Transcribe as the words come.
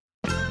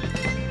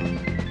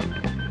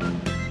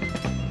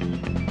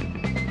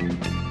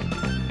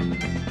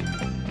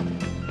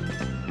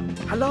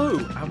Hello,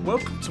 and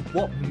welcome to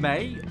what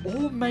may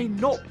or may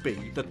not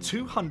be the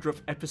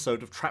 200th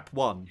episode of Trap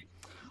 1.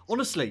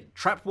 Honestly,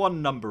 Trap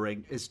 1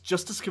 numbering is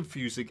just as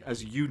confusing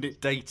as unit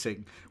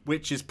dating,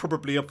 which is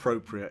probably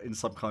appropriate in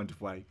some kind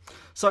of way.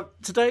 So,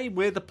 today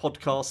we're the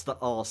podcast that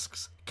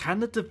asks,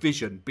 can the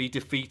Division be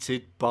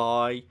defeated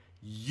by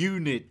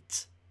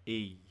Unit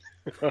E?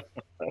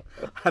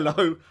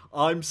 Hello,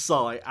 I'm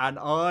Sai, and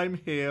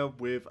I'm here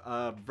with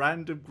a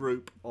random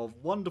group of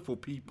wonderful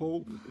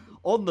people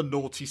on the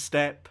naughty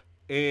step.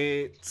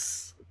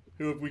 It's...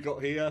 who have we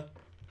got here?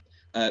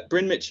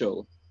 Bryn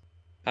Mitchell.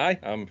 Hi,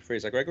 I'm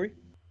Fraser Gregory.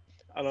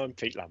 And I'm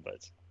Pete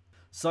Lambert.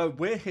 So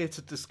we're here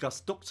to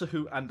discuss Doctor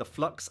Who and the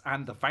Flux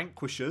and the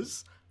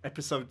Vanquishers,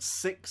 episode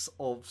 6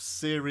 of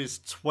series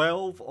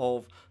 12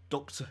 of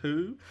Doctor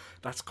Who.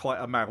 That's quite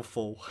a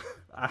mouthful.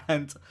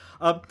 And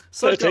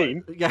so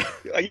 13? Yeah.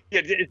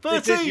 13,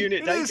 it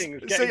unit is.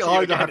 dating. See,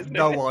 I have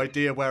no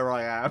idea where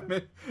I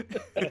am.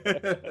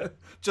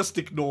 Just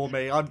ignore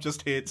me. I'm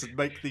just here to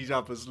make these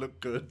others look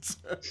good.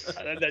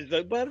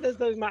 There's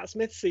those Matt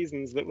Smith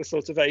seasons that were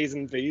sort of A's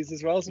and B's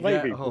as well, so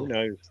maybe, who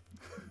knows?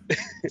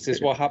 This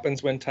is what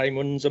happens when time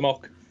runs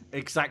amok.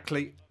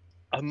 Exactly.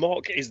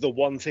 Amok is the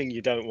one thing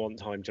you don't want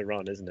time to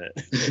run, isn't it?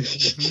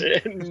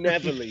 It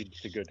never leads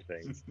to good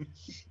things.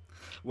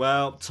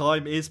 Well,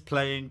 time is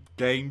playing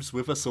games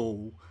with us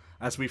all,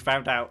 as we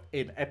found out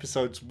in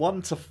episodes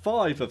 1 to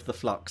 5 of The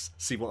Flux.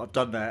 See what I've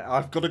done there?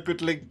 I've got a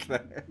good link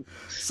there.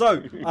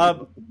 So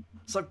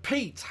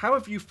Pete, how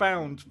have you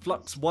found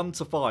Flux 1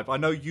 to 5? I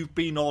know you've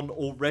been on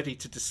already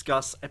to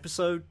discuss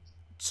episode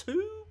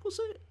 2, was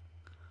it?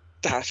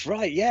 That's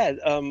right, yeah.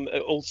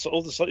 It's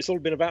all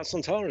been about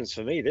Sontarans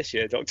for me this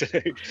year, Doctor Who.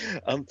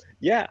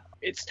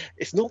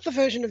 It's not the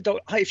version of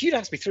Doctor. If you'd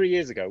asked me 3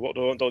 years ago what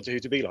do I want Doctor Who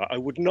to be like, I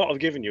would not have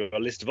given you a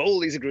list of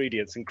all these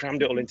ingredients and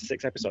crammed it all into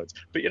 6 episodes.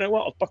 But you know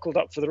what? I've buckled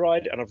up for the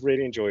ride and I've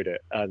really enjoyed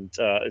it. And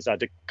it's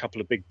had a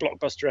couple of big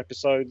blockbuster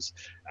episodes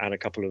and a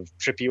couple of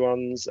trippy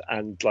ones.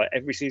 And like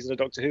every season of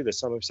Doctor Who, there's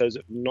some episodes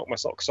that knock my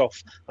socks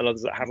off and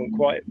others that haven't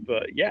quite.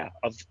 But yeah,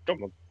 I've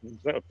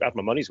had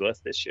my money's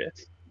worth this year.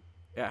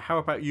 Yeah, how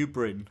about you,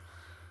 Bryn?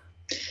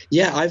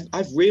 Yeah,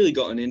 I've really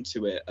gotten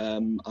into it.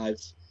 I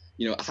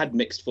had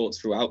mixed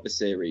thoughts throughout the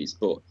series,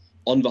 but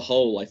on the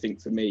whole, I think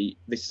for me,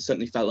 this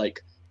certainly felt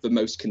like the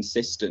most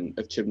consistent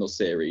of Chibnall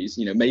series.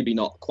 You know, maybe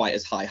not quite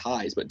as high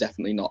highs, but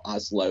definitely not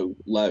as low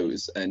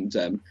lows. And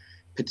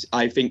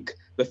I think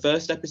the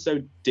first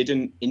episode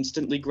didn't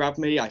instantly grab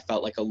me. I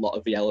felt like a lot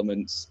of the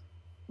elements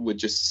were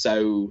just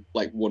so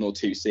like one or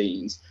two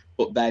scenes,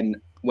 but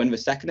then when the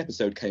second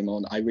episode came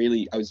on, I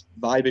was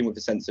vibing with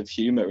a sense of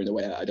humour in a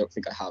way I don't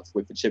think I have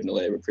with the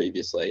Chibnall era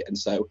previously. And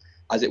so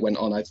as it went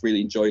on, I've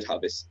really enjoyed how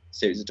this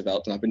series has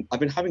developed, and I've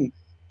been having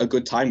a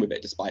good time with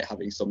it despite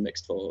having some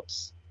mixed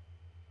thoughts.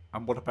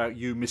 And what about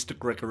you, Mr.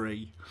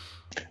 Gregory?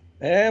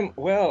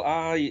 Well,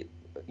 I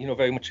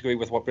very much agree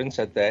with what Bryn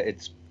said there.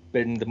 It's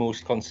been the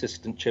most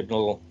consistent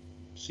Chibnall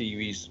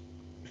series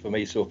for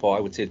me so far.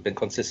 I would say it's been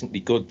consistently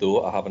good,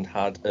 though. I haven't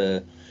had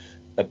a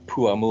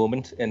poor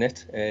moment in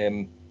it.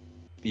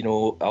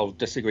 I'll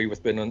disagree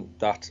with Bryn on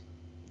that.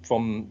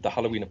 From the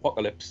Halloween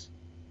Apocalypse,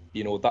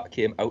 that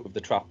came out of the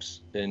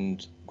traps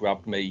and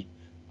grabbed me,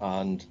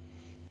 and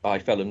I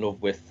fell in love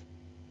with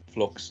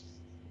Flux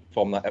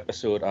from that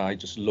episode. I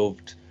just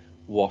loved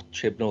what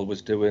Chibnall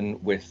was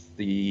doing with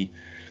the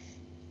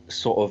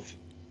sort of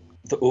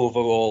the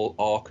overall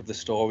arc of the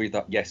story.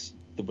 That yes,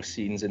 there were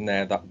scenes in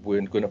there that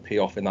weren't going to pay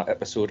off in that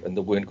episode, and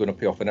they weren't going to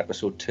pay off in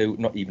episode 2,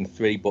 not even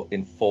 3, but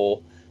in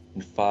 4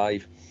 and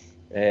 5.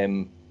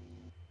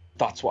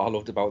 That's what I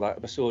loved about that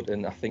episode,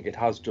 and I think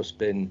it's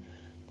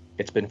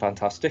been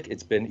fantastic.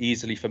 It's been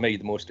easily, for me,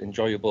 the most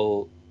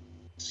enjoyable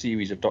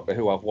series of Doctor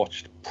Who I've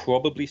watched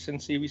probably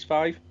since series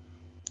 5,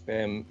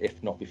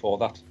 if not before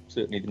that.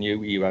 Certainly the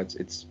new era,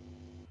 it's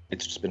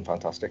just been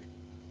fantastic.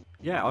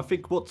 Yeah, I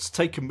think what's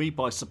taken me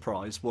by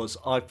surprise was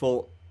I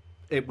thought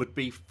it would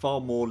be far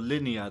more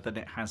linear than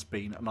it has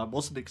been, and I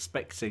wasn't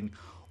expecting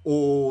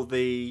all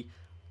the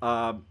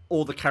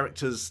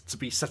characters to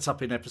be set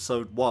up in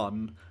episode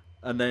 1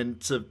 and then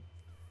to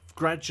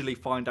gradually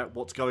find out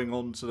what's going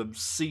on to them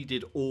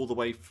seeded all the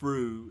way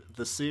through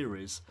the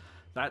series.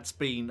 That's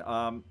been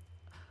I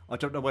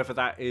don't know whether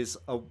that is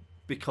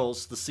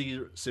because the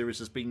series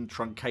has been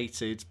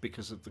truncated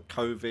because of the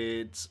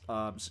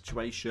COVID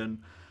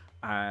situation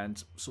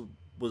and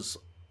was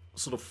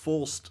sort of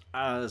forced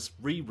as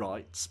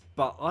rewrites,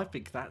 but I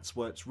think that's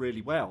worked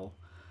really well.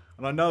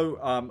 And I know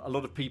a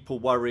lot of people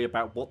worry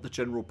about what the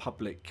general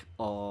public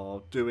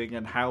are doing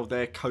and how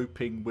they're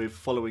coping with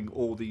following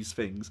all these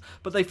things.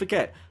 But they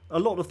forget, a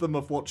lot of them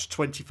have watched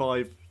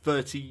 25,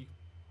 30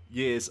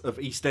 years of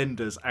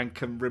EastEnders and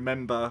can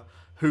remember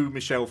who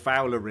Michelle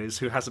Fowler is,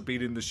 who hasn't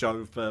been in the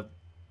show for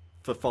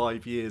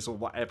 5 years or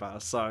whatever.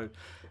 So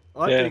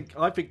I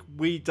think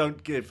we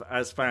don't give,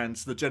 as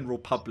fans, the general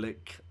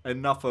public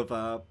enough of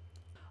a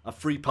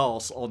free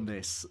pass on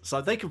this, so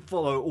they can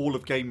follow all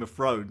of Game of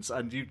Thrones,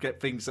 and you get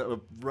things that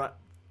are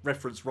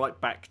referenced right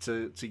back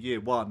to year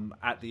 1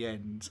 at the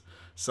end.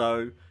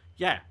 So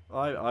yeah,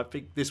 I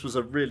think this was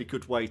a really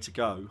good way to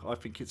go. I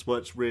think it's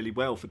worked really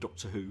well for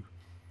Doctor Who.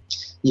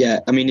 Yeah,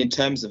 I mean, in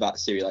terms of that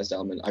serialized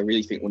element, I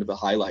really think one of the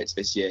highlights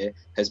this year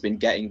has been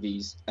getting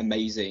these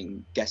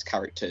amazing guest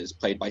characters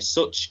played by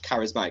such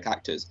charismatic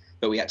actors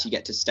that we actually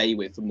get to stay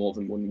with for more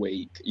than 1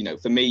 week. You know,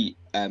 for me,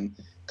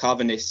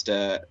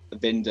 Carvanista,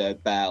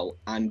 Vinda, Bell,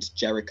 and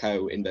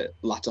Jericho in the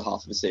latter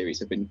half of the series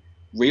have been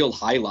real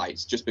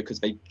highlights just because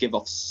they give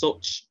off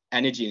such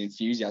energy and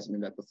enthusiasm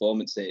in their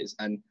performances.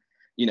 And,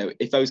 you know,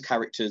 if those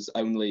characters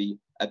only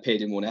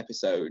appeared in one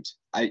episode,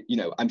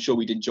 I'm sure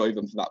we'd enjoy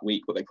them for that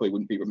week, but they probably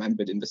wouldn't be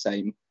remembered in the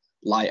same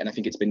light. And I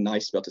think it's been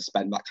nice to be able to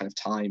spend that kind of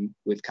time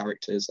with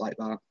characters like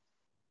that.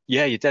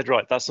 Yeah, you're dead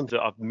right. That's something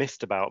that I've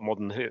missed about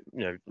modern Who,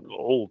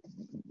 all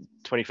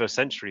 21st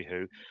century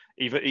Who.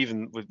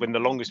 Even when the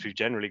longest we've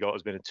generally got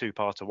has been a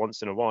 2-parter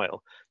once in a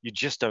while, you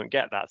just don't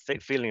get that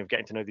feeling of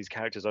getting to know these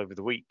characters over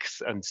the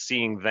weeks and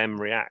seeing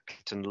them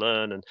react and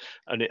learn.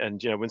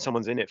 And when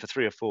someone's in it for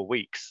 3 or 4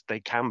 weeks, they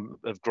can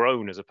have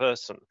grown as a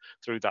person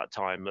through that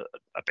time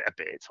a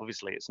bit.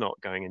 Obviously, it's not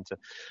going into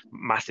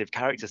massive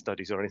character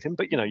studies or anything,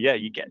 but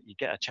you get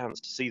a chance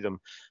to see them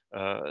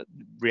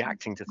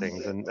reacting to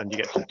things, and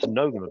you get to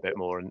know them a bit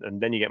more, and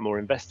then you get more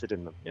invested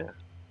in them.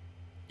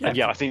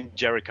 And I think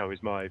Jericho is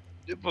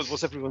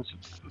what's everyone's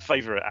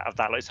favourite out of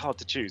that. Like, it's hard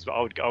to choose, but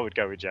I would go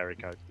with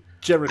Jericho.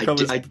 Jericho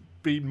has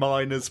been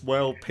mine as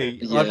well,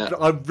 Pete. Yeah.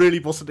 I really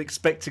wasn't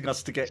expecting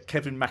us to get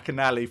Kevin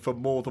McAnally for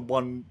more than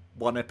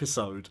one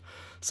episode,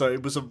 so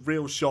it was a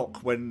real shock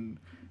when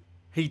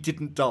he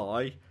didn't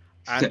die,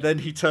 and then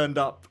he turned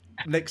up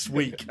next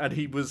week and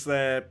he was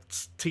there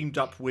teamed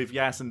up with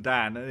Yaz and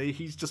Dan, and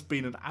he's just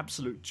been an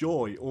absolute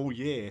joy all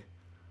year.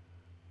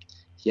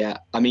 Yeah,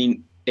 I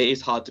mean, it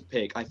is hard to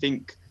pick. I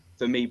think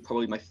for me,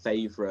 probably my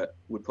favourite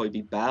would probably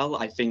be Belle.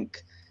 I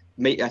think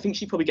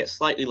she probably gets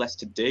slightly less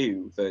to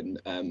do than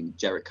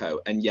Jericho,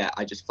 and yet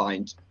I just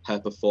find her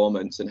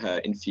performance and her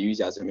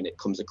enthusiasm in it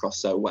comes across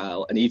so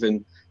well. And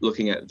even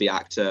looking at the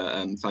actor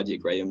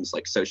Fadia Graham's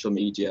social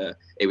media,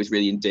 it was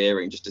really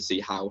endearing just to see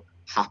how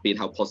happy and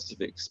how positive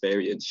an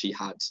experience she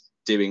had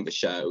doing the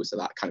show. So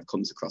that kind of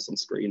comes across on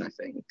screen, I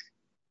think.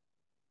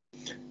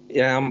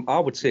 Yeah, I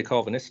would say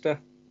Carvanista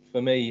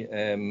for me.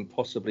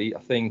 Possibly, I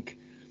think,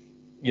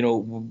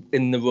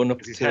 in the run up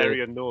to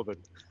hairy and northern.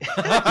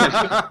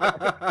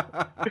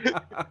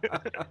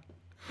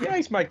 Yeah,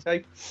 he's my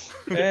type.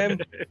 No,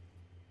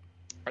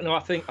 I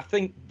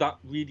think that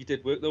really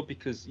did work though,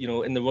 because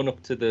in the run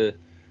up to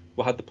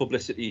we had the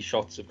publicity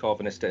shots of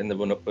Carvanista in the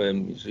run up.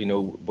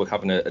 We're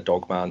having a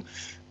dog man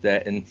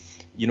there, and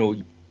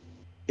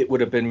it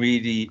would have been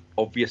really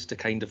obvious to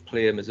kind of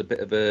play him as a bit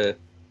of a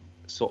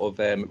sort of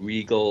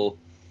regal,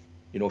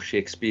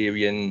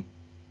 Shakespearean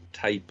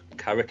type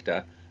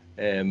character,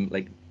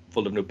 like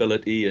full of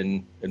nobility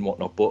and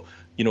whatnot. But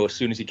as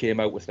soon as he came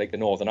out with a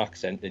northern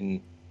accent,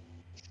 and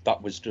that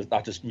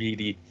just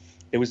really,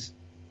 it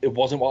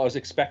wasn't what I was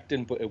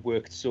expecting, but it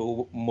worked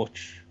so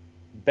much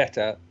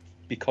better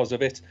because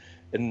of it.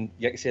 And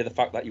like I say, the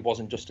fact that he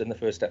wasn't just in the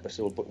first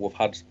episode, but we've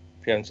had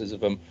appearances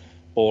of him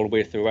all the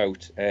way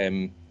throughout,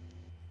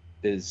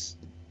 is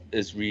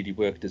really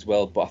worked as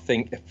well. But I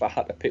think if I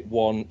had to pick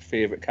one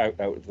favourite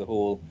character out of the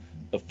whole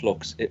of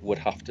Flux, it would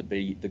have to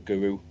be the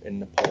Guru in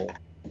Nepal.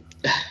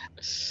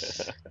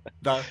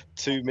 No,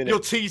 2 minutes. You're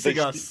teasing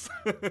us.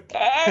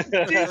 I'm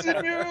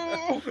teasing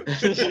you.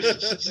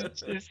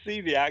 Just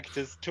see the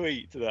actor's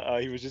tweet that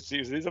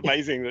it's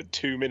amazing that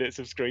 2 minutes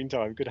of screen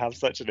time could have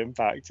such an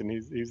impact, and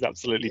he's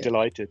absolutely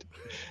delighted.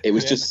 It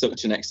was just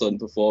such an excellent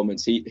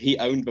performance. He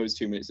owned those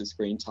 2 minutes of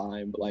screen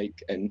time,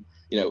 and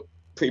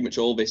pretty much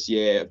all this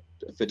year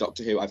for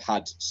Doctor Who, I've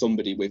had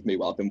somebody with me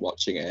while I've been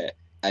watching it.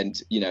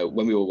 And,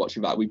 when we were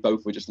watching that, we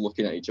both were just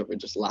looking at each other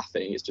and just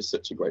laughing. It's just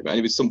such a great moment. And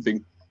it was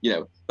something,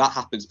 that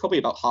happens probably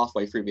about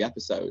halfway through the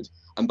episode.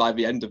 And by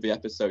the end of the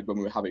episode, when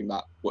we were having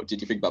that, what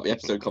did you think about the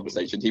episode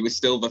conversation, he was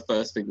still the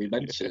first thing we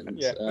mentioned.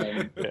 Yeah.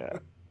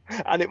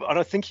 And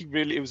I think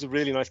it was a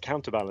really nice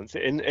counterbalance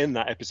in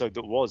that episode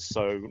that was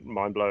so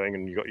mind-blowing,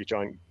 and you got your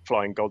giant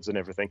flying gods and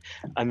everything.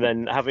 And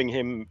then having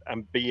him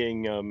and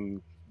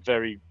being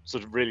very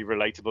sort of really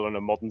relatable and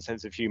a modern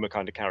sense of humor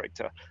kind of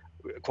character,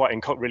 quite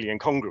really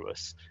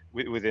incongruous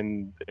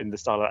within the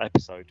style of that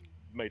episode,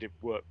 made it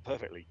work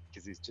perfectly,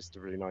 because he's just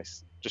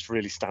just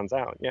really stands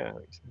out. Yeah.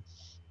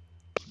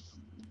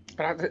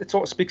 And it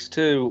sort of speaks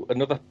to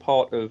another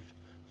part of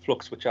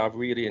Flux which I've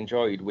really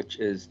enjoyed, which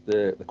is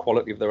the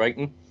quality of the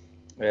writing.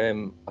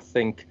 I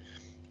think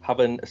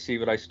having a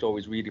serialized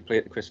stories really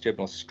play to Chris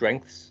Chibnall's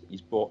strengths.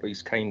 He's brought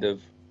these kind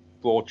of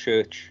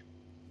Broadchurch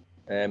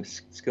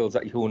skills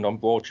that he honed on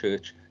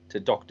Broadchurch to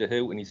Doctor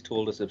Who, and he's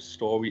told us a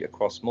story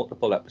across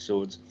multiple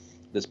episodes.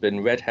 There's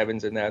been red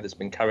herrings in there. There's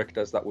been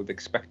characters that we've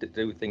expected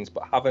to do things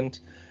but haven't.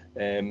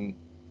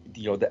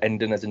 The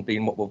ending hasn't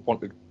been what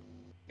we've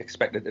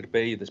expected it to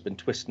be. There's been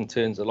twists and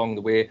turns along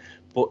the way,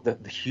 but the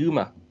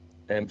humour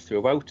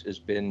throughout has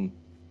been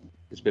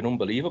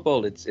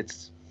unbelievable.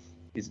 It's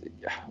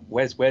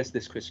where's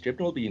this Chris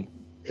Chibnall been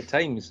at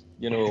times?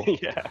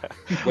 Yeah.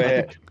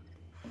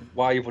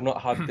 Why have we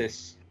not had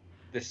this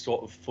this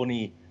sort of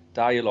funny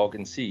dialogue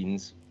and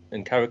scenes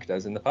and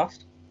characters in the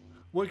past.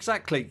 Well,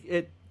 exactly.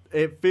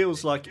 It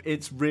feels like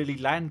it's really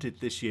landed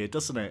this year,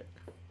 doesn't it?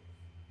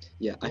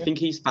 Yeah, I think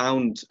he's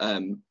found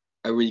a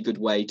really good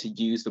way to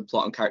use the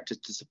plot and characters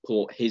to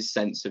support his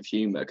sense of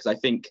humour, because I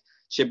think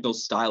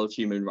Chibnall's style of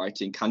humour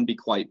writing can be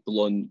quite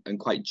blunt and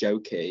quite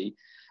jokey.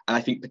 And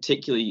I think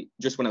particularly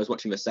just when I was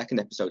watching the second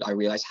episode, I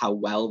realised how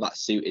well that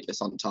suited the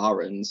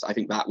Sontarans. I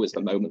think that was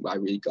the moment where I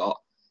really got,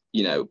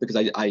 because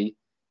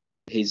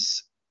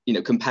his,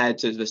 compared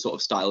to the sort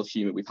of style of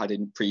humour we've had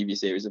in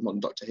previous eras of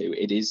modern Doctor Who,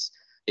 it's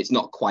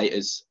not quite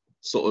as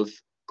sort of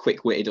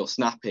quick-witted or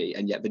snappy,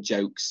 and yet the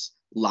jokes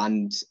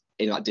land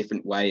in that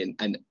different way.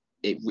 And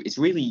it's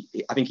really,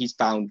 I think he's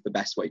found the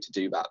best way to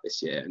do that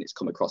this year, and it's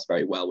come across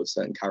very well with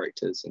certain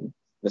characters and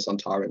the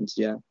Sontarans.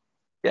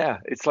 Yeah,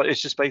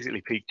 it's just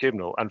basically peak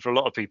Chibnall, and for a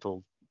lot of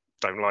people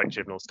don't like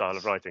Chibnall's style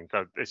of writing,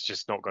 so it's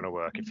just not going to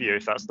work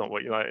if that's not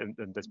what you like, and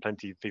there's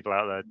plenty of people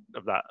out there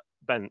of that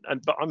bent.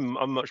 But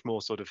I'm much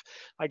more sort of,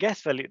 I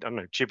guess, fairly, I don't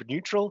know, Chib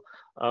neutral.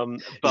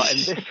 But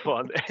in this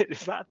one,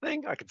 is that a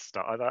thing? I could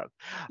start that.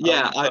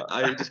 Yeah,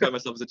 I describe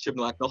myself as a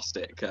Chibnall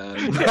agnostic.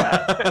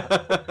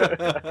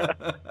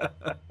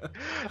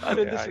 I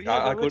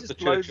go to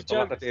church with a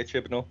Latter-day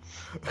Chibnall.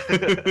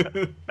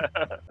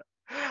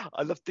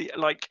 I love the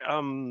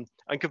and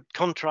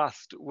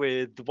contrast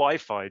with the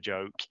Wi-Fi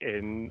joke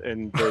in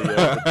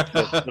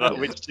the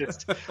which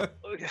just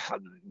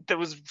there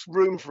was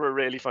room for a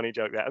really funny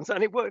joke there,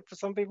 and it worked for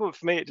some people. But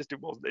for me, it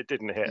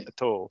didn't hit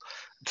at all,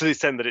 to the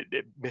extent that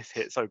it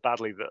mishit so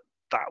badly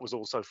that was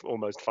also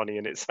almost funny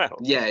in itself.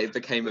 Yeah, it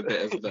became a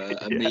bit of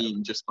a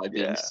meme just by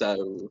being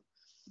so.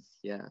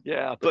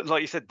 Yeah, but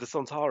like you said, the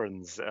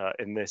Sontarans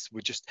in this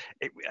were just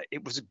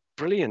it was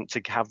brilliant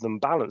to have them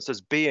balanced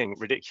as being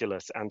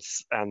ridiculous and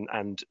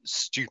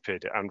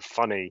stupid and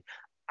funny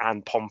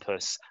and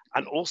pompous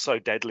and also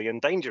deadly and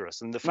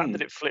dangerous, and the fact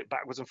that it flipped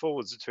backwards and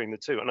forwards between the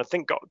two, and I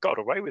think got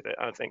away with it.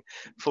 And I think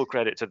full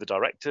credit to the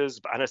directors,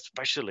 and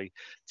especially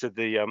to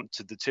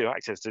the two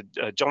actors,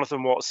 to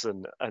Jonathan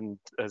Watson and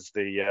as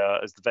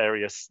the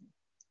various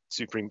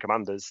Supreme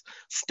Commanders.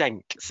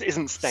 Stenk.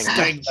 Isn't Stenk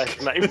the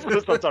best name for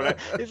the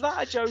Sontaran? Is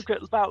that a joke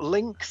about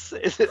links?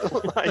 Is it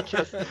like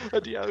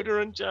a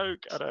deodorant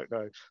joke? I don't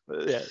know.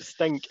 But yeah,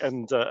 Stenk,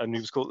 and he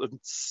was called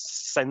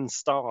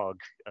Senstarg.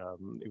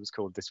 It was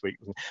called this week.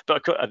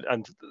 But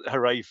and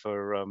hooray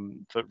for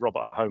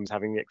Robert Holmes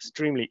having the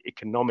extremely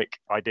economic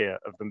idea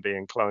of them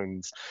being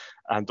clones,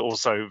 and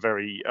also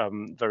very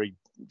very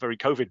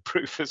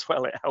COVID-proof as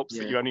well. It helps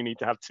that you only need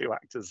to have two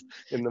actors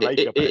in the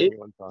makeup at any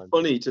one time.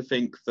 Funny to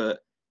think that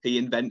he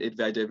invented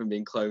the idea of them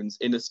being clones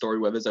in a story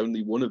where there's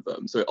only one of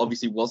them. So it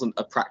obviously wasn't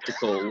a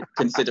practical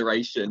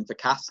consideration for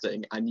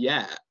casting. And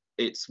yet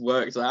it's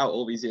worked out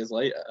all these years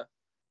later.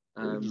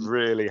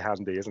 Really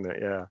handy, isn't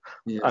it? Yeah.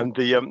 And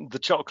the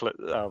chocolate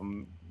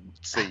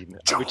scene,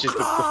 which is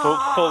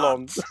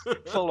the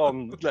full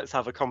on let's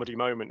have a comedy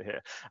moment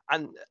here.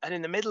 And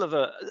in the middle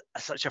of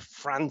such a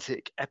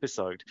frantic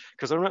episode,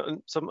 because I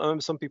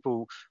remember some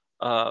people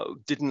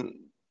didn't.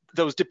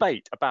 There was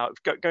debate about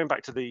going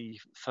back to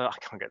I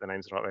can't get the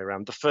names the right way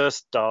around. The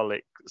first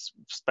Dalek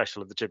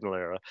special of the Chibnall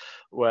era,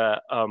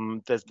 where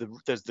there's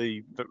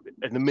the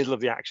in the middle of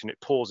the action, it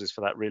pauses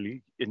for that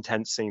really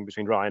intense scene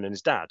between Ryan and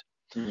his dad.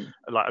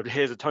 Like,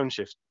 here's a tone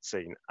shift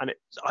scene, and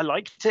I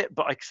liked it,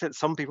 but I said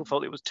some people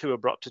felt it was too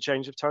abrupt a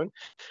change of tone.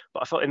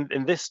 But I felt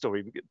in this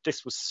story,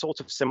 this was sort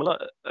of similar,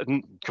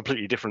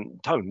 completely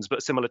different tones,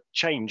 but similar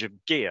change of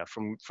gear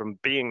from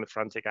being the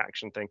frantic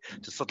action thing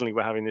to suddenly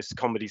we're having this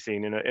comedy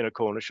scene in a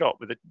corner shop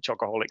with a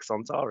chocoholic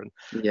Sontaran.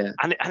 Yeah,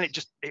 and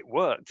it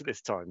worked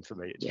this time for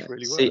me. It just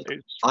really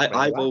worked.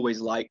 I've always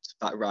liked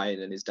that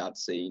Ryan and his dad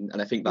scene,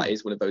 and I think that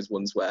is one of those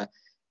ones where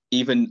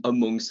even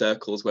among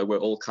circles where we're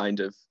all kind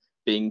of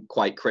being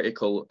quite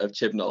critical of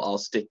Chibnall, I'll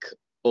stick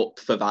up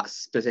for that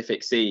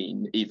specific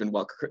scene, even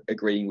while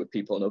agreeing with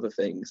people on other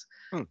things.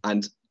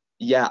 And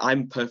yeah,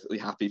 I'm perfectly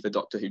happy for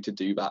Doctor Who to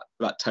do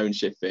that tone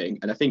shift thing.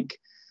 And I think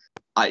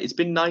it's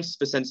been nice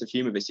for sense of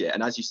humour this year.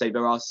 And as you say,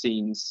 there are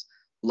scenes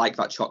like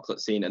that chocolate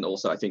scene, and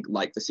also I think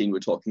like the scene we were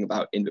talking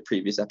about in the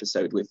previous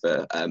episode with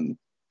the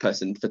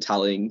person for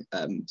telling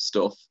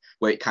stuff,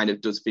 where it kind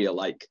of does feel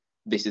like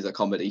this is a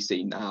comedy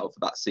scene now for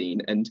that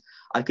scene. And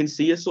I can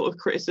see a sort of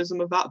criticism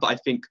of that, but I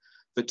think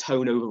the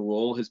tone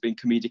overall has been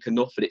comedic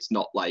enough that it's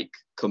not like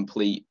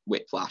complete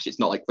whiplash. It's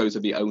not like those are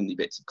the only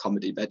bits of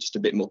comedy. They're just a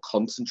bit more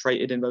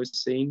concentrated in those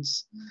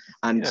scenes.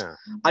 And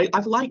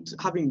I've liked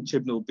having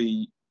Chibnall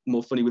be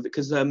more funny with it,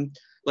 because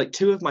like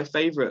two of my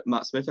favourite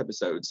Matt Smith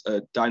episodes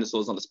are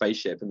Dinosaurs on a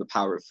Spaceship and The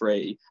Power of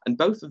Three, and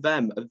both of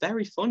them are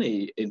very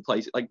funny in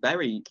places, like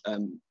very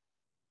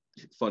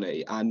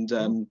funny.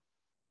 And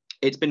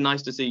it's been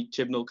nice to see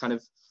Chibnall kind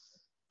of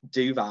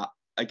do that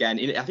again.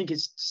 I think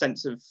his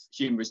sense of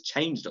humour has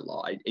changed a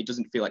lot. It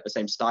doesn't feel like the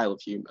same style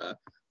of humour,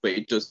 but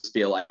it does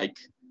feel like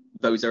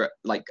those are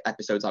like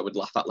episodes I would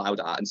laugh out loud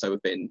at, and so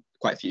have been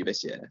quite a few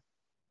this year.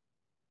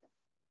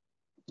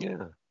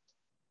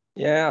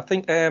 Yeah, I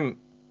think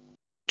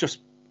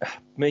just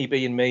me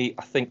being me,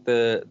 I think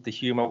the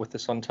humour with the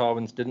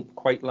Sontarans didn't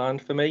quite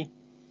land for me.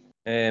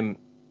 And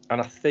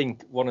I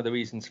think one of the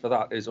reasons for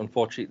that is,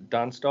 unfortunately,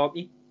 Dan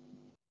Starkey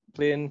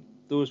playing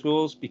those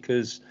roles,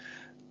 because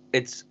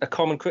it's a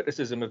common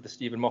criticism of the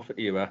Stephen Moffat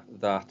era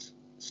that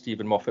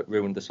Stephen Moffat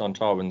ruined the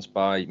Sontarans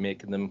by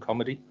making them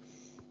comedy.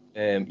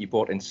 He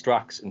brought in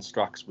Strax, and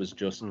Strax was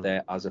just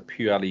there as a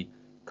purely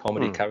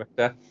comedy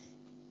character.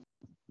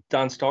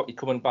 Dan Starkey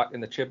coming back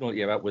in the Chibnall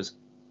era was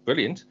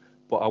brilliant,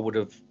 but I would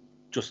have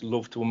just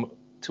loved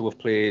to have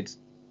played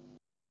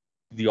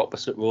the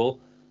opposite role.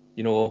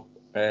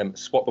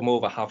 Swap him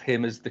over, have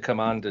him as the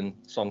commanding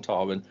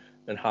Sontaran,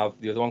 and have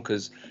the other one,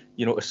 because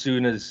as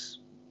soon as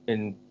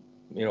in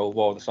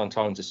War of the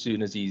Sontarans, as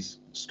soon as he's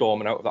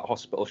storming out of that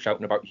hospital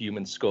shouting about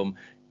human scum,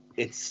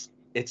 it's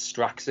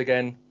Strax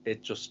again.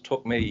 It just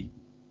took me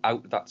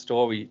out of that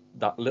story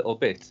that little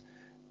bit.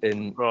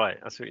 Right,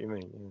 that's what you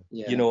mean.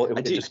 Yeah.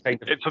 It just kind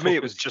of for me,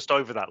 it was just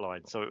over that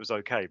line, so it was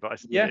okay. But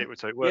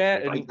it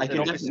worked. I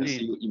can definitely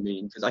see what you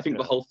mean, because I think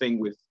the whole thing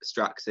with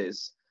Strax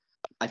is,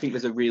 I think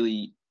there's a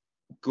really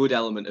good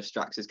element of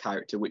Strax's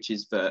character, which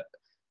is that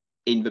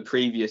in the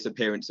previous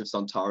appearance of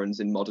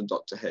Sontarans in modern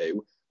Doctor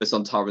Who, the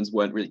Sontarans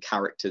weren't really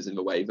characters in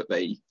the way that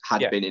they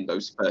had been in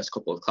those first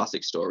couple of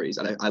classic stories,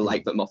 and I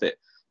like that Moffat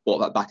brought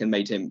that back and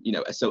made him,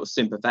 a sort of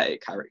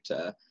sympathetic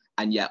character.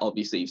 And yet,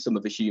 obviously, some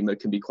of the humour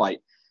can be quite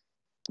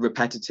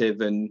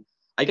repetitive and,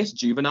 I guess,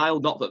 juvenile.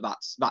 Not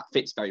that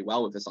fits very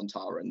well with the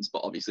Sontarans,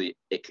 but obviously,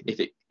 if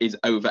it is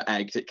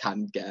over-egged, it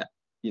can get,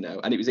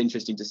 And it was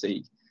interesting to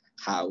see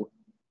how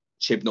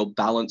Chibnall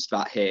balanced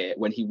that here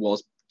when he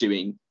was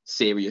doing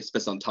serious for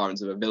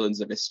Sontarans and the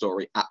villains of this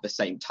story at the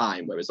same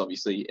time, whereas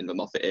obviously in the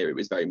Moffat era, it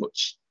was very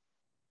much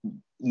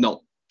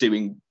not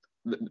doing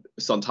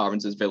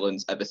Sontarans as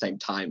villains at the same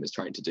time as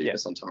trying to do the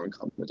Sontaran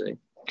comedy.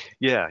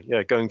 Yeah,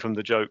 going from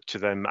the joke to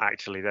them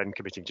actually then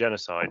committing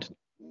genocide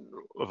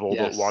of all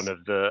but one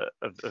of the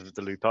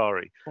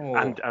Lupari,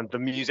 and the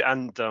music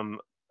and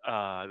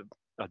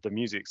the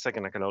music. Sega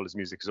Nakanola's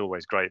music is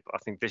always great, but I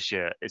think this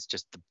year it's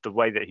just the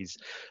way that he's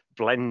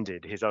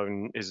blended his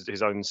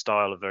own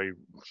style of very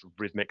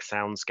rhythmic,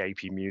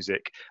 soundscapey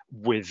music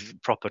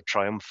with proper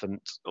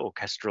triumphant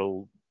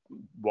orchestral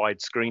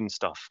widescreen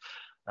stuff.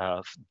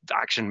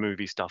 Action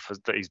movie stuff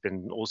that he's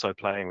been also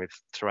playing with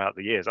throughout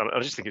the years. I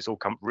just think it's all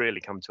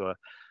really come to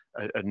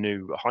a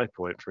new high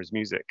point for his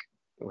music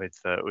with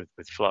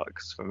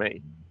Flux for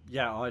me.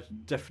 Yeah, I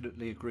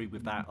definitely agree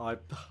with that. I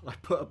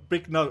put a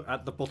big note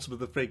at the bottom of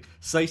the thing: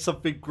 say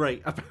something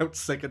great about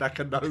Sega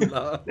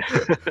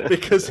Nakanola,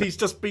 because he's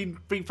just been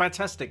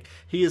fantastic.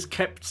 He has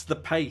kept the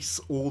pace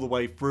all the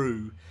way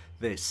through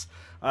this.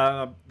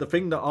 The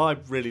thing that I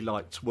really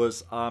liked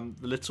was the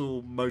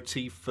little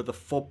motif for the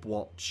fob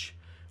watch,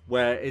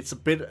 where it's a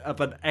bit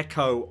of an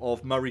echo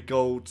of Murray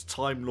Gold's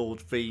Time Lord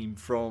theme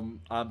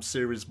from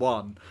Series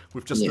 1,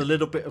 with just a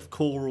little bit of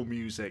choral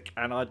music,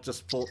 and I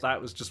just thought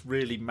that was just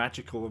really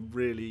magical and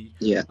really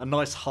a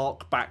nice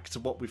hark back to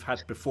what we've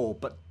had before,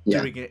 but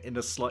doing it in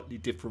a slightly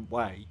different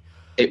way.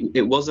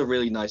 It was a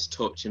really nice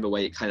touch in the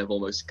way it kind of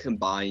almost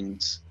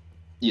combined,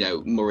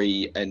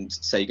 Murray and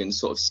Sagan's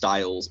sort of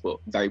styles, but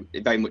very,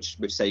 very much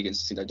with Sagan's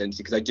distinct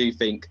identity, because I do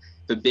think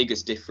the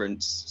biggest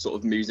difference sort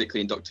of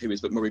musically in Doctor Who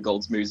is that Murray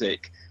Gold's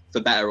music,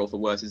 for better or for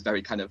worse, is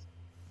very kind of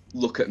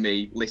look at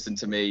me, listen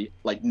to me,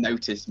 like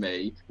notice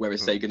me,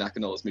 whereas Sega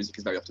Nakanola's music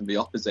is very often the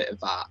opposite of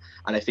that.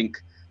 And I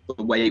think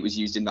the way it was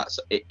used in that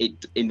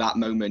in that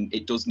moment,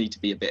 it does need to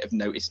be a bit of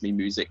notice me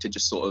music to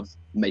just sort of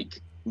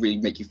really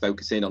make you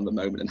focus in on the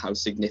moment and how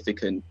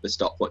significant the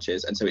stopwatch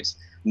is. And so it's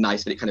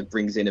nice that it kind of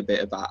brings in a bit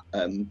of that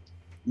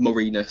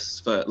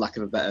Murray-ness, for lack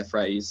of a better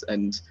phrase,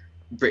 and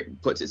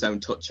puts its own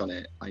touch on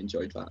it. I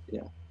enjoyed that.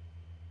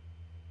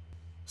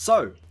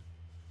 So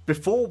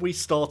before we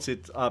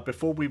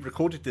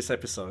recorded this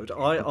episode,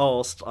 I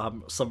asked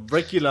some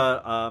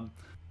regular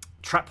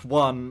Trap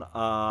One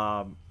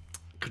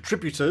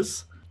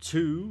contributors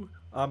to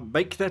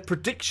make their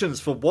predictions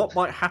for what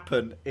might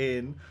happen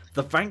in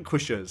The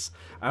Vanquishers,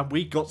 and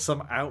we got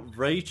some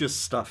outrageous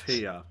stuff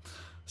here.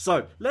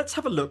 So let's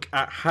have a look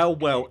at how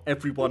well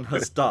everyone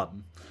has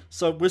done.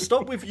 So we'll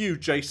start with you,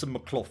 Jason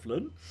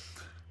McLaughlin,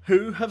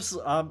 who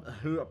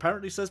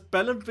apparently says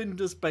Belen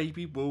Vinder's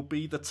baby will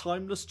be the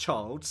timeless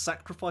child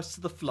sacrificed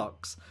to the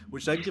Flux,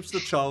 which then gives the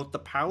child the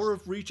power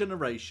of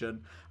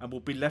regeneration and will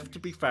be left to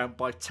be found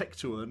by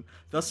Tectuan,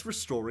 thus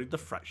restoring the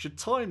fractured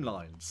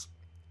timelines.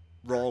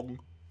 Wrong.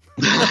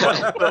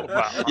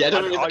 I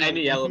don't think there's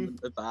any element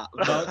of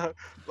that.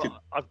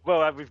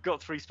 Well, we've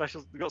got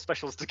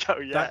specials to go.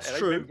 Yeah, that's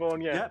true.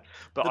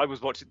 But I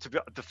was watching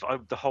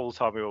the whole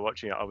time we were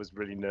watching it. I was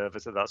really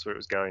nervous that that's where it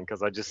was going,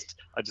 because I just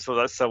thought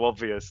that's so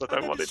obvious. I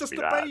don't want it to be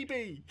that. It's just a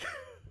baby.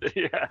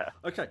 Yeah.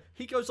 Okay.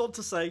 He goes on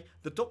to say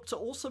the Doctor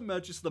also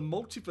merges the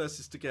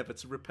multiverses together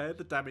to repair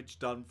the damage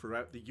done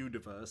throughout the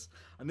universe,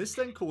 and this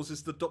then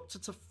causes the Doctor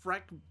to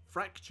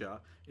fracture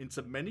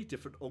into many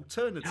different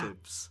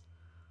alternatives.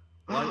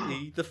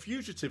 i.e. the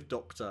fugitive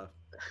Doctor.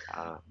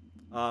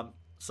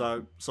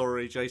 So,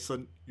 sorry,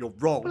 Jason, you're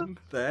wrong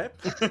there.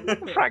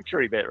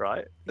 Factory bit,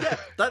 right? Yeah,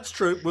 that's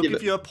true. We'll give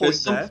but you a point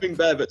there's something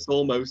there that's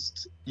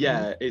almost,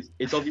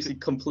 it's obviously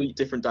complete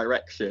different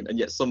direction, and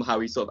yet somehow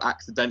he sort of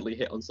accidentally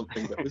hit on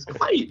something that was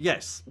quite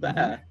Yes.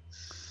 there.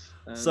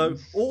 So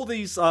all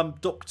these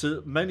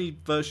many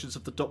versions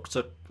of the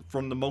Doctor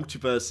from the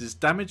multiverses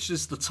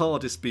damages the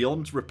TARDIS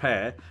beyond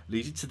repair,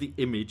 leading to the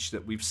image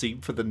that we've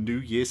seen for the New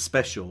Year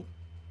special.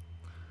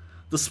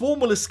 The Swarm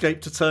will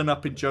escape to turn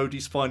up in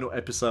Jodie's final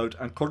episode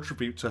and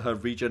contribute to her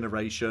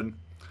regeneration.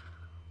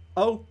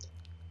 Oh,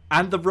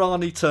 and the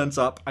Rani turns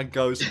up and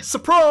goes,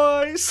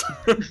 surprise!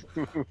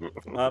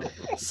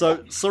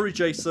 So, sorry,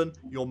 Jason,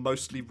 you're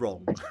mostly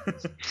wrong.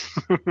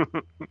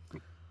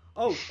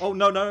 Oh,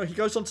 no. He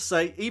goes on to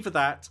say, either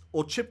that,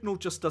 or Chibnall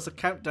just does a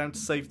countdown to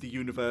save the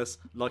universe,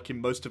 like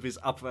in most of his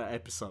other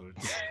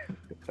episodes.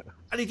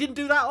 And he didn't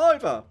do that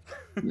either.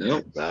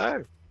 Nope.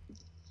 No.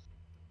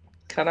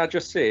 Can I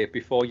just say,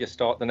 before you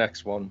start the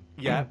next one,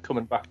 Yeah.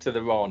 coming back to the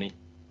Rani,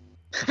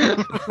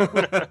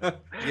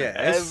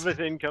 Yes.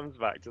 Everything comes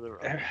back to the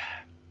right.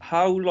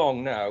 how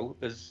long now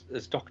as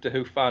Doctor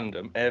Who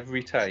fandom,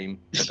 every time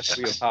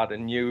we have had a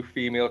new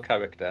female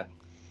character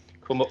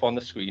come up on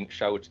the screen,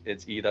 shout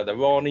it's either the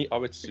Rani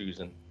or it's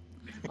Susan?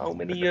 How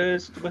many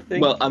years do we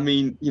think? Well, I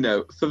mean,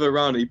 for the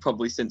Rani,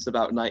 probably since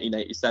about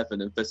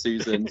 1987, and for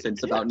Susan,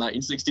 since about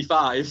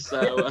 1965.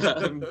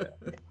 So,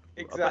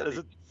 exactly.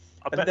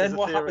 And then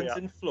what happens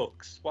in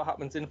Flux? What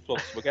happens in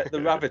Flux? We get the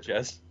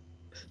Ravagers.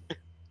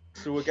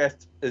 So we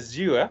get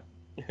Azure,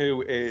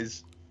 who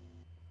is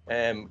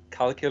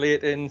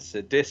calculating,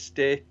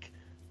 sadistic,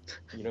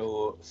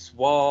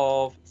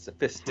 suave,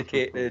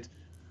 sophisticated,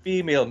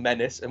 female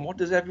menace. And what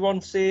does everyone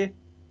say?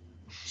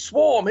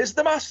 Swarm is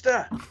the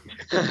master!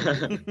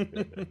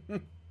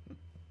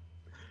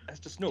 There's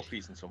just no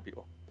pleasing some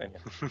people. Anyway,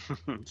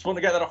 just want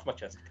to get that off my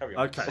chest. Carry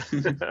on. Okay.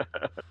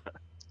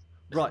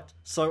 Right,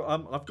 so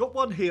I've got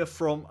one here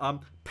from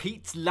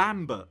Pete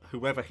Lambert,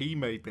 whoever he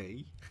may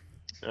be.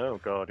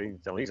 Oh, God,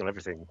 he's on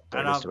everything. And,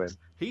 Don't listen to him.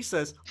 he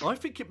says, I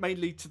think it may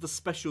lead to the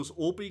specials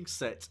all being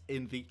set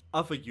in the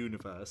other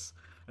universe,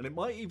 and it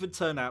might even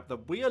turn out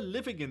that we are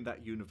living in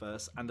that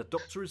universe and the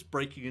Doctor is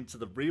breaking into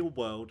the real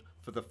world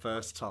for the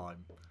first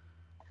time.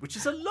 Which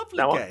is a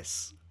lovely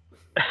guess.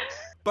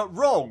 But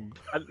wrong.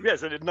 And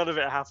yes, and none of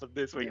it happened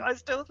this week. I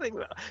still think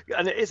that,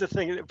 and it is a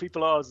thing that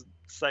people are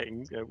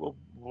saying.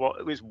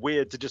 It's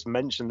weird to just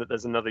mention that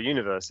there's another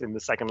universe in the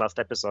second last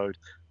episode,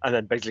 and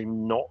then basically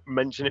not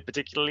mention it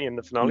particularly in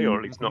the finale, or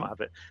at least not have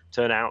it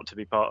turn out to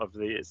be part of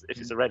the. If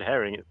it's a red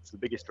herring, it's the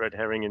biggest red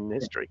herring in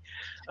history.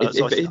 I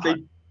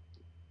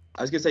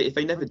was going to say, if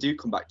they never do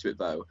come back to it,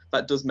 though,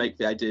 that does make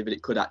the idea that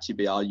it could actually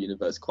be our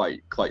universe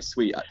quite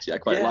sweet, actually. I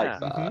quite like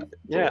that. Mm-hmm.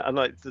 Yeah, and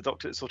like the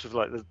Doctor, it's sort of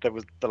like there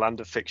was the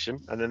land of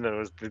fiction, and then there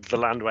was the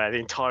land where the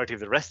entirety of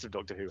the rest of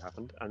Doctor Who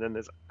happened, and then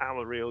there's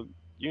our real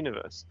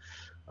universe.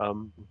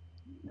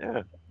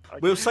 Yeah.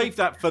 We'll save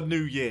that for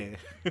New Year.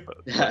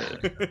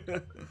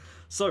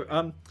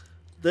 So,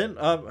 then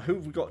who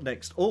have we got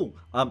next?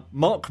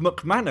 Mark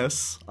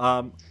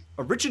McManus,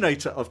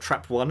 originator of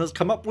Trap One, has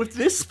come up with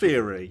this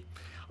theory.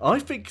 I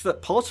think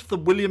that part of the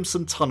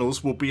Williamson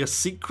tunnels will be a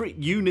secret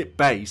unit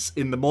base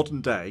in the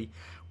modern day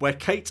where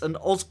Kate and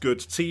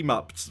Osgood team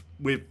up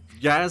with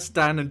Yaz,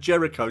 Dan and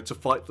Jericho to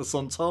fight the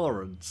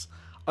Sontarans.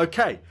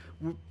 Okay,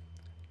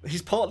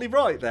 he's partly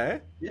right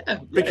there. Yeah.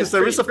 Because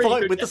there is a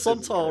fight with the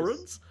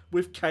Sontarans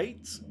with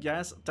Kate,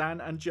 Yaz,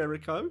 Dan and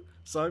Jericho.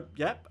 So,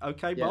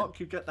 okay, Mark,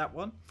 you get that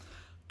one.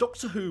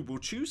 Doctor Who will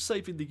choose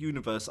saving the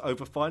universe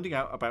over finding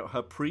out about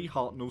her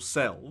pre-Hartnell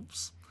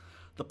selves.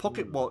 The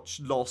pocket watch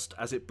lost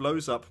as it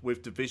blows up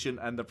with Division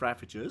and the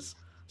Ravagers.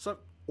 So,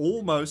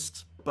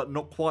 almost, but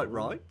not quite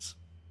right.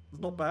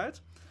 Not bad.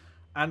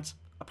 And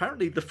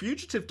apparently the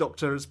fugitive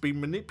Doctor has been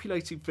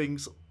manipulating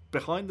things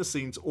behind the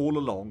scenes all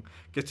along,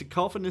 getting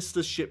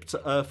Carvanista's ship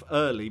to Earth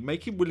early,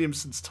 making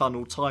Williamson's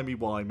tunnel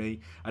timey-wimey,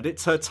 and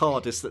it's her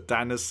TARDIS that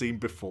Dan has seen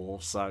before.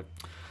 So,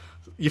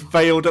 you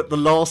failed at the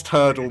last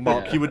hurdle,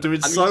 Mark. Yeah. You were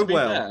doing so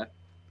well. Fair,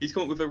 he's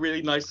come up with a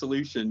really nice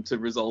solution to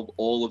resolve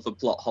all of the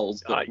plot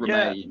holes that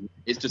remain.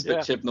 It's just that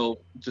Chibnall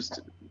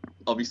just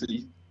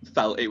obviously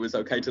felt it was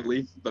okay to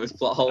leave those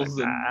plot holes.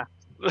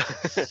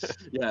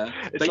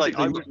 Basically,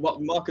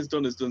 what Mark has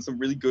done some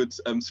really good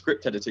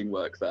script editing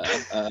work there.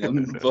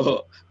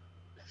 But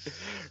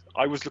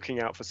I was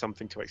looking out for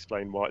something to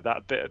explain why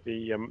that bit of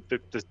the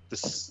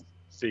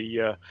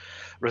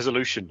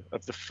resolution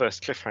of the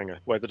first cliffhanger,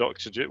 where the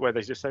Doctor, where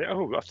they just say,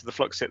 "Oh, after the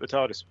flux hit the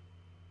TARDIS,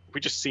 we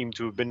just seem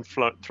to have been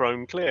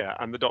thrown clear,"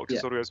 and the Doctor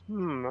sort of goes,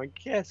 I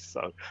guess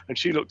so. And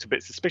she looked a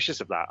bit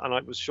suspicious of that, and I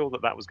was sure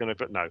that was going to,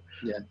 but no.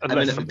 Yeah, and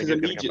then because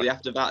immediately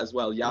after that as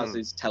well, Yaz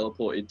is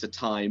teleported to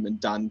time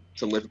and Dan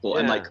to Liverpool.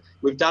 And like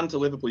with Dan to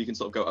Liverpool, you can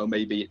sort of go, oh,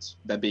 maybe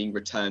they're being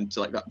returned to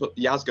like that. But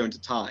Yaz going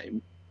to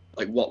time,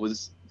 like what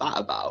was that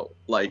about?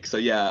 Like, so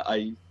yeah,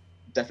 I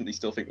definitely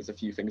still think there's a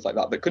few things like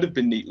that that could have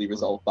been neatly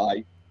resolved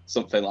by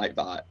something like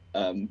that.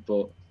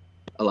 But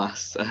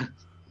alas.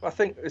 I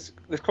think this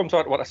comes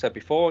out to what I said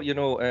before.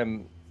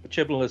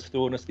 Chibnall has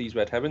thrown us these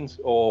red herrings,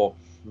 or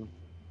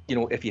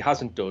if he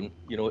hasn't done,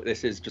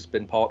 this has just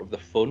been part of the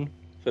fun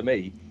for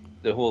me.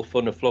 The whole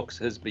fun of Flux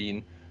has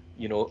been,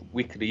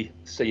 weekly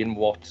seeing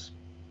what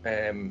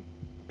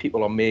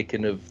people are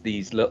making of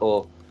these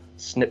little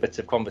snippets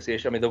of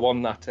conversation. I mean, the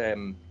one that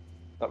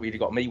really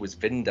got me was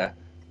Vinder.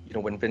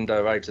 When Vinder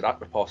arrives at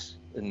Atropos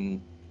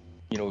and,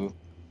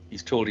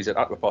 he's told he's at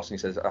Atropos and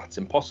he says, that's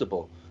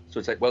impossible. So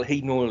it's like, well,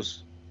 he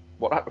knows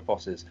what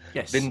Atropos is.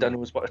 Yes. Vinder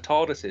knows what a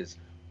TARDIS is.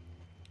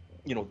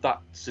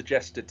 That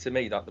suggested to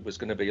me that there was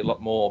going to be a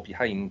lot more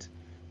behind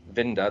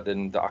Vinder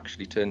than that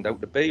actually turned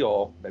out to be,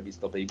 or maybe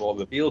there'll be more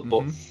revealed.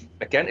 But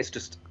again, it's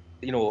just,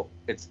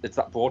 it's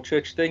that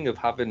Broadchurch thing of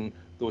having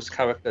those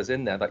characters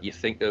in there that you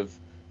think have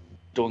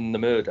done the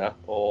murder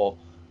or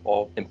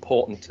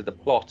important to the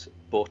plot,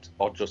 but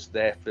are just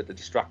there to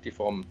distract you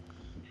from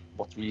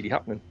what's really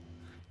happening.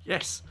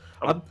 Yes.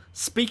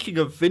 Speaking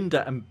of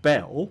Vinder and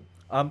Bell,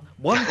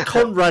 one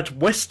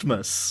Conrad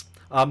Westmus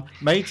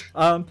made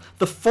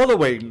the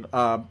following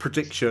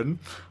prediction,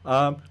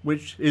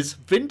 which is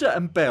Vinder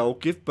and Bell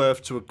give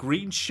birth to a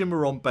green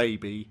Shimmeron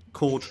baby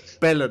called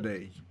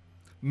Bellany.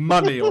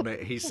 Money on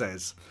it, he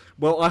says.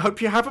 Well, I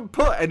hope you haven't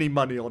put any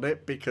money on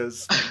it,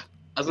 because...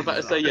 I was about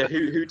to say, yeah,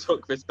 who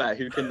took this bet?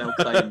 Who can now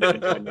claim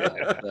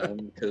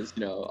Conrad? Because,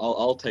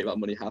 I'll take that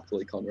money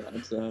happily,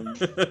 Conrad.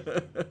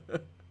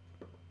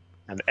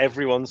 And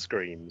everyone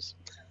screams.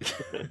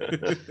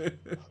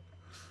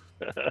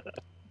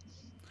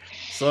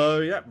 So,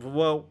 yeah,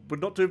 well, we're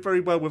not doing very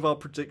well with our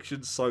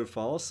predictions so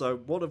far. So,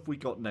 what have we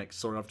got next?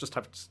 Sorry, I've just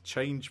have to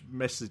change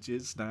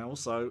messages now.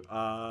 So,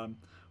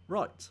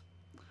 right.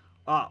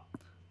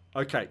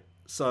 Okay.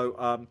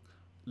 So,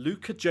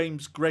 Luca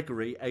James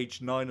Gregory,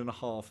 aged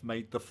 9.5,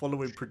 made the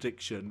following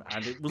prediction,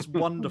 and it was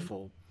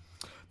wonderful.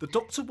 The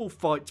Doctor will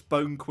fight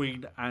Bone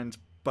Queen and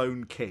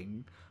Bone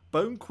King.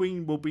 Bone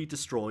Queen will be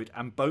destroyed,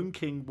 and Bone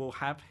King will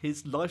have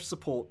his life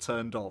support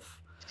turned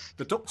off.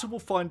 The Doctor will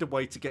find a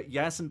way to get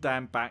Yaz and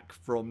Dan back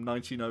from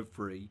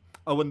 1903.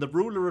 Oh, and the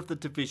ruler of the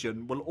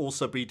division will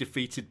also be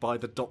defeated by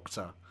the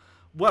Doctor.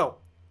 Well,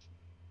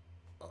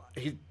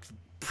 he's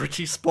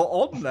pretty spot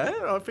on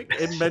there, I think,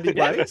 in many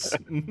ways.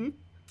 Mm-hmm.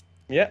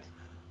 Yeah.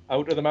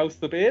 Out of the mouth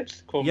of the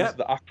babes comes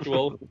the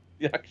actual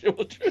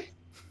truth.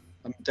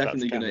 I'm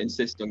definitely going to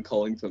insist on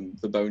calling them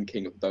the Bone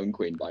King of Bone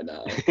Queen by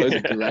now. Those are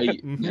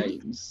great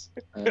names.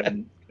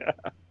 Bit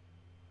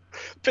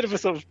of a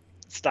sort of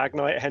Stag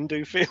Night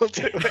Hindu feel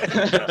to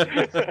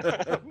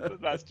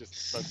it.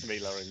 That's me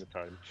lowering the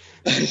tone.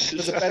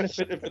 For the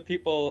benefit of the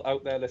people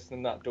out there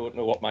listening that don't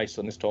know what my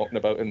son is talking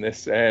about in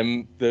this,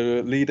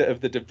 the leader of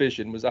the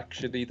division was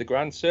actually the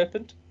Grand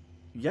Serpent.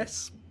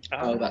 Yes.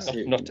 Oh, that's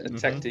it. Not a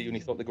Tech T, and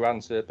he thought the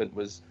Grand Serpent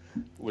was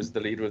the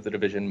leader of the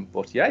division,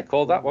 but yeah, he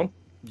called that one.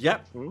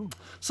 Yep.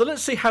 So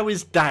let's see how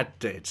his dad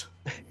did.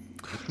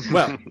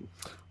 Well,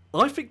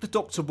 I think the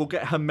Doctor will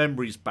get her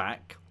memories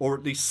back, or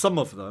at least some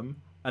of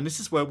them, and this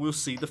is where we'll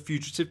see the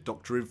fugitive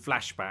Doctor in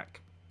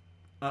flashback.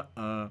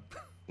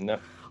 No.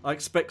 I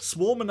expect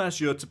Swarm and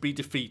Azure to be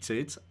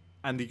defeated,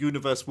 and the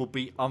universe will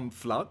be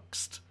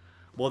unfluxed.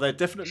 Well, they're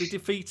definitely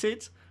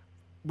defeated.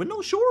 We're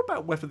not sure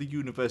about whether the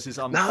universe is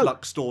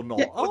unfluxed or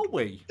not, are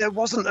we? There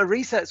wasn't a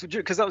reset,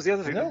 because that was the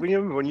other thing. No.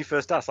 Remember when you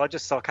first asked, I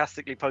just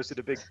sarcastically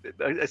posted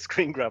a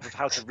screen grab of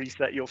how to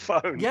reset your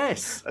phone.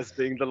 Yes. As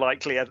being the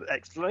likely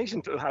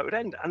explanation for how it would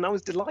end. And I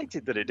was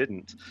delighted that it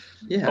didn't.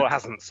 Yeah. Or it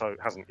hasn't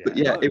yet. But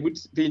yeah, it would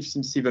be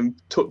interesting to see them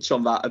touch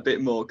on that a bit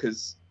more,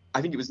 because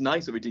I think it was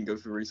nice that we didn't go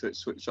for a research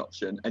switch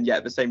option. And yet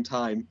at the same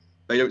time,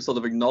 they don't sort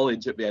of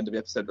acknowledge at the end of the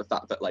episode the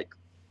fact that, like,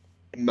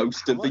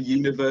 most of the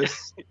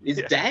universe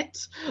is dead.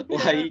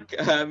 Like,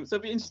 so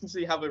it'd be interesting to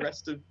see how the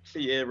rest of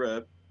the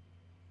era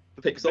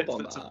picks up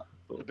on that.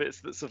 The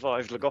bits that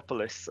survived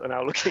Logopolis are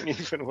now looking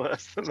even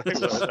worse than they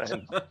were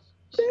then.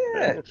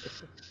 Yeah.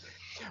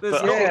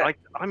 But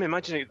I'm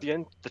imagining at the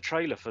end, the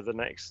trailer for the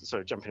next.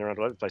 Sorry, jumping around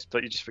all over the place.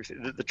 But you just fix it.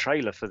 The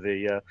trailer for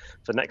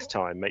for next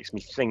time makes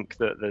me think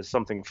that there's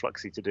something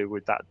fluxy to do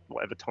with that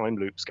whatever time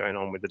loop's going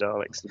on with the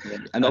Daleks.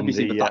 And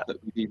obviously the fact that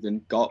we've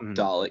even got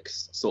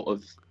Daleks sort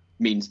of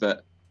means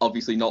that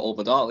obviously not all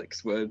the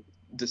Daleks were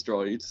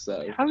destroyed.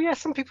 So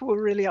some people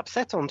were really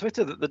upset on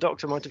Twitter that the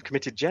Doctor might have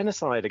committed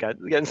genocide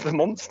against the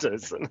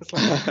monsters, and it's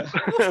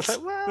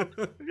like, well,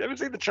 you ever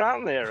seen the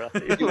Troughton era?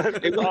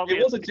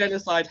 It was a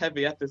genocide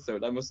heavy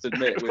episode, I must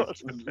admit.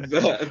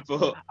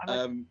 The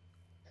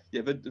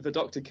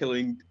Doctor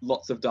killing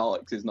lots of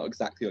Daleks is not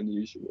exactly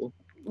unusual.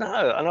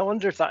 No, and I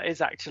wonder if that is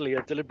actually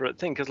a deliberate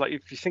thing, because, like,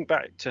 if you think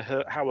back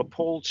to how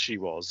appalled she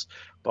was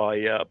by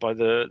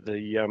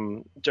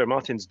the Joe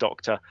Martin's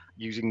Doctor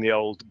using the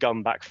old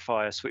gun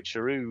backfire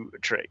switcheroo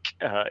trick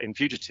in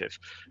Fugitive,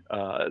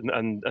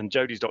 and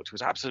Jodie's Doctor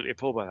was absolutely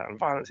appalled by that, and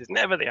violence is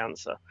never the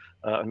answer.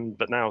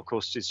 But now, of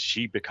course, is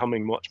she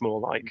becoming much more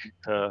like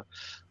her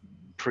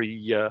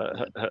pre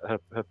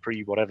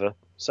whatever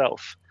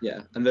self? Yeah,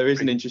 and there is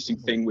an interesting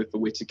thing with the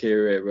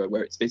Whittaker era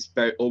where it's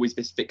always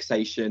this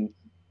fixation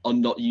on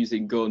not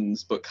using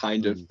guns, but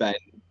kind of then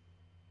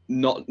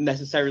not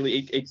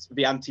necessarily. It's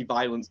the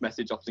anti-violence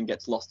message often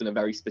gets lost in a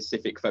very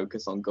specific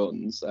focus on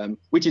guns,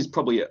 which is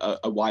probably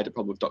a wider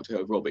problem with Doctor Who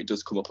overall. But it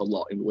does come up a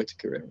lot in the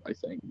Whittaker era, I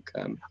think.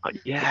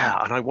 Yeah,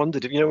 and I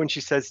wondered, when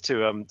she says to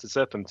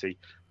Serpenty,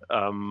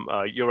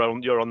 "You're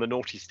on the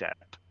naughty step."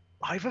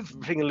 I have a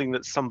feeling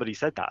that somebody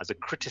said that as a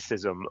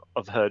criticism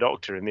of her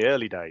Doctor in the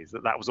early days,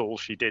 that was all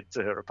she did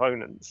to her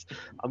opponents.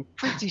 I'm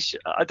pretty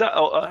sure.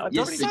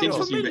 Yes, it's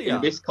interesting that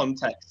in this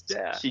context,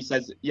 she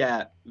says,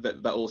 that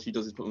all she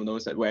does is put him on the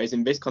naughty step. Whereas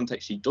in this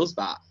context, she does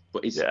that,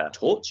 but is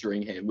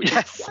torturing him, which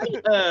is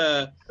quite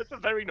that's a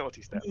very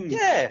naughty step.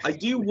 Yeah, I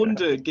do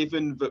wonder,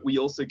 given that we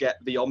also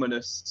get the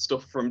ominous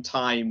stuff from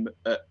Time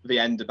at the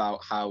end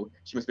about how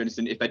she must be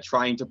innocent, if they're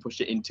trying to push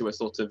it into a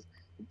sort of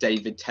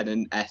David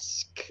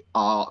Tennant-esque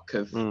arc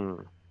of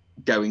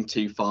going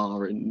too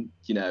far, and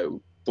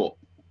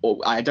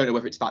I don't know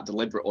whether it's that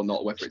deliberate or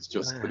not, whether it's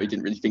just that they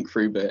didn't really think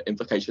through the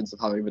implications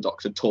of having the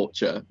Doctor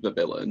torture the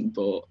villain.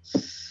 But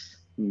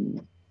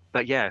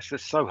yeah, it's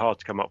just so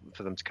hard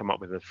for them to come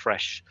up with a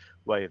fresh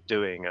way of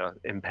doing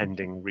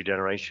impending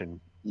regeneration.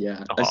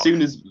 Yeah, as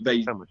soon as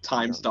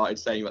Time started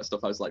saying that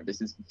stuff, I was like, this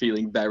is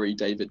feeling very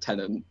David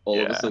Tennant all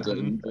of a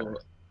sudden.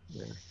 But...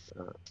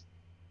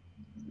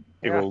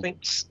 He will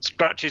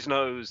scratch his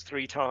nose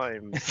 3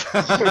 times.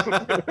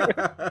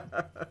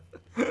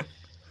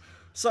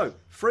 So,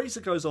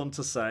 Fraser goes on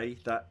to say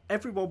that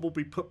everyone will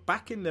be put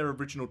back in their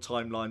original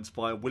timelines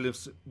via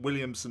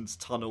Williamson's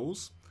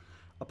tunnels,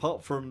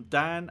 apart from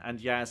Dan and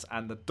Yaz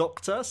and the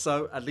Doctor.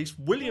 So, at least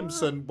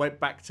Williamson went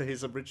back to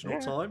his original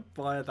time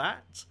via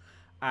that.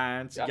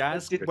 And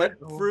Yaz went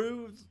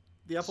through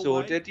the other way.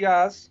 So did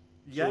Yaz.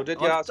 Yeah, so did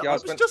Yaz. I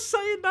was just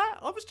saying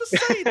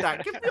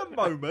that. Give me a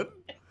moment.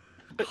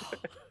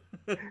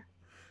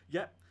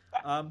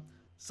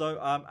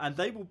 And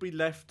they will be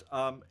left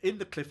in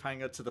the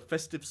cliffhanger to the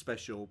festive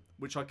special,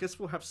 which I guess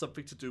will have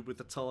something to do with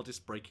the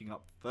TARDIS breaking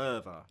up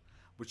further,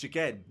 which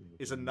again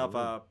is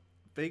another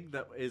thing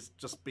that is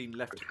just been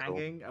left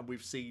hanging, and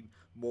we've seen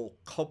more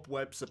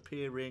cobwebs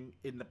appearing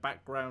in the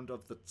background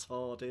of the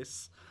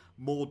TARDIS,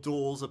 more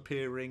doors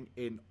appearing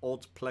in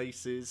odd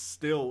places,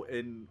 still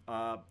in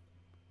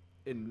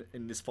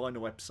this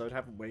final episode,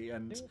 haven't we?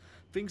 And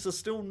things are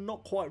still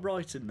not quite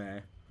right in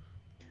there.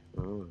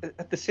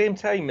 At the same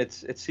time,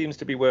 it seems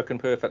to be working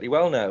perfectly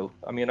well now.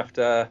 I mean,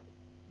 after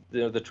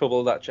the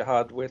trouble that you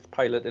had with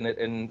piloting it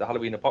in the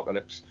Halloween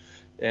Apocalypse,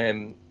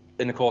 and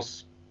of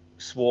course,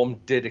 Swarm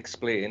did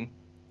explain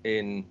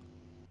in,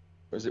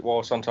 was it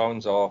War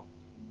Sontarans or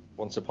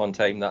Once Upon a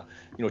Time, that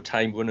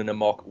time running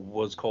amok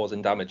was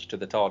causing damage to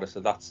the TARDIS.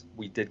 So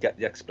we did get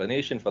the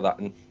explanation for that.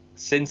 And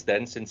since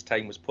then, since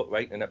time was put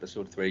right in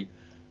episode 3,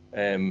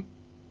 the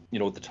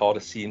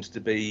TARDIS seems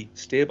to be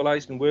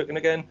stabilised and working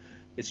again.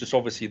 It's just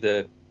obviously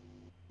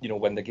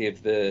when they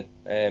gave the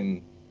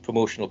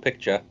promotional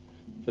picture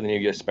for the New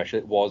Year special,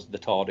 it was the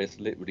TARDIS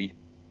literally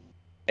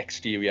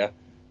exterior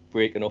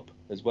breaking up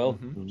as well.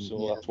 Mm-hmm.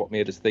 So that's what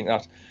made us think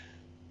that.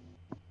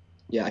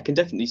 Yeah, I can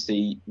definitely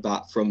see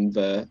that from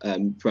the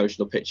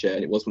promotional picture,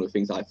 and it was one of the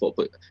things I thought.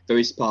 But there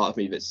is part of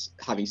me that's,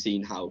 having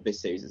seen how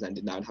this series has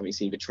ended now and having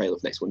seen the trailer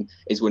of the next one,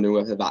 is wondering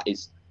whether that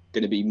is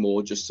going to be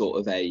more just sort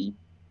of a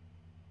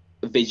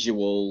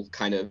visual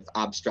kind of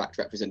abstract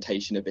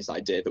representation of this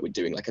idea that we're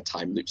doing like a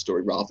time loop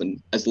story rather than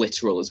as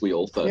literal as we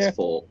all first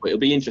thought. But it'll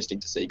be interesting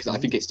to see, because I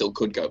think it still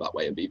could go that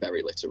way and be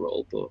very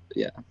literal. But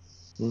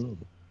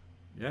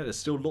there's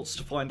still lots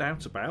to find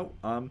out about,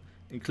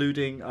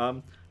 including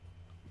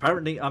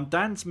apparently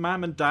Dan's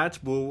mum and dad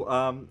will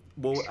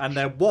and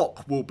their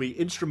wok will be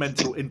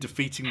instrumental in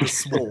defeating the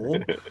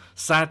Swarm.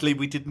 Sadly,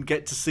 we didn't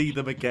get to see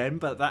them again,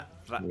 but that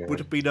would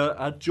have been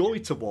a joy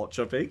to watch,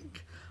 I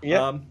think.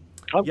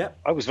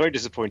 I was very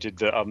disappointed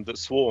that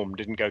Swarm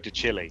didn't go to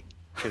Chile,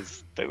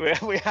 because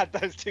we had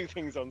those two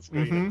things on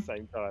screen at the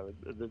same time.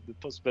 The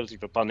possibility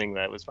for punning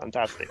there was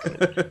fantastic.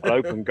 An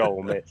open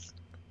goal miss.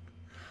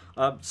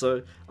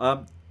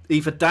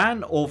 Either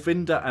Dan or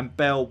Vinda and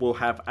Bell will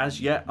have as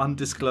yet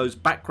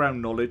undisclosed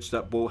background knowledge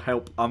that will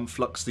help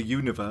unflux the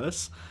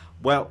universe.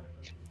 Well,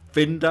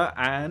 Vinda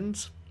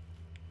and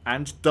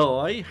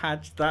Di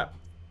had that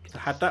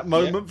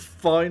moment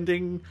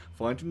finding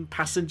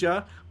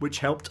Passenger, which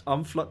helped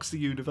unflux the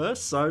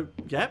universe. So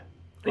I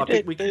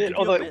think we can give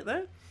you a bit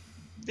there.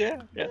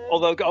 Yeah.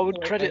 Although I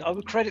would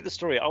credit the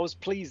story. I was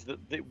pleased that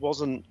it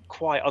wasn't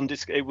quite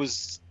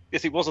undisclosed.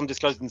 It was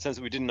undisclosed in the sense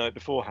that we didn't know it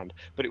beforehand,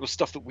 but it was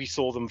stuff that we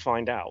saw them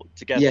find out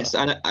together. Yes,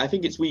 and I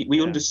think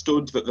we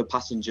understood that the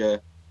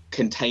Passenger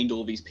contained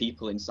all these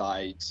people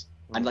inside,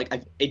 and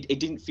it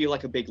didn't feel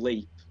like a big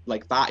leap.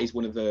 Like, that is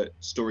one of the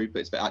story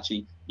bits that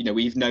actually,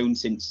 we've known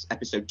since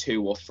episode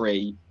 2 or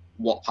 3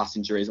 what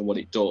Passenger is and what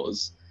it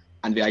does,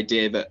 and the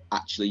idea that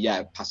actually,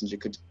 Passenger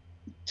could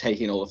take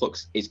in all the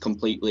flux is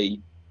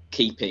completely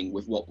keeping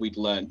with what we'd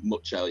learned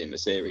much earlier in the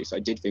series. So I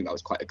did think that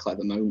was quite a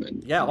clever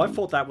moment. Yeah, I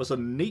thought that was a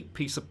neat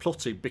piece of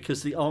plotting,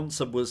 because the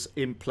answer was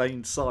in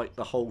plain sight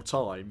the whole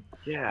time,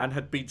 and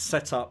had been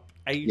set up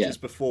ages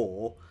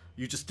before.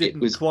 You just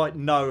didn't quite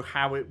know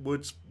how it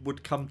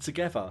would come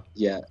together.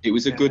 Yeah, it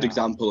was a good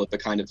example of the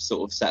kind of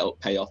sort of setup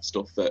payoff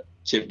stuff that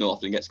Chibnall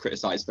often gets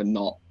criticised for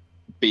not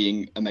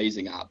being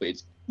amazing at, but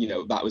it's,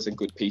 that was a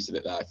good piece of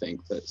it there, I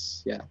think.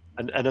 That's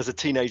And as a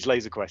teenage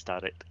Laser Quest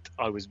addict,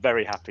 I was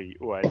very happy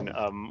when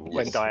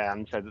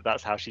Diane said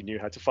that's how she knew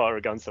how to fire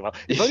a gun so well.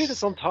 If only the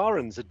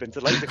Sontarans had been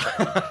to Laser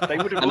Quest, they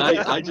would have. And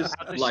I just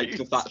like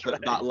the fact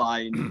that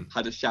line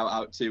had a shout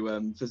out to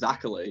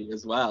Fazakerly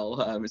as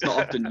well. It's not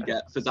often you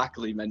get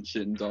Fazakerly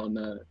mentioned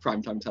on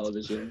primetime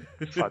television.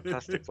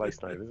 Fantastic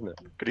place name, isn't it?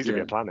 Could easily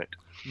be a planet.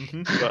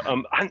 But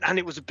and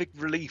it was a big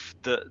relief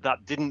that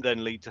didn't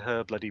then lead to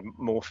her bloody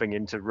morphing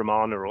into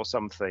Romana or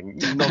something.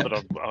 Not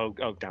that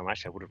oh damn,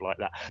 actually I would have liked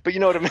that. But you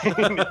know what I mean?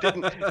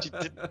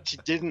 She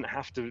didn't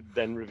have to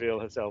then reveal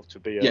herself to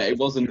be it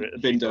wasn't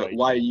Vinda,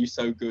 why are you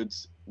so good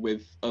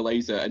with a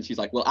laser? And she's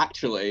like, well,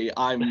 actually,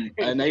 I'm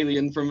an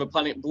alien from a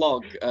planet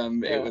Blog.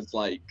 It was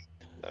like,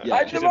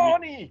 I'm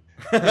Varani!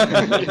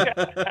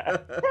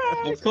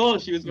 Of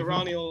course, she was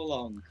Varani all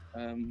along.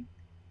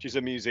 She's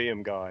a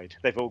museum guide.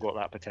 They've all got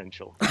that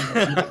potential.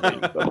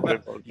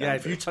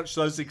 If you touch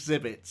those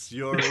exhibits,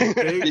 you're in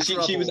big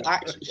trouble.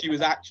 She was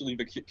actually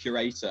the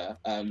curator,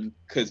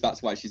 because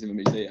that's why she's in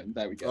the museum.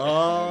 There we go.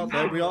 Oh,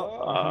 there we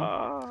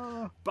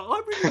are. But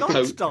I really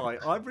liked Di.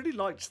 I really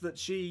liked that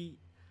she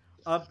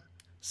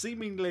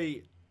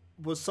seemingly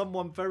was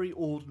someone very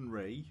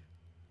ordinary,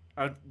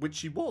 which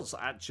she was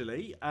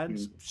actually, and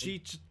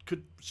she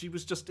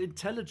was just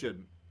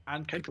intelligent.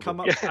 And could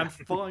come up and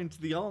find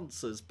the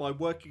answers by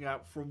working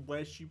out from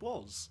where she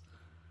was.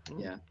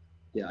 Yeah,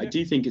 I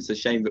do think it's a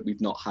shame that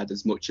we've not had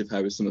as much of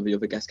her as some of the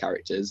other guest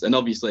characters. And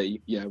obviously,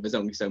 there's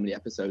only so many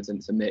episodes and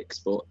it's a mix,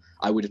 but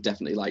I would have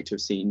definitely liked to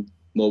have seen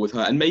more with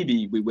her. And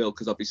maybe we will,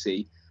 because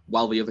obviously,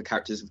 while the other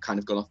characters have kind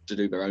of gone off to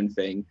do their own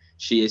thing,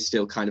 she is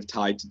still kind of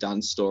tied to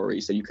Dan's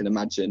story. So you can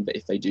imagine that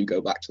if they do go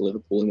back to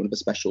Liverpool in one of the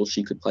specials,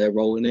 she could play a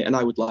role in it. And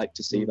I would like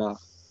to see that.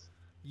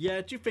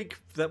 Yeah, do you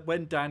think that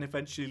when Dan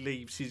eventually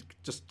leaves, he's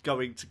just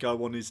going to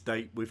go on his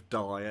date with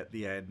Di at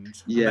the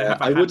end? Yeah,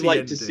 I would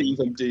like to see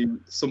them do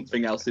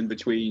something else in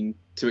between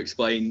to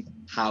explain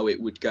how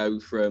it would go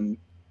from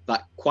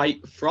that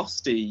quite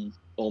frosty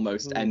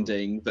almost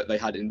ending that they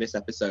had in this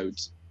episode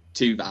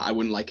to that. I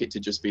wouldn't like it to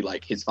just be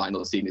like his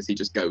final scene as he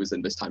just goes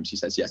and this time she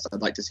says yes.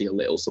 I'd like to see a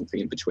little something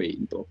in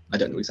between, but I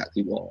don't know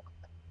exactly what.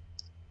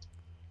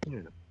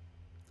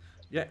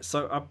 Yeah,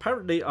 so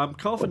apparently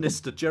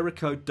Carvanista,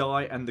 Jericho,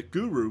 Di and the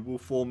Guru will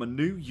form a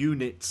new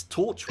unit's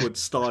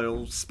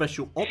Torchwood-style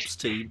special ops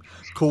team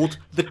called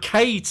the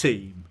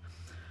K-Team.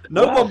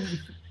 No.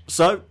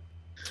 So...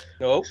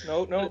 No.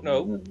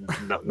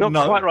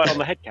 Not quite right on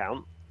the head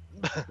count.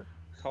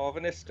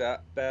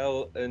 Carvanista,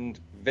 Bell and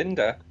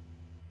Vinda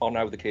are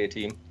now the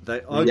K-Team.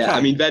 Okay. Yeah,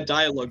 I mean, their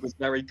dialogue was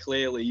very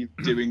clearly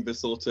doing the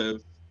sort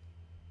of,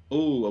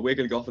 we're going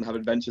to go off and have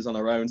adventures on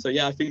our own. So,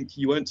 yeah, I think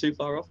you weren't too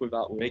far off with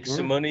that one. Make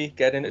some money,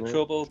 get into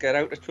trouble, get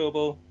out of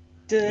trouble.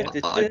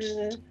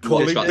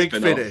 Calling Big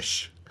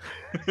Finish.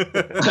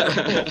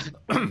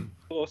 Of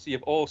course,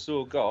 you've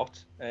also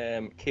got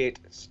Kate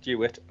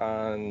Stewart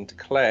and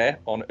Claire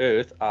on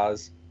Earth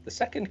as the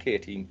second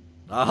K-Team.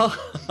 So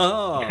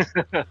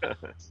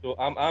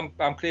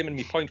I'm claiming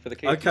my point for the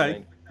K-Team.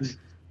 Okay.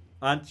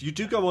 And you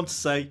do go on to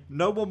say,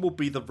 no one will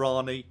be the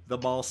Rani, the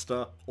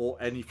Master,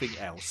 or anything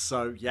else.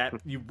 So, yeah,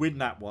 you win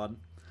that one.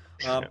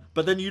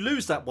 But then you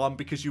lose that one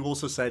because you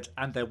also said,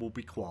 and there will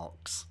be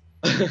Quarks.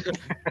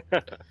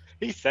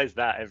 He says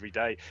that every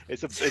day.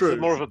 It's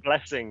more of a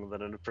blessing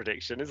than a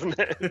prediction, isn't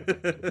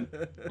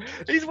it?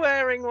 He's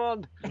wearing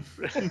one.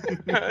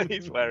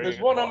 There's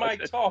one on my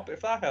top,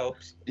 if that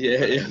helps.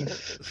 Yeah.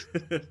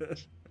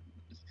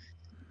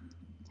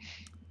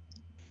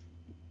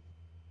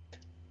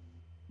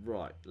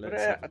 Right.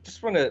 I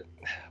just want to,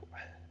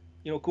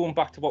 going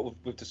back to what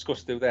we've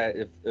discussed through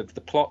there, of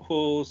the plot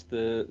holes,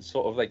 the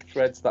sort of like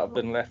threads that have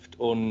been left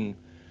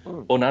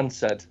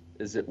unanswered,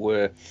 as it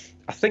were.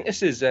 I think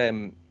this is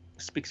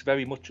speaks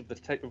very much of the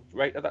type of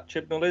writer that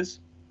Chibnall is.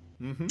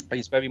 Mm-hmm.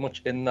 He's very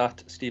much in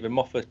that Stephen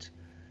Moffat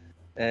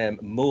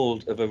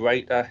mould of a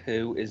writer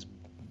who is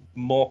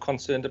more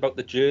concerned about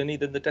the journey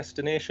than the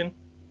destination.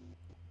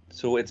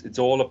 So it's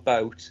all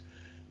about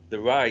the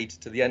ride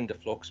to the end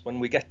of Flux. When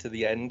we get to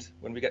the end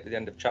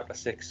of chapter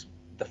 6,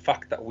 the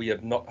fact that we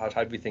have not had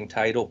everything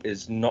tied up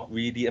is not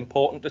really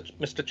important to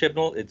Mr.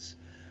 Chibnall. It's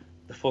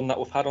the fun that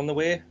we've had on the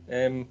way.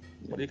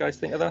 What do you guys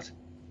think of that?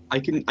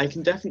 I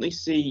can definitely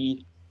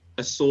see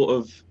a sort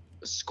of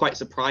quite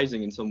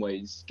surprising in some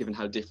ways, given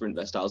how different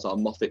their styles are,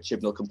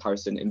 Moffat-Chibnall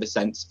comparison, in the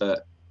sense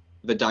that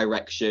the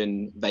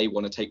direction they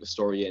want to take the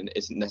story in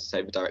isn't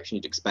necessarily the direction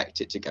you'd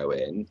expect it to go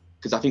in.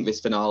 Because I think this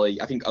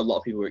finale, I think a lot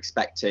of people were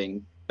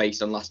expecting,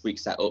 based on last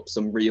week's setup,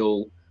 some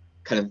real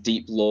kind of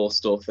deep lore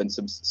stuff and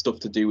some stuff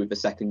to do with the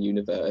second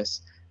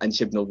universe, and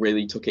Chibnall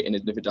really took it in a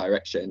different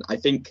direction. I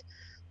think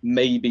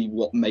maybe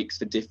what makes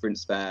the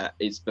difference there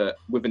is that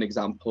with an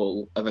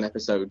example of an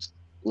episode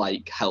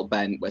like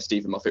Hellbent, where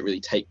Stephen Moffat really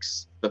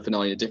takes the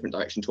finale in a different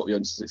direction to what the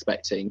audience is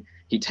expecting,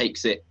 he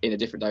takes it in a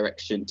different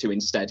direction to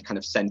instead kind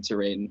of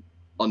centre in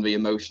on the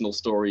emotional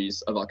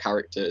stories of our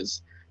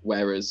characters.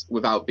 Whereas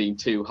without being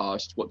too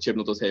harsh, what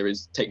Chibnall does here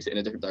is takes it in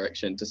a different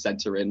direction to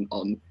centre in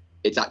on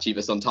it's actually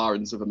the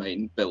Sontarans are the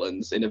main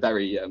villains in a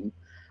very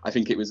I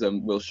think it was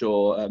Will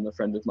Shaw, a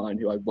friend of mine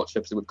who I watched the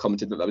episode with,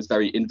 commented that was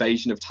very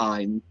Invasion of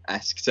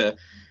Time-esque to,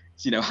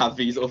 have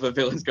these other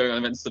villains going on,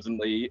 and then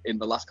suddenly in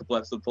the last couple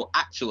of episodes, but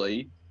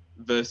actually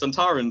the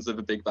Sontarans are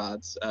the big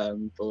bads.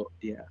 But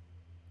yeah.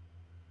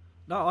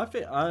 No, I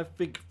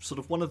think sort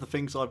of one of the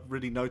things I've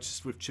really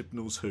noticed with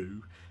Chibnall's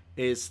Who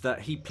is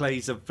that he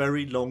plays a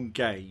very long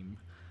game,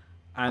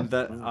 and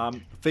that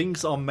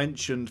things are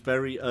mentioned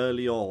very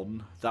early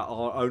on that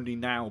are only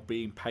now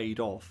being paid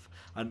off,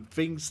 and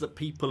things that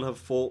people have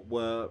thought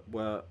were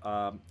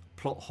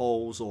plot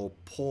holes or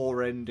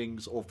poor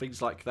endings or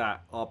things like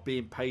that are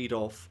being paid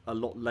off a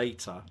lot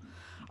later.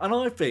 And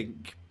I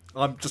think,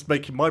 I'm just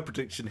making my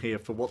prediction here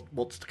for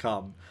what's to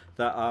come,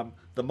 that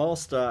the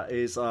Master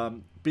is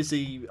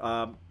busy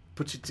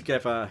putting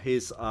together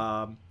his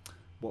what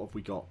have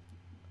we got?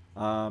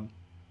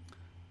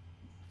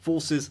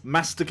 Forces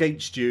massed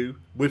against you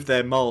with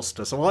their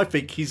master. So I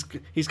think he's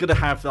going to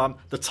have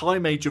the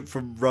Time Agent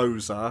from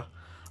Rosa,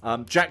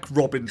 Jack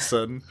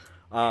Robinson,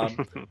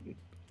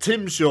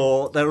 Tim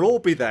Shaw. They'll all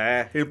be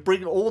there. He'll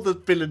bring all the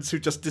villains who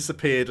just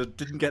disappeared and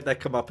didn't get their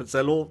comeuppance.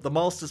 The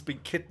Master's been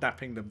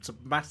kidnapping them to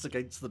mass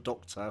against the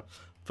Doctor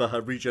for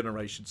her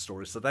regeneration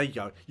story. So there you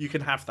go. You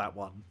can have that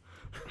one.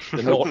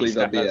 And hopefully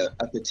there'll be a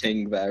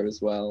Pating there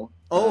as well.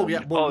 Oh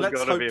yeah, well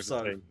let's hope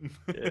so.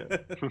 Yeah.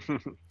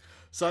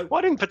 So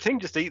why didn't Pating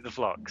just eat the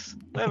flux?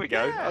 There we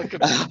go. Yeah.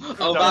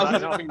 That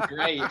would have been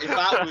great if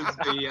that was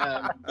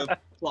the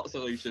plot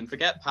solution.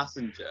 Forget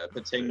Passenger.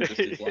 Pating just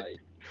is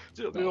like.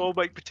 We all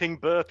make Pating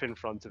burp in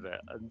front of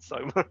it, and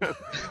so.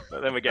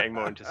 But then we're getting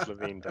more into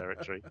Slovene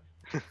territory.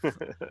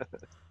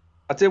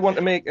 I did want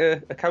to make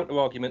a counter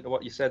argument to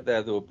what you said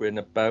there, though, Bryn,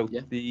 about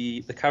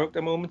the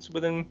character moments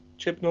within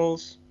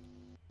Chibnall's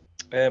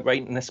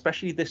writing, and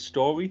especially this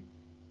story.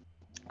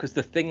 Because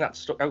the thing that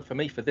stuck out for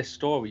me for this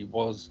story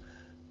was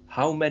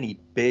how many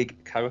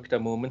big character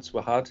moments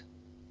were had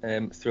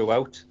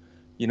throughout.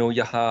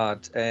 You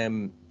had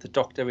the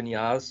Doctor and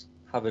Yaz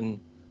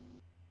having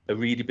a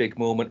really big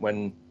moment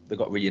when they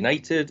got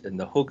reunited, and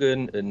the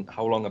hugging, and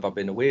how long have I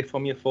been away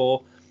from you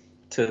for,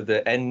 to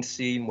the end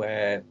scene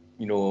where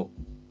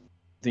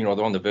they're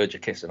on the verge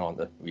of kissing, aren't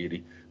they?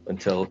 Really,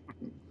 until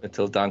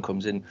Dan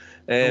comes in.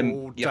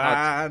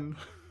 Dan.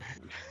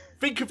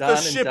 Think of Dan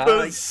the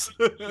shippers.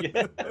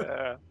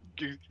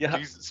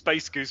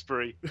 Space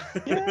Gooseberry.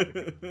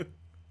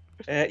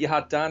 You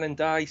had Dan and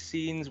Di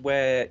scenes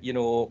where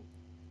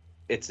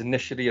it's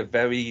initially a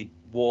very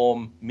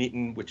warm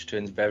meeting, which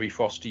turns very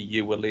frosty.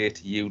 You were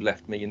late. You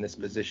left me in this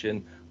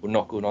position. We're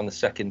not going on the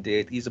second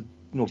date. These are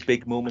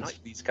big moments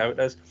for these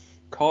characters.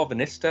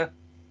 Carvanista,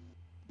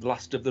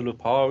 Last of the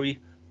Lupari.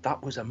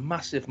 That was a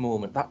massive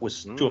moment. That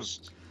was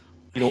just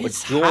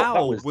his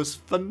howl was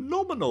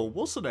phenomenal,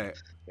 wasn't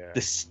it? Yeah.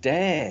 The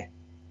stare.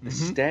 The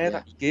stare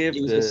that he gave.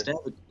 It was the stare.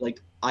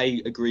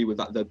 I agree with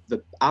that.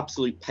 The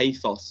absolute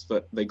pathos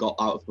that they got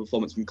out of the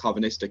performance from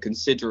Carvanista,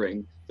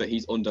 considering that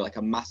he's under like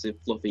a massive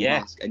fluffy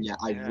mask, and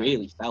I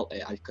really felt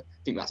it. I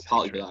think that's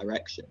partly the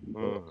direction.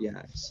 But,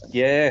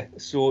 yeah.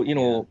 So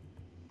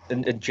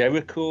and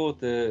Jericho,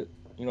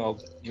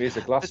 raise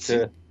a glass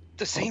to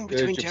the scene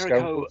between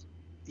Jericho.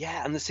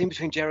 Yeah, and the scene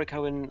between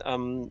Jericho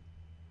and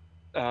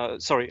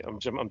sorry,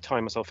 I'm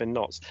tying myself in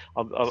knots.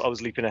 I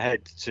was leaping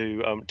ahead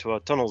to our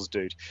tunnels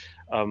dude,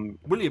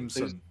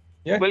 Williamson.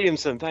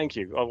 Williamson, thank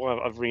you.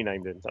 I've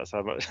renamed him. That's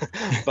how much.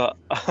 But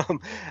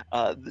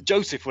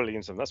Joseph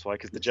Williamson. That's why,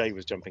 because the J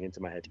was jumping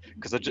into my head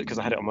because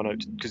I had it on my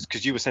note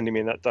because you were sending me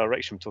in that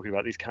direction, talking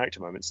about these character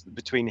moments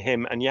between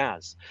him and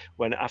Yaz.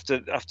 When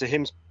after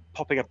him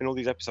popping up in all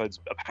these episodes,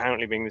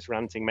 apparently being this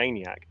ranting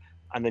maniac,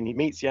 and then he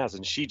meets Yaz,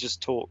 and she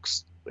just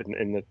talks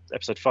in the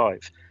episode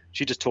 5.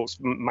 She just talks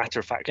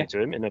matter-of-factly to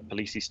him in a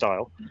policey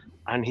style,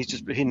 and he's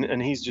just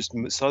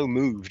so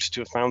moved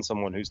to have found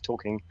someone who's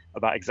talking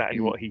about exactly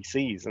what he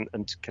sees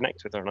and to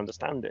connect with her and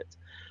understand it.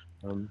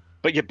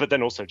 But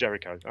then also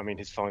Jericho. I mean,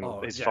 his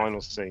final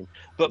scene.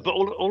 But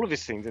all of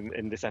his scenes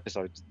in this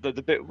episode, the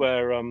bit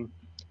where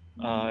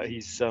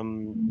he's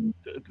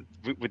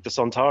with the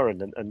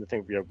Sontaran and the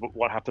thing,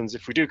 what happens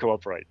if we do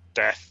cooperate?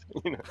 Death.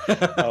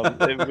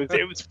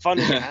 It was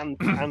funny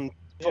and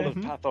full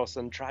of pathos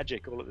and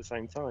tragic all at the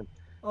same time.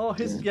 Oh,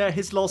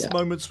 his last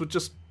moments were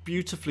just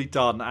beautifully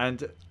done,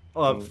 and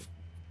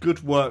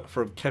good work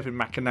from Kevin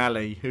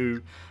McAnally,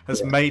 who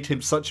has made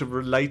him such a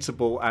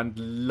relatable and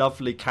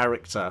lovely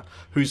character,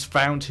 who's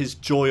found his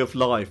joy of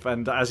life,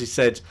 and as he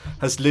said,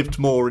 has lived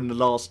more in the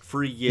last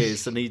 3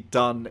 years than he'd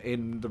done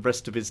in the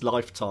rest of his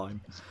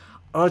lifetime.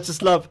 I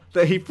just love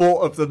that he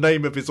thought of the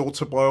name of his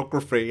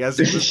autobiography as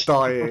he was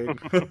dying,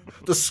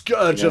 The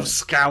Scourge of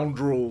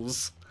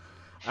Scoundrels,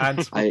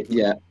 and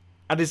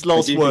and his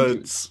last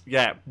words,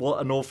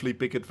 what an awfully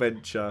big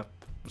adventure,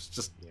 was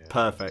just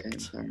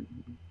perfect.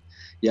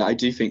 Yeah, I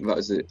do think that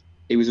was it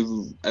was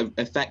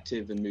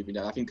effective and moving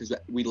down. I think because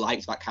we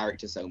liked that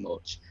character so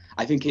much,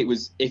 I think it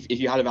was, if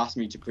you had have asked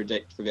me to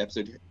predict for the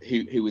episode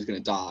who was going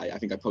to die, I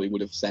think I probably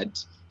would have said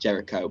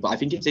Jericho. But I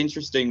think it's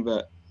interesting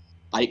that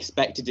I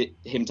expected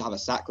him to have a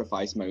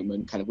sacrifice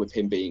moment, kind of with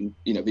him being,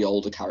 the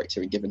older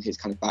character and given his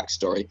kind of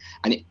backstory.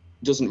 And it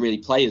doesn't really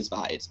play as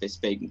that. It's this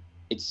big,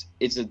 it's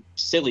a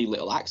silly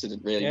little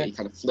accident, really. Yeah. He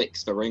kind of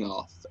flicks the ring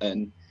off.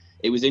 And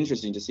it was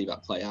interesting to see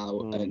that play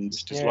out and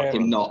just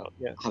him not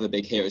yeah. have a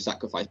big hero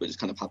sacrifice, but just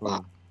kind of have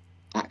that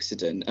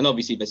accident. And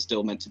obviously there's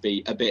still meant to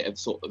be a bit of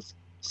sort of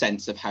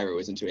sense of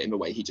heroism to it in the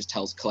way he just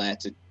tells Claire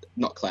to,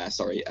 not Claire,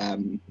 sorry.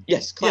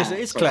 Yes, Claire. Yes, it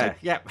is Claire.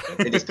 Yeah.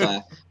 It is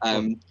Claire.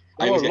 I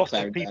There always are get lots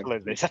Claire of in people there.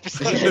 in this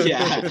episode.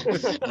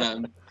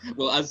 Yeah.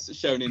 Well, as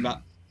shown in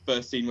that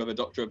first scene where the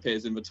Doctor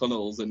appears in the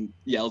tunnels and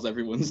yells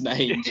everyone's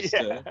name.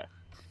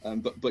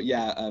 But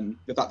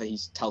the fact that he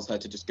tells her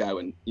to just go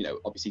and,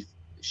 obviously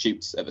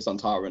shoots at the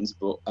Sontarans,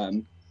 but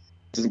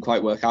doesn't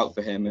quite work out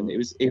for him. And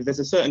there's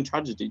a certain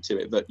tragedy to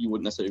it that you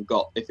wouldn't necessarily have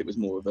got if it was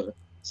more of a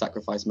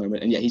sacrifice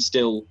moment. And yet he's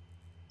still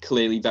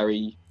clearly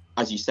very,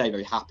 as you say,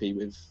 very happy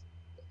with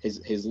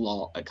his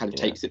lot. It kind of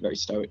takes it very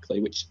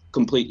stoically, which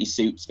completely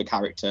suits the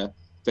character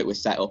that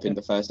was set up in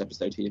the first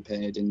episode he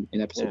appeared in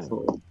episode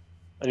 4.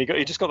 And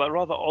he just got that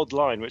rather odd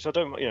line, which I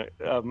don't,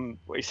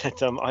 what he said,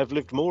 I've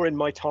lived more in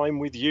my time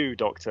with you,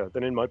 Doctor,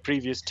 than in my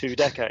previous 2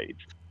 decades.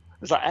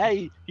 It's like,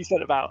 A, he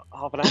spent about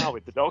half an hour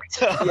with the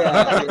Doctor.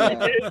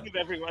 Years with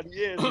everyone,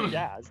 years with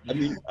Yaz. I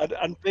mean,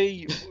 and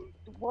B,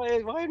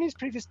 why only his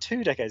previous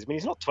 2 decades? I mean,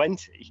 he's not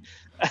 20.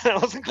 I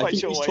wasn't quite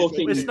sure he's why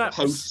talking Isn't that-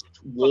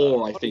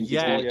 post-war, I think,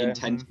 Yeah. is the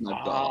intention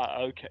I've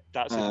got. Okay.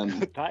 That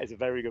is a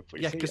very good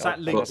point. Yeah, See, because I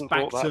that links hadn't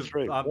back thought that to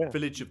through.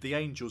 Village of the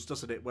Angels,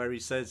 doesn't it? Where he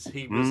says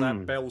he was at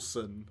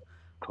Belson,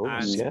 Of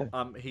course,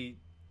 and he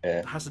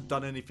hasn't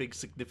done anything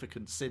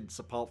significant since,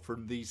 apart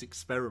from these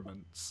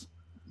experiments.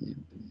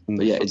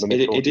 But yeah, From it the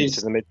mid-40s is.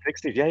 to the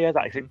mid-60s. Yeah,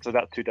 so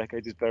that 2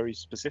 decades is very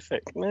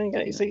specific.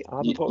 You see, I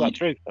hadn't thought that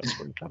through. That's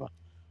really clever.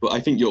 But I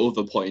think your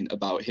other point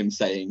about him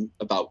saying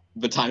about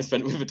the time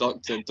spent with the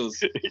Doctor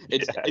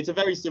it's a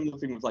very similar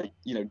thing with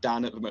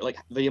Dan at the moment. Like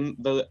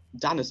the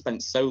Dan has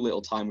spent so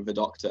little time with the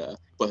Doctor,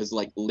 but has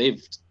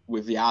lived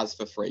with the Yaz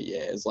for 3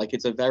 years. Like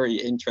it's a very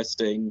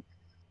interesting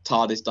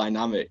TARDIS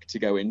dynamic to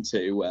go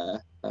into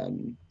where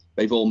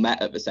they've all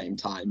met at the same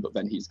time, but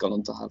then he's gone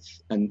on to have.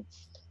 And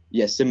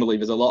yeah, similarly,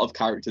 there's a lot of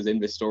characters in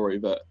this story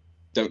that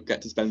don't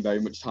get to spend very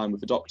much time with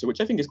the Doctor, which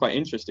I think is quite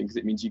interesting because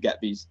it means you get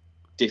these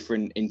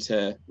different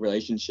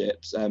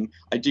interrelationships.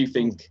 I do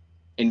think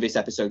in this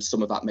episode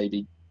some of that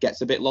maybe gets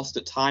a bit lost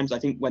at times. I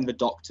think when the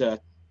Doctor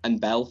and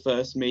Belle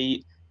first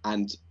meet,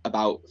 and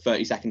about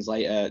 30 seconds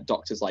later,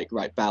 Doctor's like,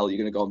 right, Belle, you're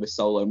going to go on this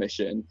solo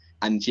mission,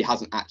 and she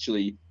hasn't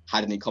actually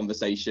had any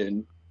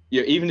conversation.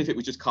 Even if it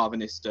was just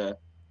Carvanista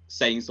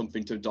saying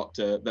something to the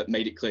Doctor that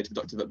made it clear to the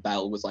Doctor that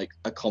Belle was like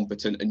a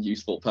competent and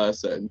useful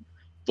person,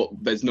 but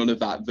there's none of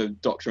that. The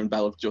Doctor and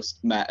Belle have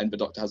just met, and the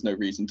Doctor has no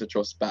reason to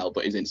trust Belle,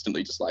 but is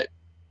instantly just like,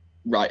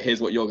 right,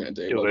 here's what you're going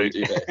to do. What will you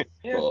do this?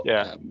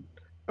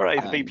 All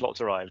right, the B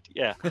plot's arrived.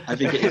 Yeah. I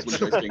think it is one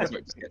of those things where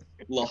it just gets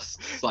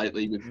lost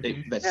slightly.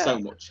 There's so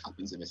much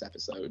happens in this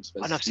episode.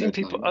 And I've seen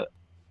people.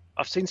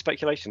 I've seen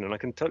speculation, and I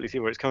can totally see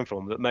where it's coming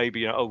from. That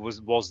maybe,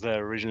 was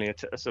there originally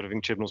a sort of in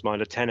Chibnall's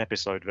mind a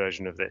 10-episode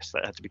version of this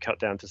that had to be cut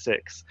down to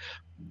 6,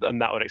 and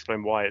that would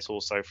explain why it's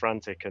all so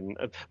frantic and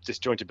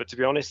disjointed. But to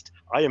be honest,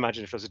 I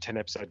imagine if there was a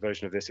 10-episode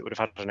version of this, it would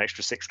have had an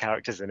extra 6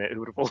 characters in it. It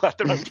would have all had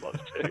their own plot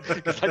too.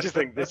 Because I just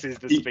think this is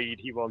the speed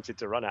he wanted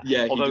to run at.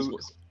 Yeah, although, he just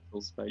wants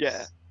full space.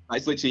 Yeah,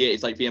 it's literally it.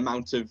 It's like the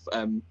amount of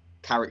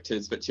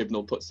characters that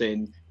Chibnall puts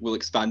in will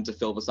expand to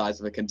fill the size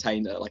of a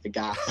container, like a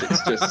gas.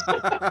 It's just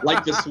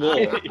like the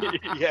Swarm.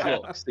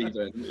 Flux,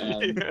 even.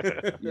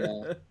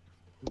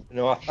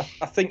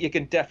 I think you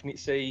can definitely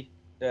see,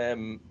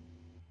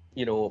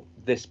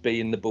 this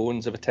being the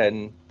bones of a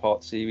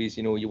 10-part series.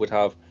 You would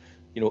have,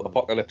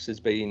 Apocalypse as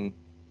being,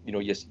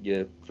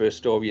 your first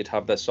story. You'd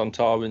have the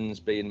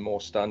Sontarans being more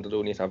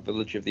standalone. You'd have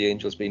Village of the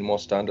Angels being more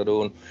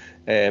standalone.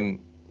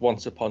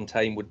 Once Upon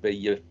Time would be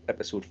your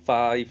episode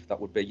 5.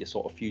 That would be your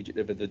sort of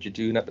Fugitive of the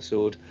Judoon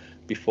episode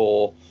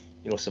before,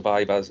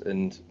 Survivors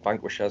and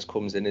Vanquishers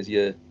comes in as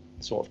your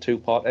sort of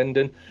 2-part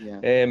ending.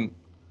 Yeah.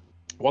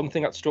 One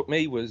thing that struck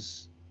me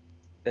was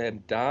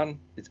Dan. Going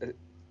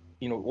back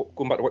to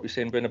what you were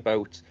saying, Bryn,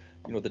 about,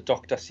 the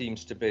Doctor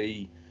seems to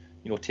be,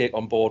 take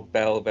on board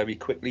Belle very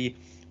quickly.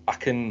 I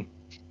can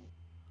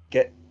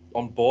get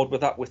on board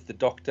with that with the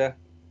Doctor.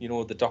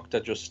 The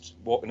Doctor just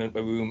walking into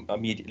a room,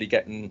 immediately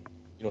getting,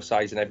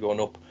 sizing everyone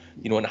up,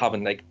 and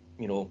having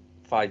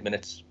 5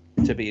 minutes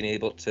to being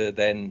able to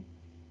then,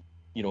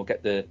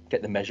 get the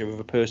measure of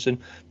a person.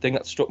 The thing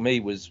that struck me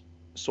was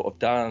sort of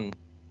Dan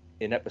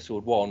in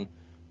episode 1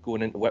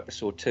 going into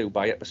episode 2.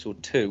 By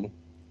episode 2,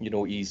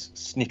 he's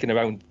sneaking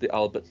around the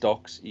Albert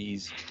docks.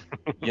 He's,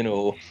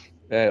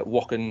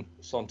 walking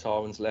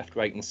Sontarans left,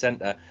 right, and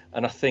centre.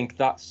 And I think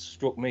that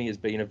struck me as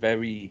being a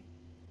very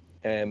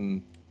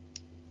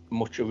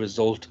much a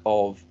result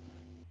of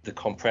the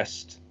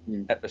compressed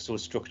episode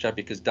structure,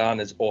 because Dan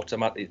has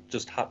automatically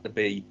just had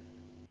to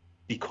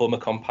become a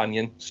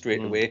companion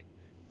straight away.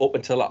 up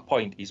until that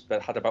point, he's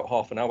had about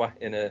half an hour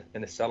in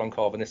a cell on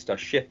Carvanista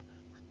ship.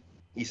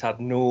 He's had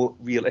no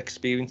real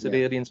experience of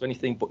aliens or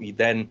anything, but he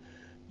then,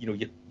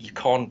 you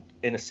can't,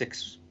 in a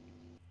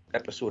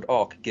 6-episode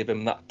arc, give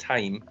him that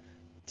time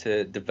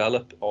to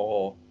develop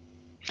or,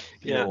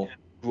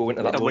 grow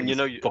into that. And when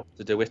you've got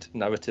to do it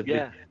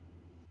narratively.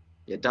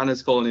 Yeah, Dan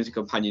has fallen into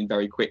companion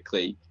very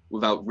quickly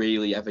without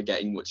really ever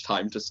getting much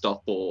time to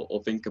stop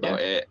or think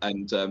about it.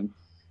 And,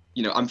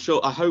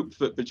 I hope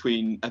that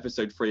between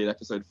episode 3 and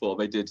episode 4,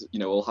 they did,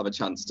 all have a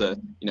chance to,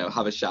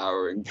 have a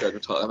shower and go to the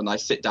toilet, have a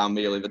nice sit-down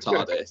meal in the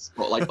TARDIS.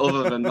 But,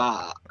 other than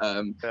that,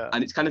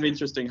 and it's kind of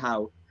interesting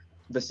how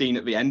the scene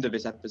at the end of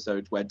this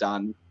episode where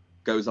Dan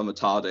goes on the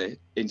TARDIS,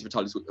 into the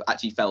TARDIS,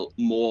 actually felt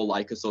more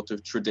like a sort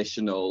of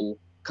traditional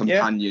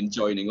companion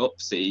joining up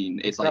scene.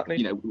 It's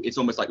exactly. It's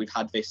almost like we've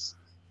had this,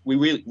 we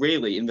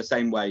really in the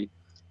same way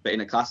that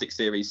in a classic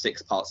series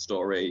 6-part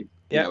story,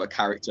 a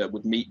character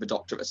would meet the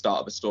Doctor at the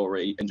start of a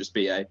story and just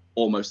be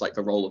almost like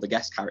the role of a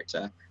guest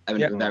character, and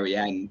then at the very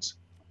end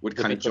would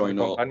kind of join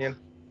up.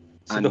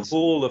 So the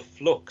whole of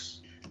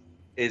Flux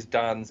is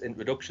Dan's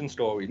introduction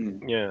story.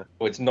 Yeah.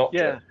 So it's not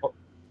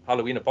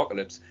Halloween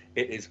Apocalypse,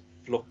 it is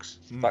Flux.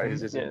 That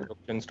is his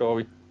introduction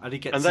story. And he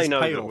gets and they know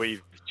payoff. that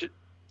we've...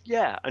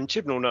 Yeah, and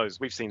Chibnall knows.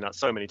 We've seen that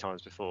so many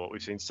times before.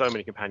 We've seen so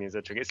many companions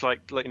entering. It's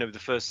like the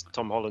first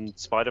Tom Holland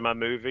Spider-Man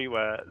movie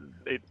where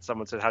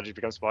someone said, "How did you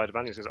become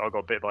Spider-Man?" He says, "I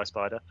got bit by a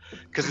spider."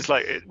 Because it's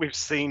like we've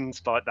seen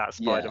that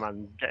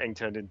Spider-Man getting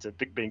turned into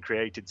being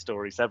created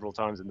story several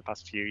times in the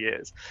past few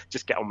years.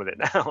 Just get on with it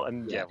now,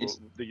 and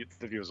the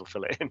viewers will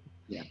fill it in.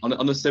 Yeah.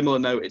 On a similar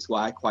note, it's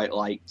why I quite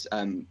liked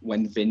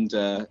when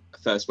Vinder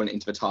first went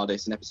into the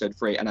TARDIS in episode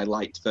 3, and I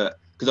liked that.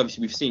 Because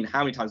obviously we've seen, how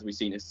many times have we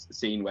seen a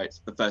scene where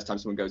it's the first time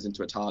someone goes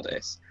into a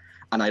TARDIS?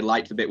 And I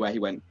liked the bit where he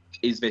went,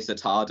 "Is this a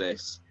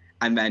TARDIS?"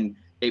 And then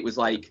it was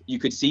like, you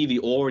could see the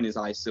awe in his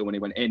eyes still when he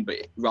went in,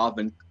 but rather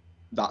than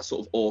that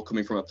sort of awe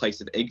coming from a place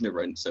of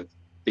ignorance, of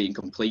being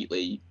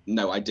completely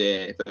no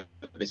idea that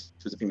this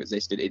was a thing that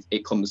existed,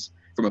 it comes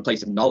from a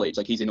place of knowledge.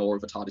 Like he's in awe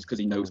of a TARDIS because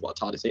he knows what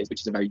a TARDIS is,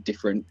 which is a very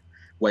different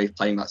way of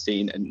playing that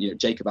scene. And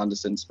Jacob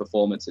Anderson's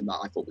performance in that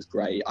I thought was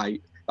great.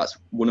 That's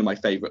one of my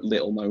favourite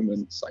little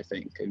moments, I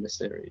think, in the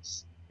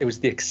series. It was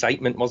the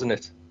excitement, wasn't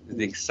it?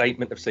 The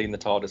excitement of seeing the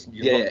TARDIS.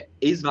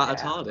 Is that a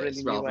TARDIS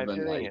really rather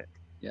than like it?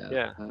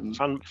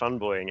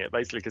 Fanboying it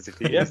basically, because if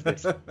he is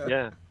this,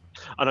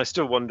 And I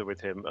still wonder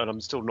with him, and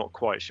I'm still not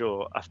quite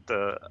sure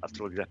after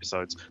all these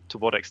episodes to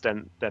what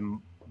extent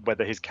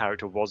whether his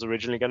character was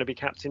originally going to be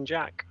Captain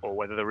Jack, or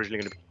whether they're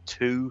originally going to be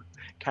 2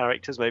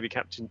 characters, maybe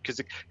Captain, because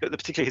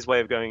particularly his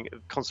way of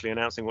constantly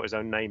announcing what his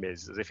own name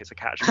is, as if it's a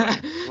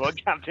catchphrase. Well,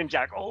 Captain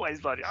Jack,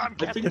 always bloody, I'm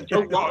Captain Jack. I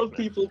think a lot of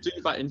people do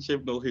that in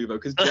Chibnall Hugo,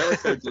 because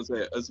Jericho does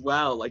it as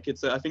well. Like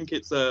I think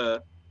it's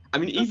a. I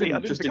mean, even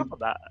just in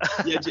that.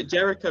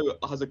 Jericho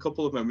has a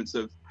couple of moments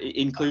of,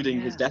 including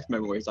his death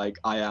moment, where he's like,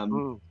 "I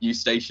am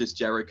Eustachius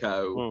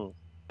Jericho,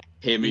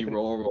 hear me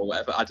roar," or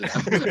whatever. I don't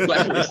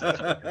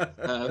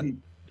know.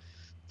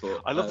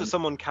 I love that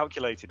someone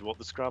calculated what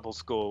the Scrabble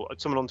score.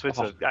 Someone on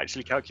Twitter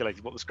actually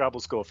calculated what the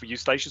Scrabble score for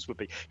Eustachius would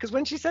be. Because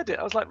when she said it,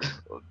 I was like,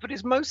 "But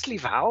it's mostly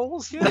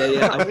vowels." Yeah.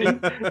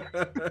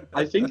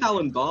 I think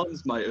Alan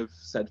Barnes might have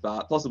said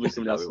that. Possibly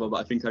someone else as well. But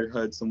I think I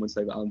heard someone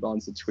say that Alan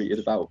Barnes had tweeted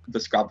about the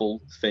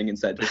Scrabble thing and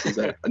said this is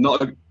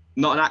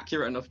not an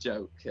accurate enough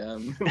joke.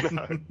 Good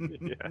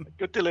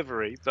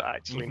delivery, but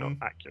actually not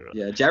accurate.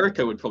 Yeah,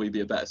 Jericho would probably be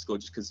a better score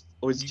just because.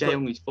 Or is J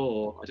only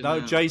 4? I don't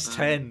know. J's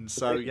 10.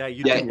 So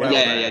you do well.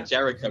 Yeah.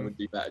 Jericho would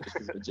be better just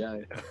because of the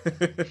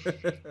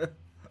J.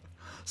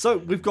 So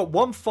we've got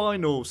one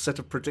final set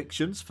of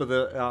predictions for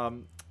the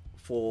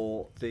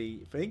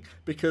thing,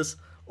 because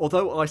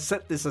although I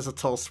set this as a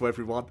task to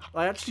everyone,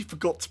 I actually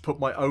forgot to put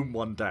my own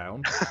one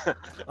down.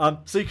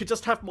 So you could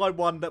just have my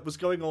one that was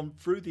going on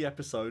through the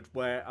episode,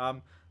 where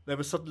there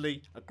was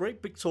suddenly a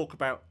great big talk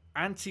about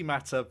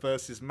antimatter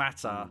versus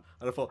matter.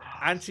 And I thought,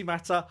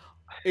 antimatter,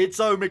 it's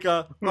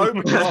Omega.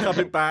 Omega's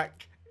coming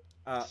back.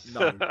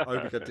 No,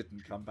 Omega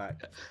didn't come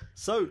back.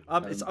 So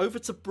it's over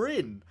to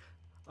Bryn,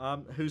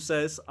 who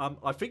says,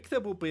 I think there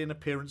will be an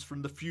appearance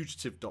from the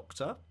fugitive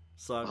Doctor.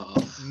 So,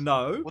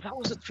 no. Well, that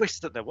was a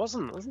twist that there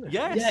wasn't it?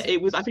 Yes. Yeah,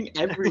 it was. I think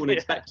everyone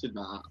expected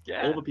that.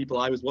 Yeah. All the people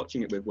I was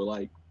watching it with were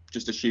like,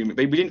 just assuming.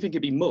 We didn't think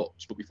it'd be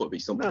much, but we thought it'd be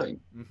something.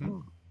 No.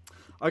 Mm-hmm.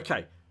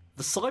 Okay.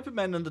 The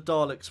Cybermen and the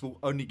Daleks will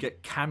only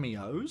get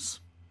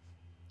cameos.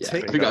 Yeah, I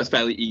think that was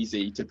fairly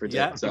easy to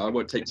predict, so I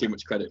won't take too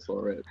much credit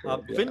for it.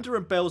 Vinder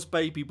and Belle's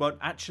baby won't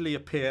actually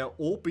appear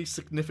or be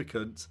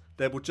significant.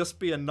 There will just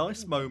be a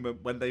nice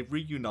moment when they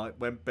reunite,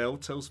 when Belle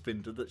tells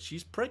Vinder that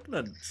she's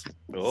pregnant.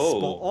 Oh.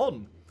 Spot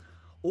on.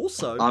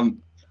 Also,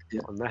 on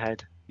the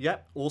head. Yeah.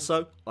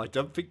 Also, I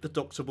don't think the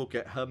Doctor will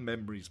get her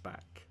memories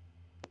back.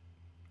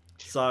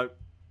 So,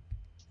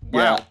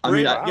 wow. Yeah, I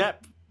mean,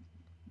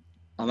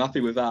 I'm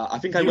happy with that. I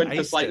think I went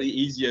for slightly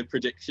easier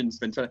predictions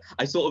than trying.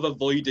 I sort of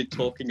avoided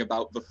talking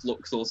about the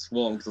Flux or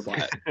Swarm because I was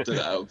like, I don't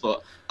know.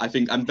 But I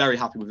think I'm very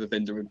happy with the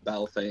Vinder and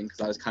Bell thing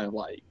because I was kind of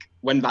like,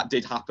 when that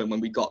did happen, when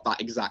we got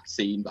that exact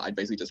scene that I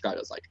basically described,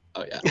 I was like,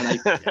 oh yeah.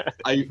 And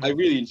I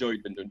really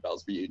enjoyed Vinder and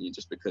Bell's reunion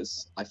just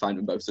because I find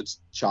them both such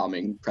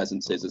charming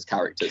presences as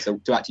characters. So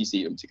to actually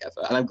see them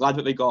together, and I'm glad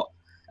that they got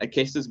a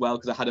kiss as well,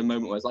 because I had a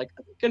moment where I was like,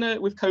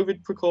 with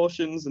COVID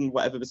precautions and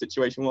whatever the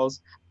situation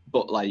was,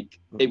 but like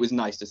it was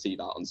nice to see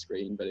that on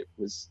screen. But it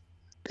was,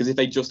 because if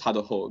they just had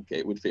a hug,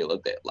 it would feel a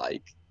bit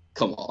like,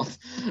 come on.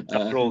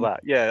 After all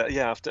that,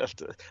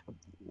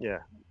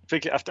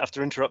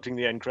 after interrupting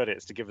the end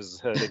credits to give us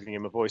her giving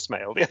him a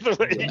voicemail the other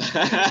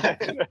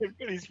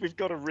week, we've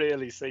got to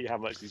really see how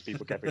much these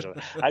people care for each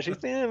other.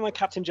 Actually, my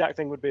Captain Jack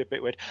thing would be a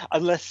bit weird,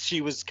 unless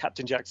she was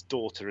Captain Jack's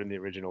daughter in the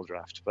original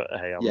draft. But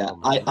hey,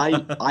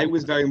 I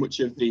was very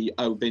much of the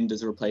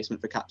Binder's a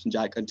replacement for Captain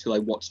Jack until I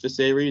watched the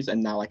series,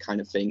 and now I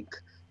kind of think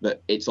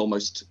that it's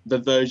almost the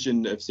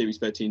version of Series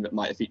 13 that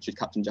might have featured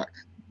Captain Jack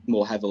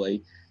more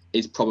heavily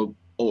is probably,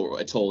 or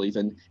at all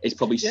even, is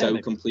probably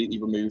completely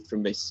removed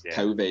from this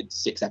COVID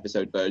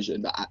 6-episode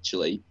version that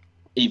actually,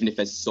 even if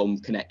there's some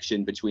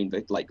connection between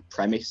the like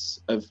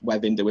premise of where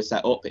Vinder was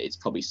set up, it's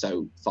probably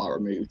so far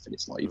removed that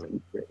it's not even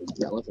really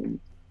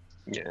relevant.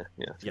 Yeah,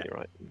 you're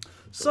right.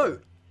 So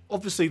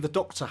obviously the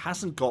Doctor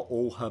hasn't got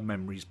all her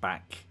memories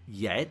back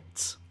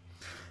yet.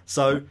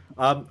 So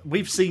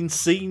we've seen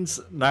scenes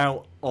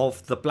now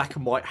of the black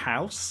and white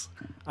house,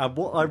 and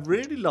what I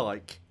really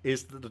like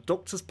is that the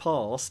Doctor's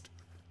past,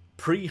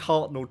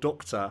 pre-Hartnell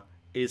Doctor,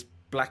 is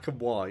black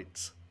and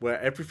white, where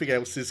everything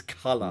else is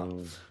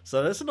colour.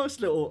 So that's a nice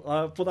little.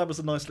 I thought that was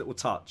a nice little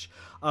touch.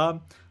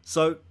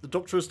 So the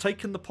Doctor has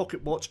taken the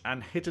pocket watch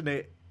and hidden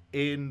it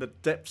in the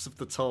depths of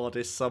the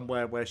TARDIS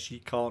somewhere where she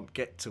can't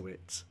get to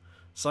it.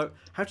 So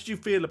how did you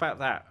feel about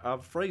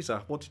that,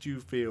 Fraser? What did you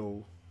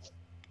feel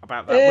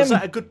about that? Was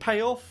that a good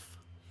payoff?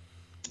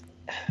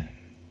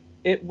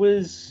 It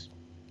is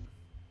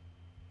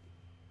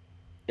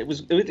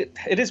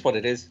what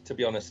it is, to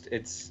be honest.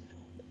 It's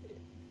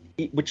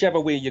whichever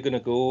way you're going to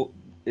go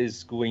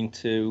is going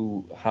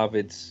to have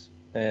its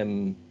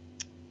downsides.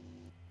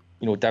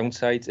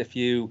 If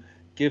you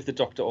give the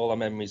Doctor all our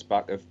memories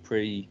back of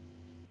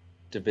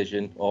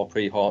pre-Division or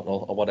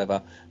pre-Hartnell or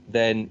whatever,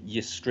 then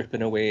you're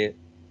stripping away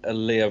a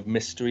layer of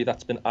mystery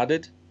that's been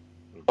added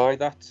by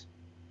that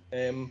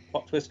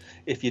plot twist.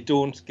 If you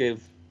don't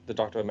give the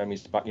Doctor her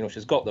memories back,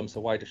 she's got them, so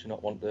why does she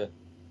not want to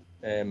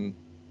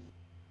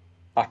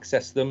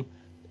access them?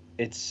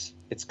 It's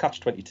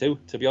catch-22,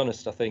 to be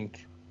honest. I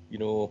think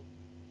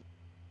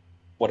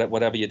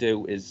whatever you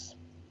do is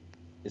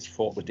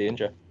fraught with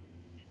danger.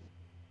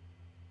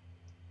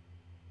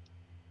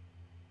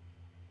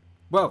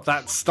 Well,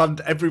 that stunned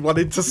everyone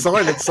into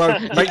silence. So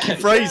thank you,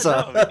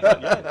 Fraser.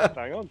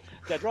 Hang on,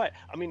 dead right.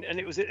 I mean,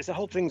 and it's the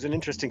whole thing's an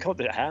interesting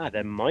concept.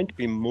 There might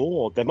be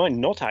more. There might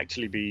not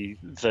actually be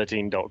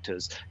 13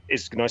 Doctors.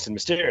 It's nice and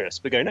mysterious.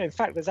 But no, in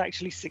fact, there's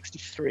actually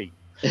 63.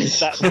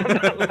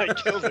 That like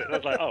kills it. I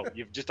was like, oh,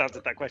 you've just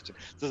answered that question.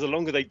 So the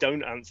longer they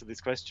don't answer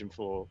this question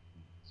for,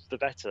 the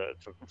better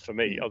for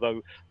me.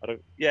 Although I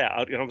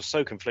was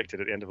so conflicted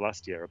at the end of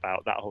last year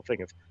about that whole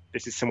thing of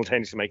this is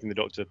simultaneously making the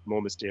Doctor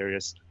more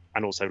mysterious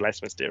and also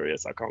less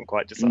mysterious. I can't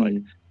quite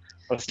decide.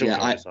 I'm still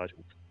trying to decide.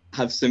 I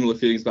have similar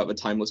feelings about the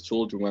Timeless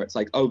Children, where it's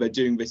like, oh, they're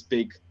doing this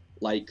big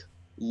like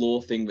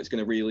lore thing that's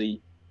going to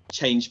really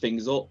change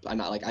things up,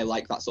 and I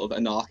like that sort of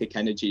anarchic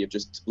energy of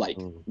just like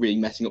really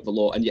messing up the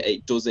lore, and yet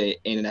it does it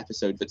in an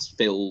episode that's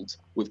filled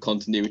with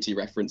continuity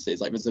references.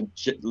 Like there's a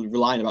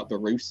line about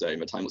Baruso in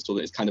the Timeless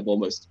Children. It's kind of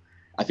almost,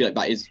 I feel like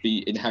that is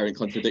the inherent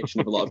contradiction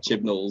of a lot of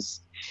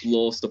Chibnall's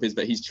lore stuff, is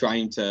that he's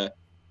trying to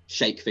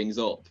shake things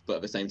up, but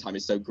at the same time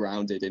is so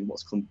grounded in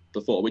what's come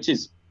before, which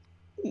is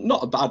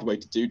not a bad way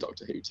to do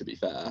Doctor Who, to be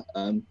fair.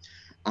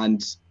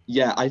 And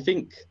yeah, I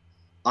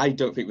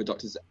don't think the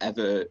Doctor's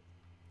ever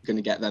going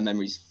to get their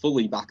memories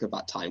fully back of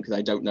that time, because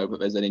I don't know, but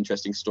there's an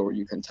interesting story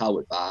you can tell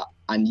with that.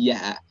 And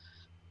yeah,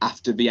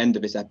 after the end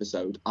of this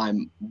episode,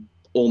 I'm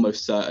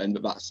almost certain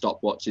that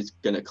stopwatch is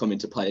going to come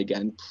into play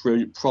again,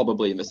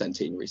 probably in the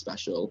Centenary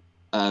special.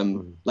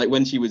 Like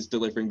when she was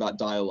delivering that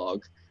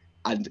dialogue,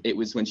 and it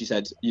was when she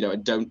said,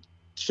 don't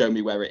show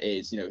me where it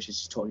is, she's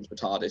just talking to the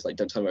TARDIS, like,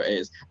 don't tell me where it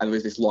is. And there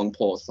was this long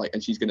pause, like,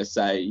 and she's going to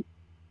say,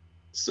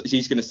 that's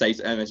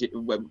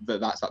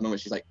that moment.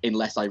 She's like,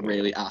 unless I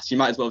really ask. She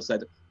might as well have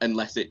said,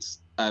 unless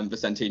it's the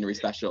Centenary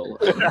special,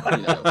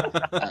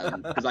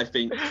 because I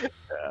think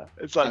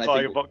it's like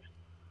buying a box.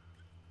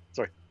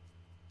 Sorry.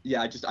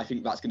 Yeah, I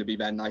think that's going to be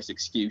their nice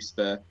excuse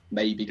for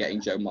maybe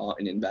getting Jo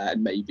Martin in there,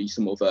 and maybe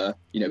some other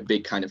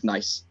big kind of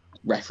nice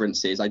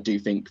references. I do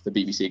think the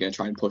BBC are going to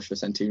try and push the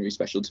Centenary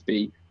special to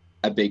be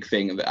a big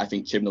thing, and that I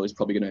think Chibnall is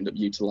probably going to end up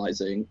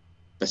utilising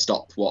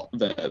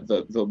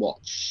the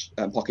watch,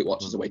 pocket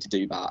watch, as a way to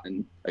do that,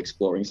 and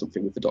exploring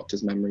something with the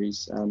Doctor's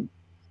memories.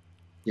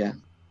 Yeah,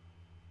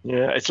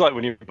 it's like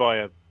when you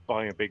buy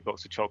buying a big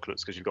box of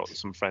chocolates because you've got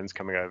some friends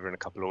coming over in a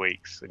couple of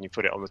weeks, and you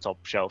put it on the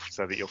top shelf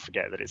so that you'll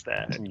forget that it's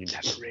there, and you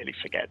never really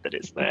forget that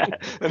it's there,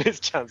 and its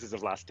chances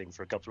of lasting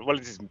for a couple of, well,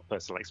 this is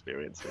personal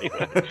experience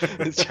anyway.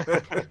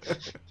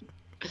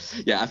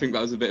 Yeah, I think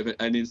that was a bit of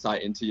an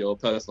insight into your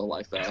personal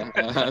life there.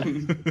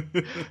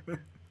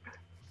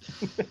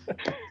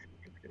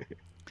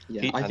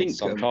 Yeah, Pete I think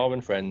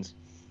Sontaran friends.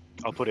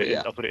 I'll put it.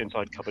 I'll put it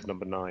inside cupboard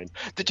number 9.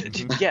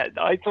 Yeah,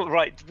 I thought,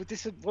 right.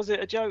 Was it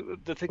a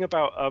joke? The thing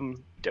about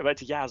going back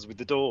to Yaz with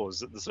the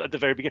doors at the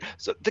very beginning.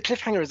 So the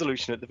cliffhanger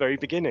resolution at the very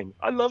beginning.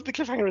 I love the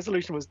cliffhanger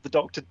resolution was the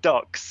Doctor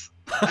ducks.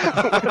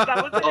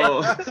 That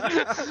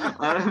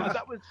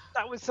was it.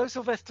 That was so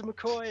Sylvester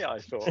McCoy. I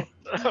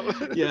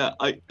thought. Yeah,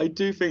 I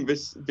do think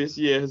this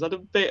year has had a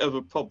bit of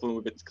a problem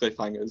with its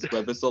cliffhangers,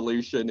 where the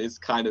solution is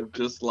kind of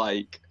just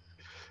like,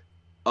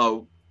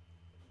 oh.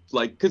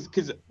 Like,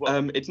 because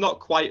it's not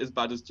quite as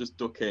bad as just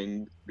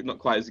ducking, not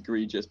quite as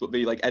egregious, but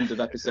the like end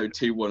of episode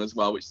 2-1 as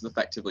well, which is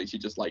effectively she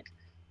just like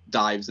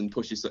dives and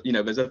pushes. You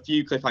know, there's a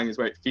few cliffhangers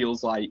where it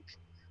feels like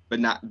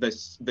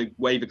the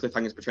way the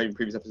cliffhangers portrayed in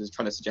previous episodes is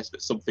trying to suggest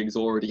that something's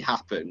already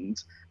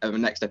happened, and the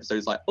next episode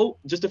is like, oh,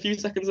 just a few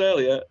seconds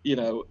earlier, you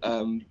know.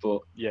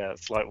 But yeah,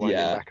 it's like winding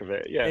back of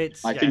it. Yeah,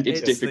 I think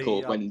it's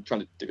difficult when trying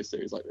to do a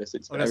series like this.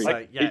 It's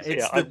very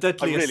it's the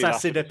Deadly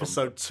Assassin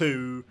episode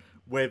 2.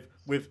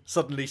 With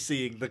suddenly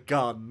seeing the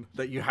gun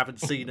that you haven't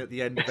seen at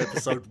the end of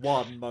episode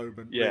 1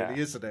 moment, really,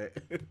 isn't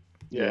it?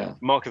 Yeah.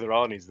 Mark of the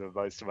Rani is the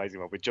most amazing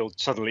one. With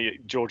suddenly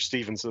George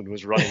Stevenson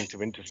was running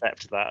to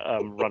intercept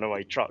that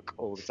runaway truck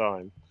all the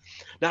time.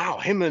 Now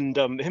him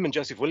and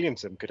Joseph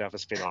Williamson could have a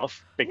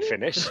spin-off, Big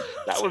Finish.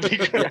 That would be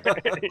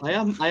great.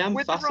 I am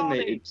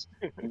fascinated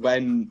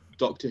when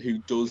Doctor Who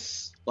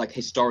does like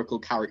historical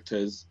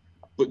characters,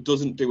 but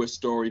doesn't do a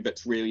story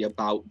that's really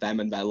about them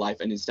and their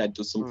life, and instead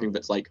does something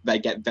that's like they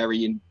get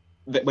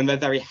when they're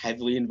very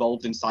heavily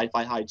involved in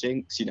sci-fi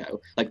hijinks, you know,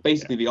 like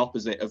basically the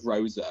opposite of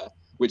Rosa,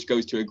 which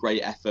goes to a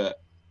great effort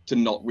to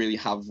not really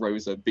have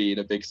Rosa being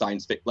a big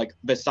like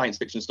there's science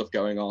fiction stuff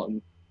going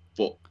on,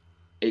 but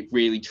it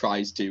really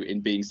tries to,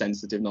 in being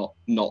sensitive,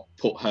 not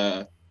put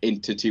her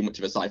into too much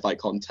of a sci-fi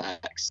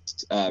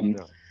context.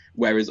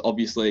 Whereas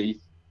obviously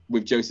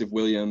with Joseph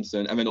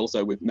Williamson, and then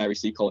also with Mary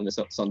Seacole in the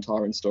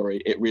Sontaran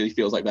story, it really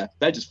feels like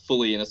they're just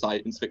fully in a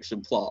science fiction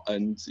plot.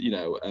 And you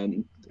know,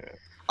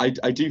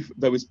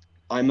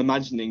 I'm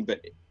imagining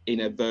that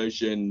in a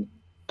version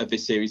of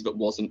this series that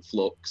wasn't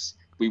Flux,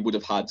 we would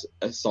have had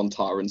a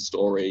Sontaran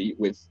story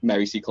with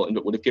Mary Seacole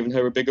that would have given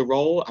her a bigger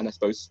role. And I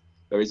suppose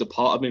there is a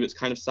part of me that's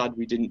kind of sad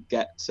we didn't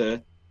get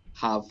to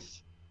have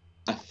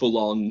a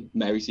full-on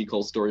Mary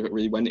Seacole story that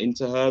really went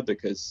into her,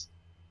 because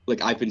like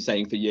I've been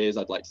saying for years,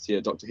 I'd like to see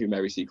a Doctor Who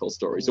Mary Seacole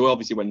story. So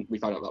obviously when we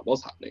found out that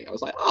was happening, I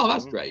was like, oh,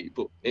 that's great.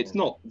 But it's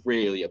not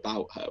really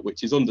about her,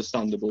 which is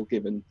understandable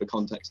given the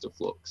context of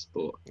Flux.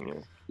 But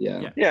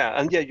yeah,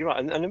 and you're right.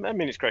 And I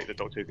mean, it's great that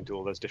Doctor Who can do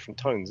all those different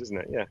tones, isn't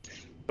it? Yeah.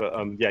 But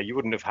you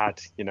wouldn't have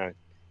had, you know,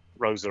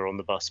 Rosa on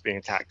the bus being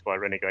attacked by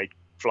renegade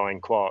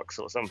flying quarks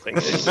or something.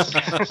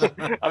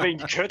 I mean,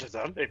 you could have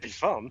done. It'd be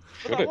fun.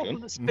 But that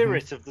wasn't the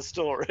spirit of the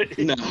story.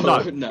 No.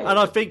 And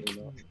I think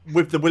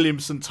with the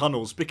Williamson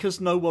tunnels, because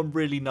no one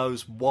really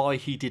knows why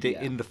he did it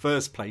in the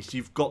first place,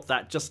 you've got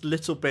that just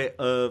little bit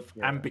of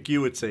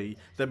ambiguity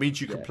that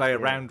means you can play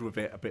around with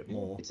it a bit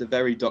more. It's a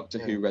very Doctor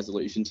Who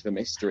resolution to the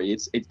mystery. I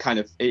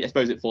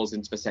suppose it falls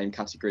into the same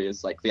category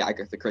as like the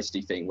Agatha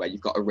Christie thing, where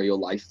you've got a real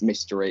life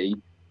mystery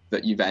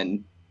that you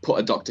then put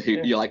a Doctor Who.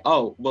 You're like,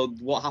 oh, well,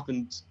 what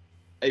happened?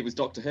 It was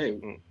Doctor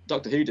Who.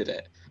 Doctor Who did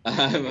it. And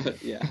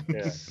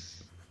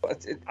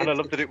I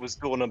love that it was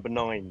door number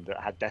 9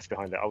 that had death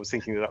behind it. I was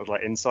thinking that was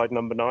like Inside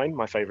Number 9,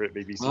 my favourite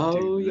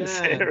BBC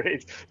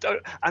series.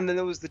 And then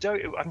there was the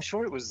joke. I'm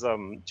sure it was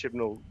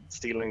Chibnall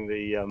stealing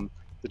the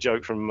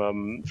joke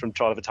from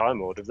Trial of a Time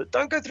Lord of that.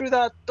 Don't go through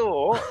that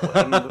door,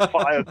 and the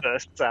fire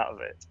bursts out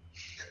of it.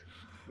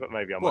 But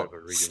maybe I'm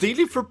overreading.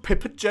 Stealing from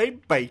Pippa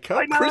Jane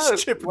Baker, Chris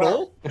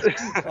Chibnall.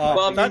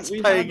 That's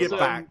paying it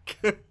back.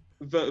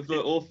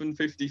 The Orphan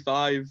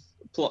 55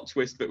 plot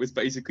twist that was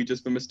basically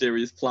just the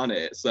mysterious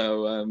planet.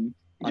 So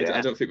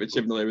I don't think that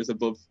Chibnall is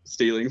above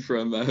stealing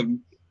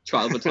from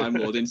Trial of a Time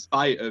Lord, in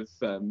spite of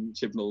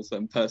Chibnall's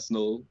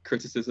personal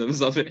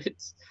criticisms of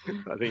it.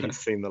 I think he's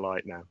seen the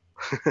light now.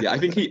 I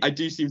think I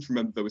do seem to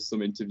remember there was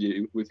some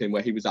interview with him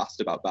where he was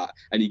asked about that,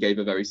 and he gave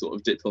a very sort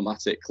of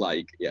diplomatic,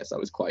 like, yes, I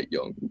was quite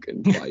young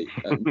and quite,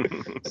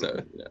 so,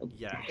 you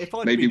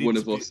know, maybe one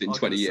of us in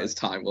 20 years'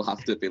 time will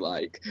have to be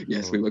like,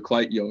 yes, we were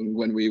quite young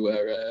when we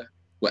were,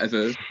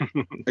 whatever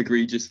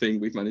egregious thing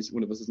one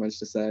of us has managed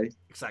to say.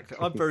 Exactly.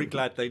 I'm very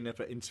glad they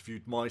never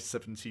interviewed my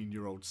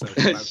 17-year-old self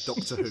about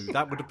Doctor Who.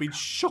 That would have been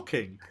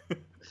shocking.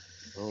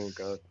 Oh,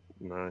 God,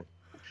 no.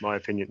 My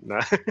opinion, no.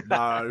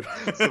 No.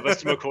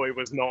 Sylvester McCoy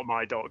was not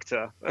my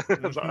doctor.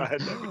 I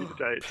had nobody to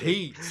say it to.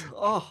 Pete.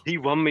 Oh. He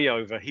won me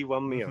over.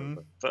 over.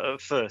 But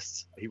at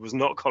first, he was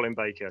not Colin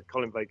Baker.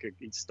 Colin Baker,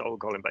 he stole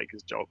Colin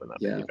Baker's job, and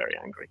that made me very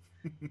angry.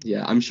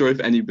 Yeah, I'm sure if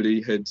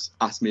anybody had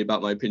asked me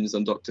about my opinions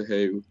on Doctor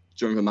Who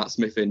during the Matt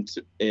Smith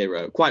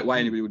era, quite why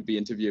anybody would be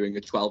interviewing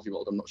a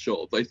 12-year-old, I'm not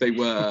sure. But if they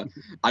were,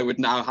 I would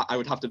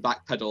have to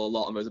backpedal a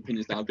lot on those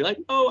opinions now and be like,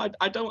 oh,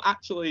 I don't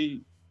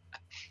actually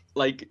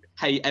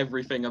hate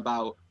everything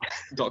about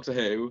Doctor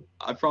Who.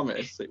 I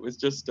promise. It was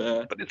just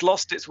but it's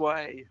lost its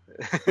way.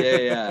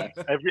 Yeah.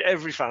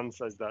 Every fan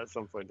says that at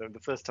some point. The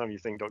first time you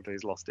think Doctor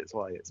Who's lost its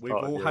way, we've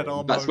all had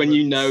our That's moments. when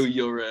you know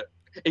you're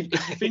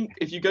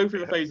if you go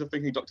through the phase of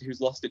thinking Doctor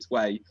Who's lost its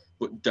way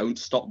but don't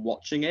stop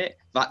watching it,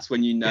 that's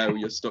when you know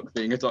you're stuck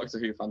being a Doctor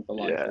Who fan for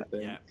life. I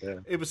think. Yeah.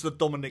 It was the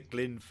Dominic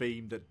Glynn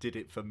theme that did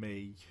it for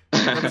me.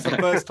 It was the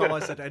first time I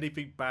said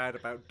anything bad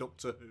about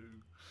Doctor Who.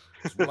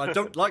 Well, I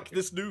don't like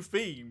this new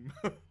theme.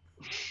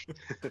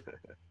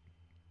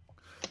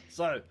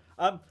 So,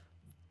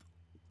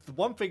 the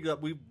one thing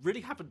that we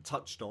really haven't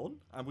touched on,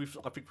 and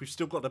I think we've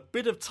still got a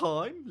bit of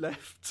time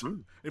left,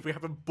 if we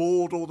haven't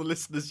bored all the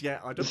listeners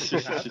yet, I don't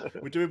think we have,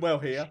 we're doing well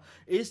here,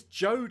 is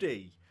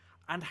Jodie,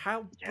 and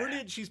how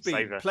brilliant she's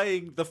been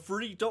playing the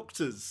 3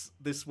 Doctors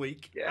this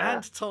week,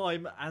 and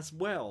time as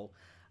well.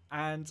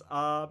 And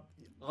I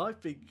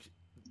think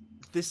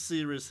this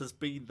series has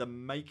been the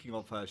making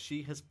of her.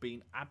 She has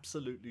been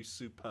absolutely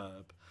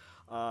superb.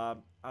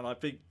 And I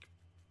think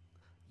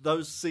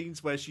those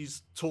scenes where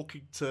she's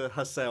talking to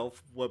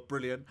herself were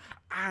brilliant.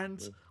 And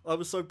I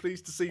was so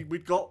pleased to see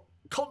we'd got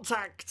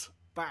Contact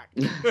back.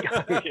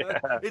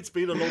 It's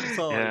been a long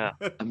time.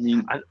 I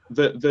mean,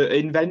 the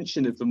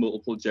invention of the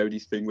multiple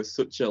Jodies thing was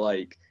such a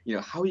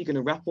how are you going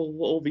to wrap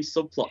all these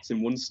subplots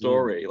in one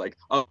story?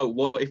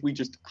 What if we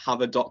just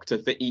have a doctor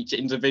for each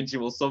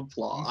individual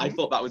subplot? I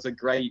thought that was a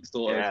great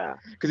sort of,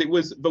 because it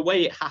was the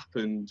way it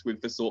happened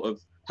with the sort of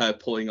her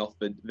pulling off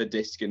the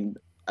disc and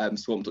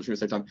Swarm touching at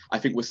the same time, I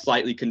think was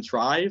slightly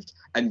contrived,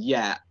 and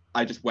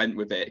I just went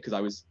with it because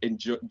I was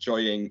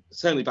enjoying.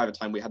 Certainly, by the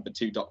time we had the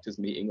 2 doctors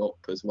meeting up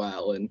as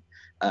well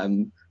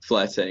and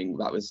flirting,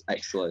 that was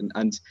excellent.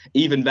 And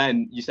even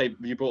then,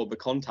 you brought up the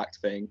Contact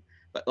thing,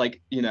 but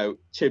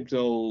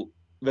Chibnall.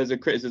 There's a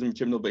criticism of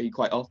Chibnall, but he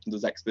quite often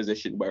does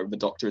exposition where the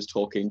Doctor is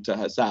talking to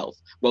herself.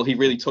 Well, he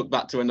really took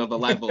that to another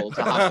level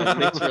to have her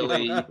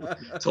literally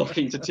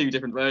talking to 2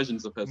 different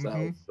versions of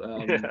herself.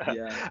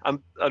 And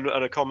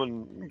a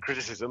common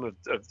criticism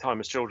of Time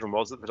as Children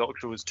was that the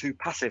Doctor was too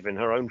passive in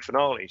her own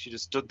finale. She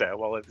just stood there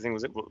while everything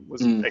was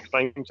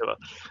explained to her.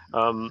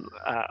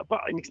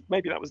 But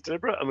maybe that was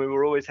deliberate, and we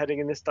were always heading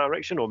in this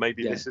direction, or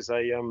maybe this is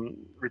a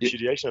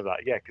repudiation of that.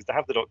 Because to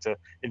have the Doctor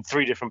in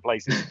 3 different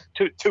places,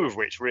 two of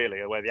which really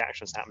are where the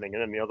action's happening,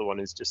 and then the other one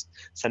is just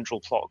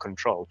central plot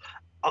control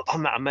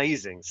on that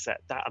amazing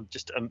set. That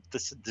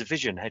the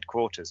division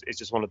headquarters is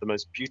just one of the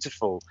most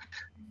beautiful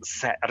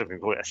set. I don't even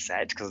call it a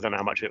set because I don't know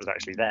how much of it was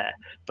actually there,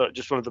 but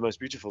just one of the most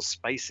beautiful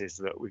spaces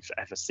that we've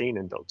ever seen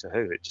in Doctor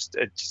Who. It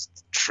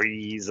just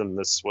trees and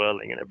the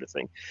swirling and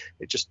everything.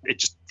 It just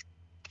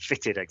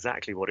fitted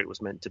exactly what it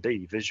was meant to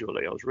be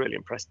visually. I was really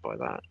impressed by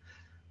that,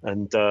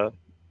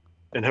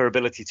 and her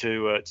ability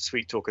to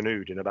sweet talk an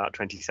Ood in about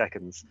 20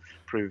 seconds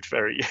proved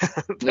very,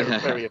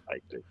 very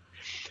effective.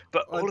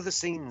 But all of the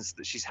scenes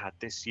that she's had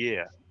this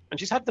year, and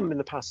she's had them in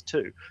the past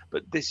too,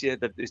 but this year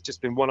it's just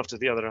been one after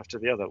the other,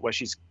 where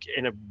she's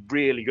in a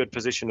really good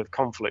position of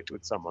conflict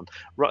with someone.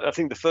 Right, I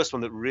think the first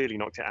one that really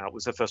knocked it out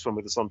was her first one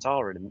with the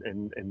Sontaran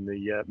in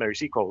the Mary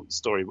Sequel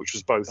story, which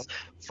was both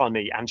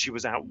funny and she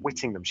was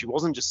outwitting them. She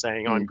wasn't just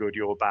saying, I'm good,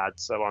 you're bad,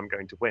 so I'm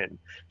going to win.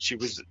 She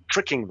was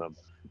tricking them.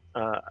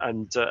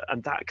 And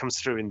that comes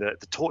through in the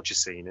torture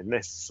scene in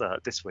this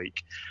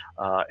week,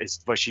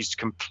 is where she's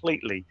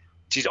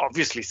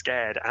obviously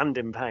scared and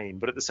in pain,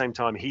 but at the same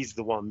time he's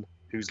the one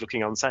who's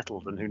looking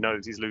unsettled and who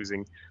knows he's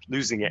losing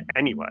it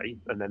anyway.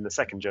 And then the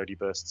second Jodie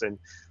bursts in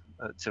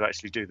to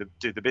actually do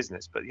the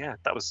business. But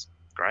that was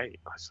great,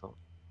 I thought.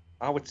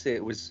 I would say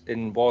it was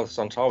in War of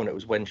the Sontaran. It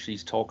was when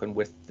she's talking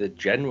with the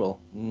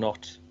general,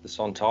 not the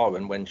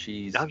Sontaran. When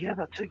she's that's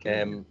it.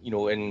 In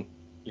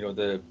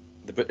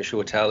the British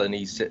hotel, and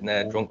he's sitting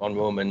there drunk on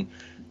rum, and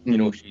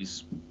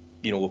she's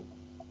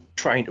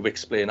trying to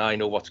explain, I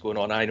know what's going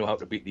on, I know how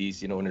to beat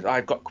these, and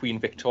I've got Queen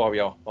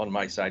Victoria on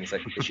my side. It's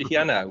like, is she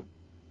here now?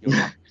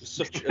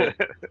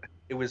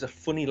 It was a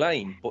funny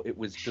line, but it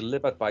was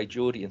delivered by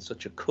Jodie in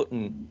such a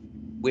cutting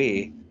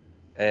way.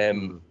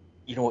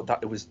 That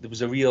there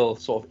was a real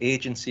sort of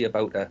agency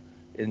about her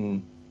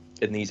in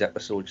these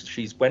episodes.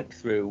 She's went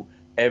through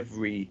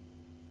everything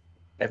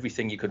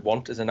you could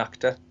want as an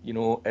actor.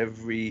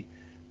 Every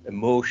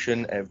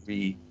emotion,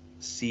 every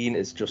scene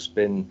has just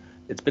been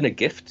a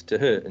gift to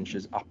her, and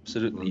she's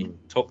absolutely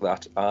took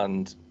that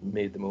and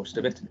made the most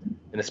of it.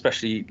 And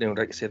especially,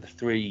 like I say, the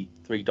three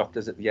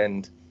doctors at the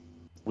end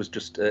was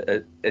just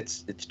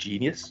it's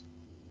genius.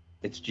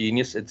 It's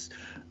genius. It's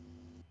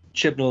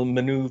Chibnall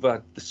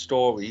manoeuvred the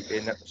story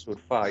in episode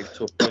 5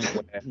 to a point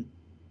where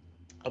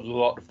a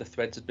lot of the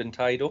threads had been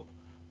tied up,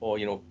 or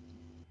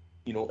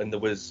and there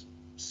was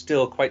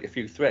still quite a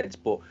few threads,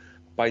 but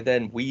by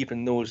then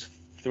weaving those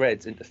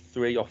threads into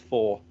 3 or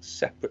 4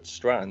 separate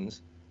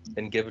strands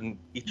and giving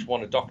each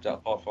one a doctor,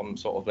 apart from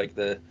sort of like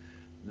the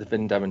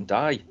Vindar and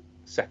Dai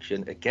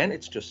section. Again,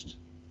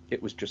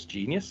 it was just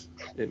genius.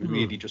 It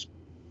really just,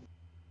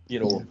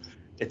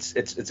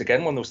 it's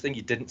again one of those things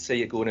you didn't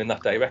see it going in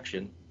that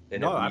direction.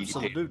 And No, it really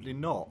absolutely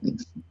not.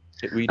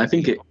 It really I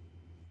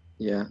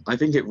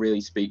think it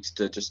really speaks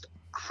to just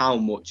how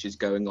much is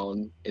going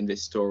on in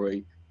this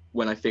story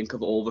when I think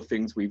of all the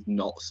things we've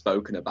not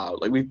spoken about.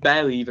 Like, we've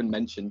barely even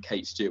mentioned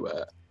Kate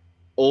Stewart.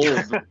 All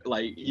of the,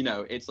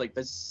 it's like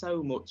there's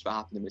so much that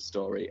happened in this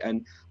story,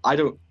 and I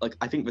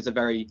think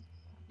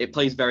it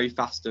plays very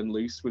fast and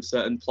loose with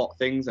certain plot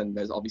things, and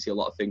there's obviously a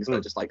lot of things that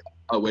are just like,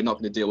 oh, we're not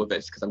going to deal with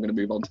this because I'm going to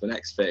move on to the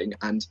next thing.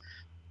 And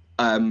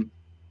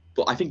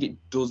but I think it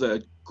does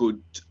a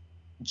good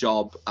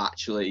job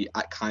actually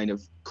at kind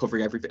of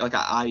covering everything. Like,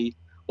 I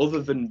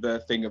other than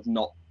the thing of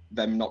not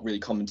really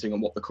commenting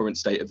on what the current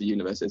state of the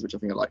universe is, which I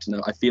think I'd like to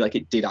know, I feel like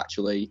it did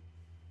actually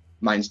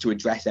manage to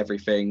address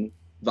everything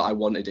that I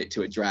wanted it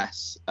to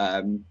address,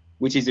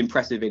 which is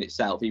impressive in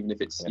itself, even if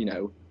it's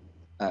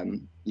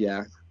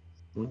yeah.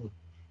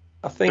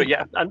 I think. But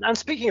yeah, and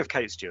speaking of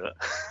Kate Stewart,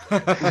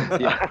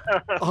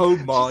 Oh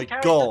my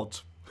God.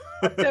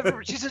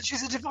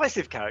 she's a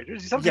divisive character.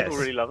 Some people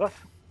really love her,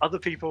 other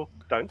people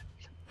don't.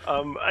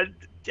 I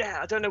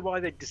don't know why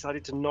they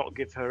decided to not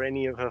give her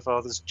any of her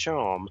father's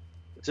charm.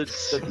 To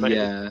make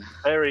a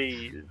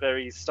very,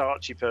 very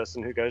starchy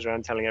person who goes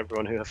around telling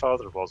everyone who her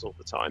father was all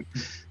the time.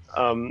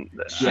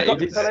 She got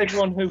to tell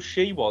everyone who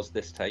she was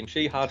this time.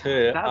 She had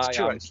her. That's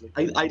true, actually.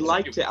 I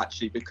liked it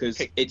actually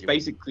because it's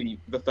basically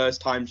the first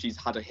time she's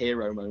had a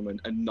hero moment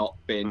and not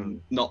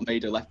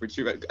made a Lethbridge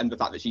Stewart, and the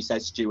fact that she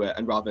says Stewart,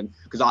 and rather than,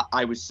 because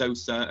I was so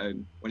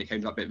certain when it came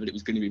to that bit that it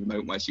was going to be the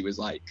moment where she was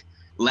like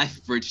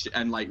Lethbridge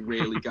and like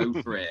really go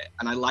for it,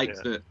 and I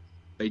liked that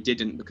they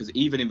didn't, because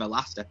even in the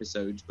last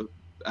episode,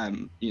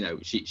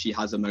 she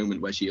has a moment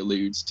where she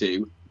alludes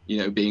to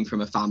being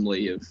from a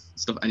family of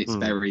stuff, and it's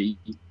very,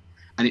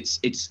 and it's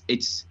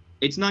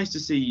nice to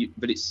see,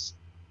 but it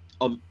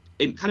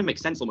kind of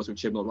makes sense almost with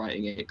Chibnall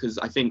writing it, because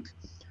I think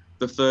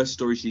the first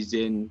story she's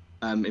in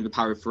the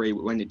Power of Three,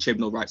 when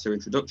Chibnall writes her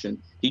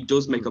introduction, he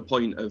does make a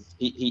point of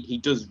he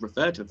does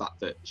refer to the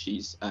fact that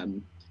she's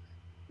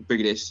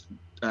Brigadier's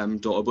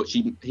daughter, but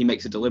he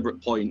makes a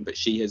deliberate point that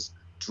she has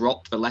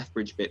dropped the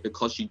Lethbridge bit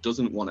because she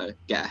doesn't want to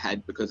get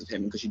ahead because of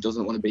him, because she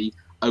doesn't want to be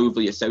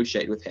overly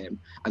associated with him.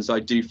 And so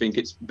I do think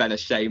it's been a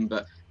shame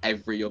that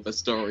every other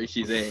story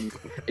she's in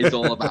is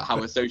all about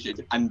how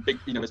associated, and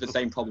it's the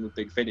same problem with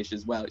Big Finish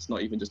as well. It's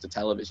not even just a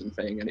television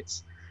thing, and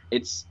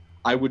it's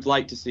I would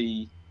like to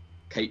see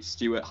Kate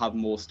Stewart have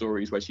more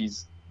stories where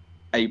she's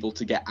able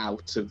to get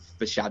out of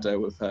the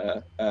shadow of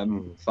her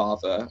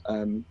father,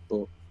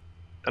 but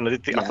and I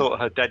thought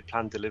her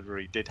deadpan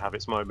delivery did have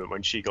its moment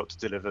when she got to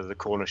deliver the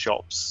corner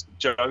shops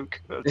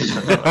joke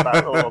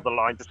about all the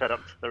line to set up.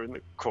 They're in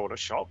the corner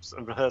shops,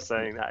 and her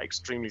saying that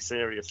extremely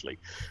seriously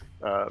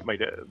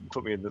made the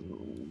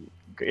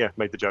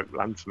joke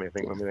land for me. I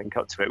think when we then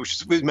cut to it,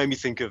 which made me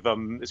think of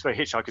it's where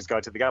Hitchhiker's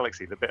Guide to the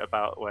Galaxy, the bit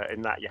about where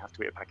in that you have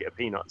to eat a packet of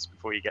peanuts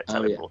before you get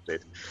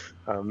teleported.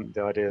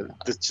 The idea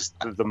that just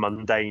the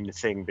mundane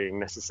thing being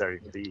necessary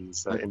for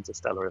these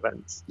interstellar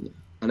events.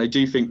 And I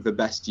do think the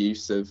best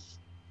use of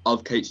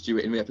Kate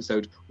Stewart in the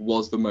episode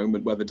was the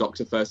moment where the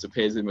Doctor first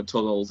appears in the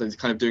tunnels and is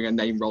kind of doing a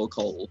name roll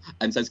call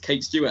and says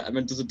Kate Stewart, and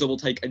then does a double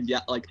take and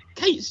like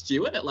Kate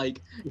Stewart,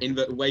 like in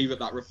the way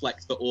that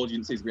reflects the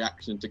audience's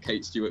reaction to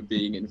Kate Stewart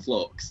being in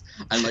flux,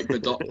 and like the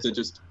Doctor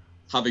just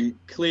having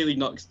clearly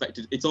not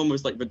expected. It's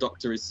almost like the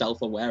Doctor is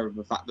self-aware of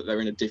the fact that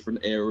they're in a different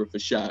era of the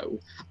show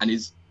and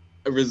is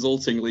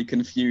resultingly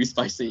confused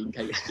by seeing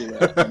Kate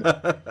Stewart.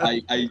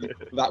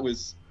 That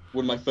was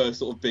one of my first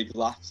sort of big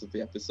laughs of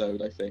the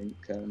episode, I think.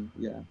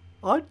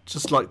 I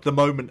just like the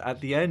moment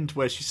at the end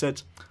where she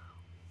said,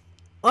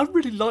 I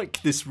really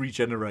like this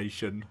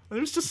regeneration. It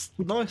was just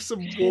nice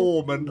and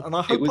warm, and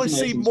I hope I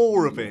see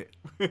more of it.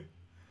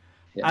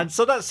 And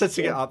so that's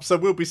setting it up. So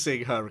we'll be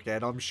seeing her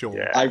again, I'm sure.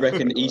 Yeah. I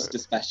reckon Easter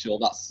special,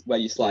 that's where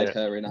you slide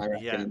her in, I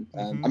reckon.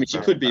 I mean, she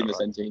could be in the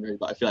Centenary,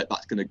 but I feel like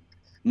that's going to...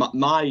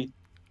 My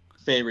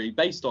theory,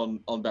 based on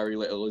very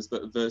little, is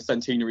that the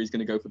Centenary is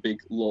going to go for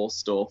big lore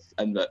stuff,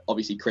 and that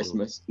obviously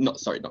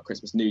not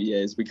Christmas, New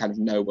Year's, we kind of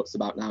know what's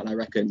about now, and I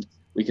reckon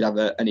we could have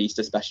an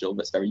Easter special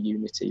that's very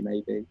Unity,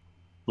 maybe.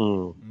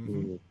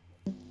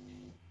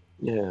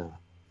 Yeah.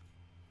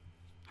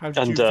 How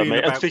did you feel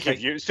about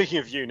speaking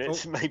of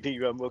units, maybe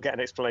we'll get an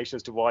explanation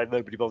as to why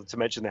nobody bothered to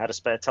mention they had a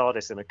spare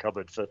TARDIS in a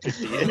cupboard for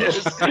 50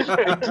 years.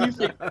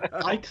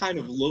 I kind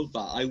of love that.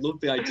 I love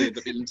the idea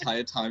that the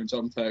entire time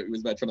John Pertwee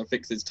was there trying to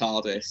fix his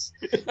TARDIS,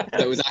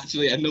 there was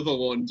actually another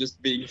one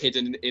just being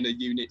hidden in a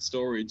unit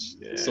storage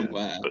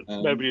somewhere. But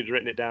nobody had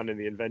written it down in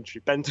the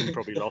inventory. Benton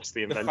probably lost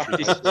the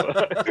inventory.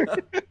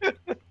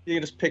 You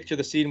can just picture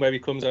the scene where he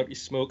comes out,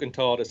 he's smoking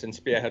TARDIS and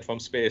Spearhead from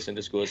space and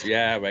just goes,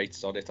 yeah, right,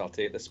 sod it, I'll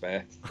take the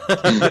spare.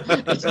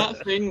 It's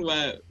that thing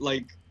where,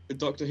 like,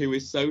 Doctor Who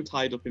is so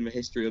tied up in the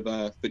history of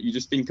Earth that you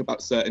just think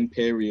about certain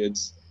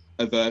periods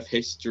of Earth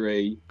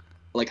history,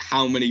 like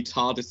how many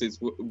TARDISes,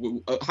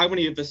 how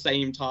many of the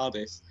same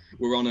TARDIS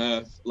were on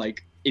Earth,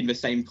 like in the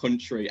same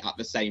country at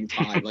the same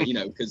time, like, you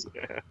know, because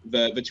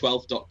the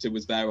 12th Doctor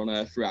was there on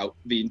Earth throughout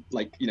the,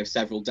 like, you know,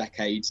 several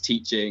decades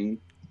teaching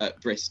at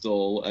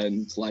Bristol,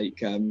 and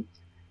like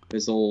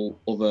there's all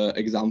other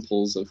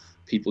examples of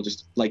people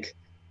just like,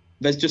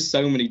 there's just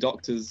so many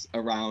Doctors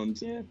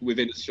around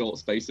within a short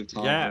space of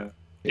time. Yeah.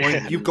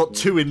 Well, you've got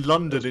two in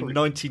London in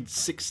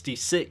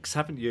 1966,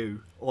 haven't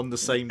you, on the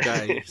same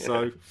day?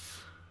 So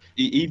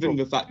even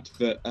the fact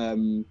that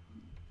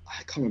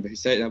I can't remember who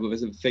said it now, but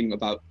there's a thing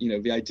about, you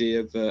know, the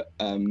idea that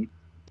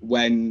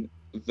when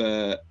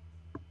the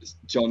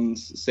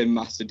John's Sim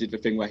Master did the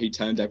thing where he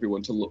turned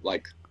everyone to look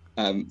like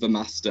the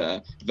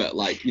Master, that,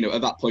 like, you know,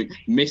 at that point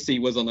Missy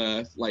was on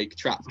Earth, like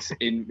trapped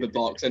in the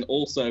box, and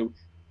also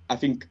I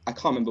think, I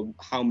can't remember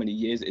how many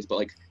years it is, but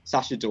like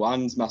Sacha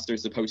Dhawan's Master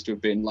is supposed to have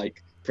been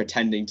like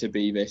pretending to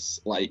be this,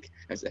 like,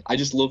 I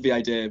just love the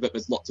idea that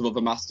there's lots of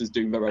other Masters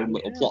doing their own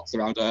little plots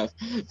around Earth,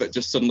 but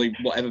just suddenly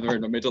whatever they're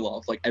in the middle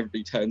of, like,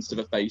 everybody turns to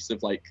the face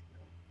of like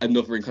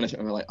another incarnation,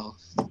 and we're like, oh,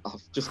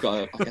 I've just got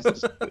to, I guess I'll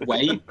just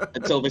wait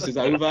until this is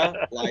over.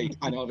 Like,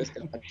 I know this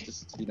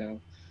just, you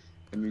know,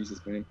 amuses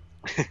me.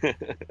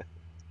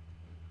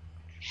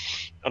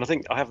 And I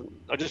think I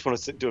just want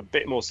to do a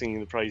bit more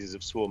singing the praises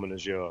of Swarm and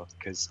Azure,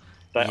 because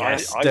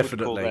yes, I would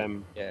call definitely.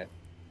 them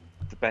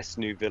the best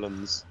new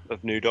villains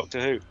of new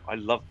Doctor Who. I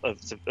love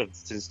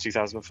since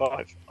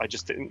 2005. I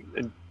just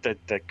didn't.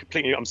 They're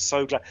completely. I'm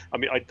so glad. I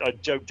mean, I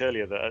joked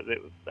earlier that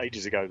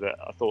ages ago that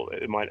I thought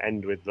it might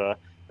end with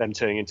them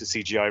turning into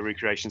CGI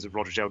recreations of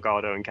Roger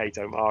Delgado and Kate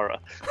O'Mara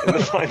in the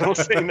final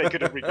scene. They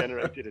could have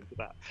regenerated into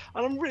that,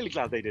 and I'm really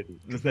glad they didn't,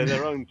 because they're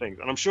their own things.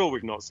 And I'm sure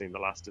we've not seen the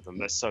last of them.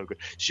 They're so good.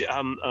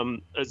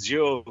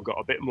 Azure got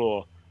a bit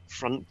more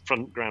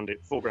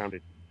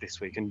foregrounded this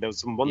week, and there was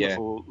some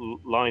wonderful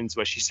lines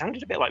where she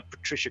sounded a bit like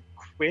Patricia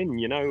Quinn,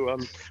 you know,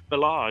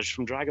 Belage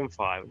from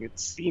Dragonfire. It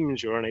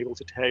seems you're unable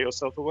to tear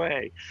yourself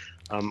away.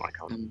 I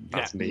can't.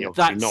 That's me,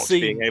 obviously, not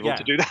being able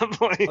to do that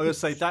voice. I would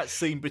say that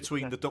scene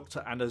between the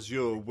Doctor and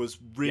Azure was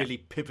really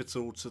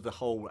pivotal to the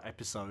whole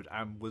episode,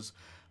 and was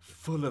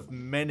full of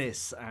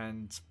menace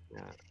and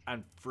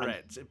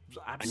threat. It was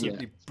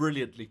absolutely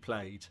brilliantly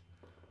played.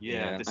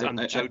 And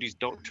Jodie's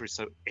Doctor is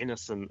so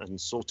innocent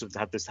and sort of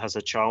has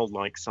a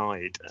childlike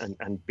side,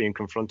 and being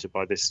confronted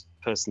by this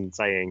person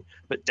saying,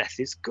 "But death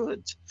is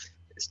good."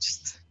 It's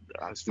just,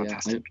 it's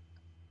fantastic.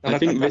 I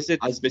think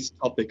as this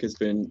topic has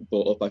been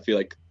brought up, I feel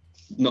like,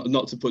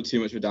 not to put too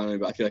much of it down on it,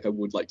 but I feel like I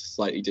would like to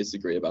slightly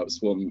disagree about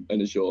Swarm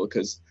and Azure,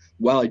 because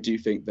while I do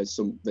think there's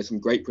some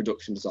great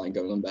production design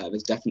going on there,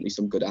 there's definitely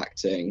some good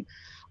acting.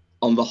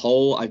 On the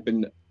whole, I've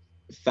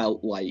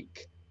felt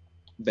like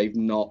they've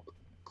not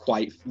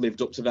quite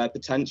lived up to their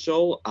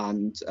potential,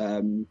 and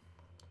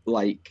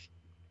like,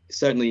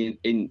 certainly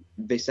in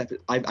this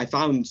episode, I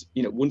found,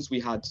 you know, once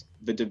we had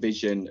the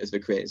Division as the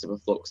creators of a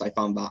Flux, I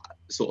found that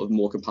sort of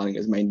more compelling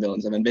as main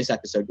villains, and then this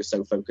episode was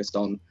so focused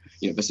on,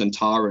 you know, the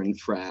Centauran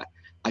threat.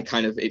 It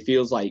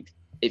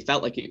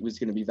felt like it was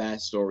going to be their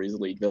story as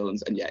lead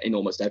villains, and yet in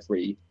almost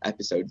every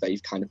episode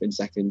they've kind of been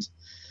second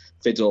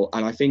fiddle.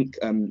 And I think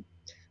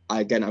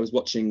I was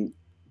watching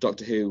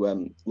Doctor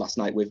Who last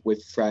night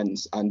with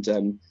friends,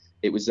 and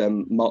it was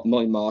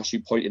Molly Marsh who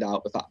pointed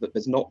out the fact that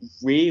there's not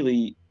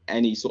really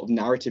any sort of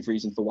narrative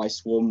reason for why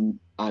Swarm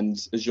and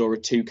Azure are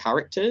two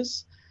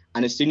characters.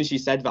 And as soon as she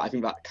said that, I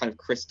think that kind of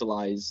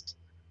crystallized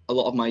a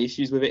lot of my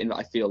issues with it, in that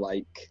I feel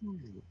like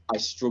I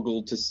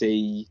struggled to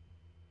see,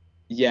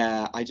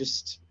 I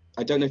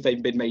don't know if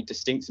they've been made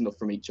distinct enough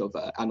from each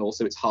other, and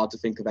also it's hard to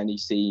think of any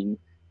scene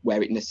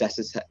where it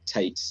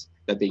necessitates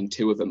there being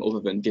two of them, other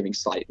than giving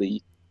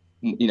them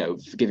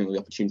the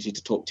opportunity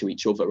to talk to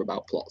each other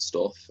about plot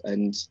stuff.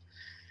 And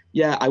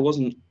I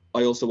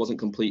also wasn't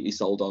completely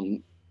sold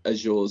on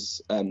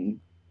Azure's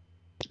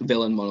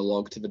villain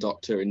monologue to the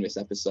Doctor in this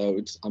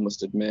episode, I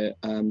must admit.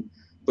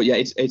 But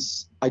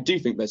I do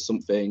think there's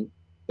something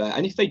there,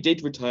 and if they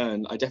did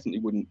return, I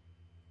definitely wouldn't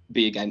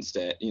be against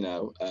it. You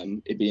know,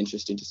 it'd be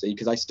interesting to see,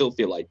 because I still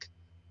feel like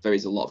there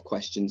is a lot of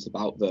questions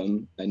about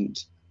them and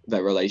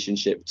their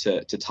relationship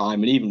to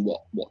time, and even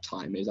what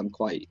time is. I'm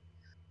quite,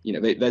 you know,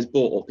 there's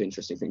brought up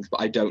interesting things, but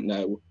I don't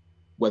know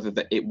whether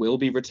it will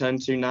be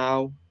returned to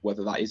now,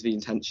 whether that is the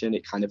intention.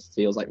 It kind of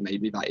feels like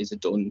maybe that is a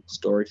done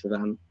story for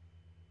them.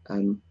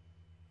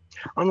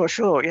 I'm not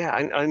sure. Yeah,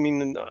 I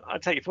mean, I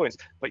take your points,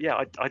 but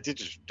yeah, I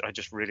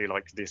just really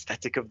liked the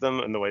aesthetic of them,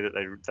 and the way that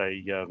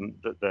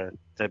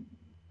their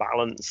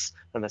balance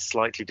and their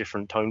slightly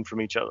different tone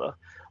from each other.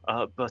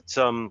 But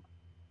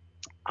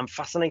I'm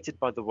fascinated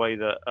by the way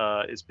that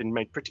it's been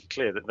made pretty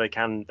clear that they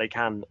can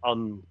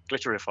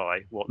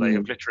unglitterify what they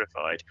have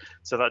glitterified.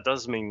 So that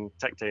does mean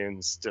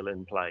Tecteun's still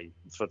in play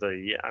for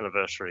the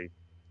anniversary,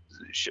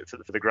 for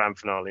the grand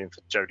finale, and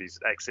for Jodie's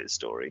exit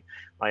story.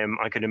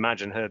 I can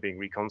imagine her being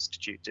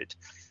reconstituted.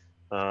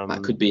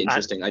 That could be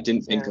interesting. I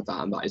didn't think of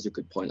that, and that is a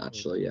good point,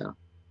 actually. Yeah.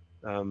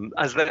 And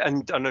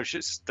I know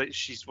she's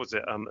what's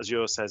it?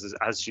 Azure says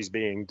as she's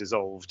being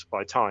dissolved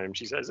by time,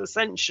 she says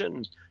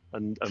ascension,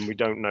 and we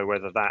don't know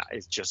whether that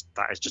is just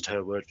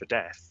her word for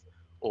death,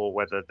 or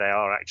whether they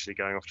are actually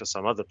going off to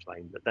some other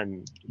plane. But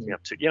then you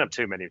have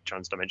too many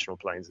transdimensional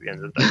planes at the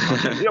end of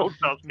the day. The old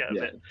does get a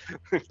bit.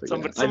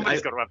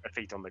 Somebody's got to have their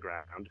feet on the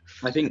ground.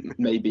 I think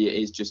maybe it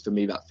is just for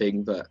me that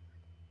thing that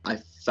I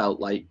felt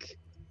like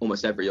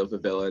almost every other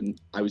villain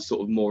I was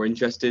sort of more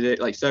interested in.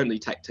 Like certainly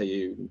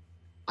Tecteun,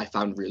 I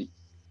found really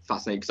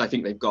fascinating, because I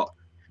think they've got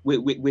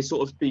we're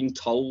sort of being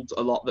told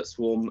a lot that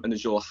Swarm and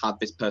Azure have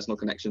this personal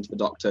connection to the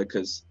Doctor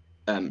because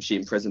she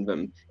imprisoned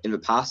them in the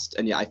past,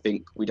 and yet I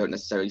think we don't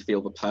necessarily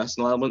feel the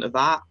personal element of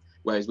that.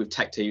 Whereas with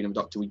Tecteun and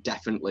Doctor, we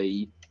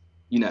definitely,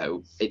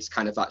 it's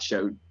kind of that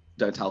show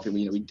don't tell thing.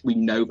 We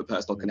know the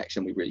personal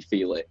connection, we really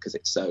feel it because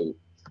it's so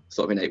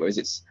sort of innate.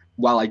 Whereas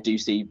while I do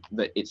see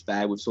that it's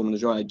there with Swarm and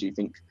Azure, I do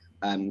think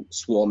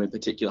Swarm in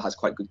particular has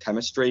quite good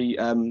chemistry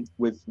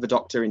with the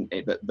Doctor,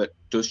 but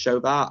does show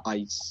that.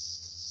 I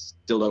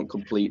still don't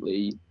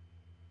completely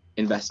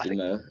invest in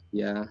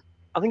the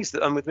I think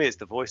and with me it's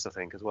the voice. I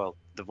think as well,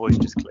 the voice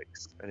just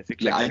clicks, and if it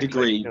clicks, I'd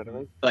agree. What I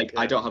mean?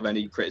 I don't have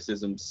any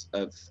criticisms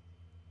of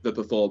the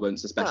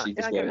performance, especially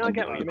for Swarm.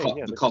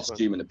 The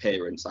costume and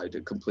appearance, I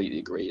do completely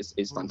agree,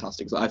 is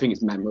fantastic. So I think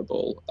it's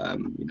memorable.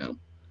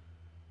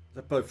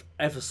 They're both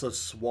ever so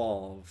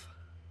suave.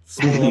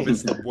 Suave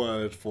is the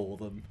word for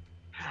them.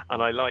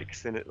 And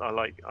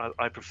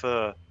I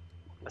prefer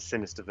a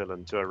sinister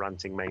villain to a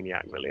ranting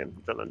maniac villain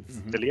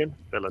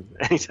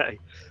any day.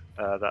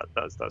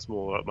 That's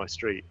more up my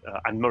street.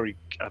 And Murray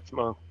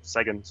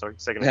Sagan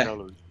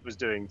was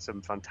doing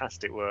some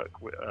fantastic work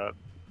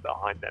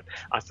behind them.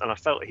 And I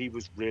felt he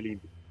was really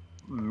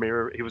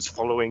he was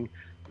following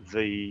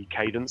the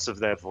cadence of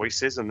their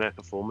voices and their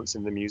performance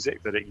in the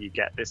music, that you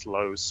get this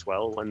low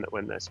swell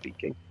when they're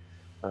speaking,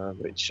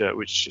 which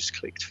just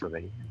clicked for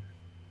me.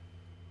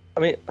 I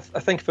mean, I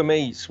think for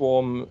me,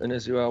 Swarm and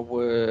Azure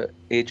were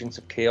agents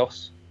of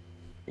chaos.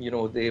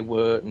 They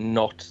were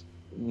not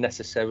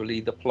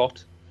necessarily the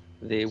plot.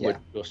 They were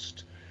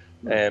just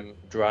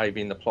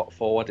driving the plot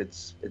forward.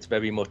 It's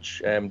very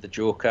much the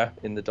Joker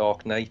in The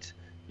Dark Knight.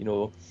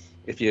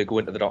 If you go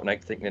into The Dark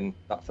Knight thinking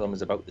that film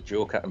is about the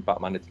Joker and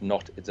Batman, it's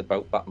not. It's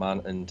about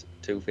Batman and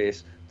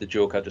Two-Face. The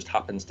Joker just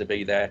happens to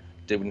be there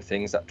doing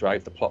things that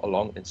drive the plot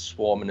along. And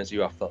Swarm and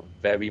Azure felt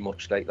very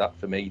much like that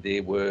for me. They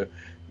were,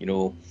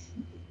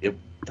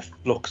 the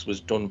Flux was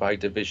done by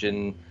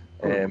Division.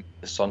 The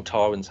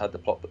Sontarans had the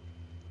plot, but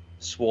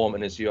Swarm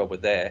and Azure were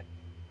there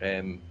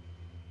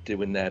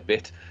doing their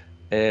bit.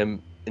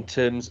 In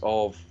terms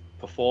of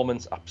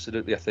performance,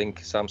 absolutely, I think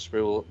Sam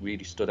Spruill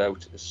really stood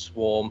out as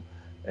Swarm.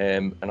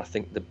 And I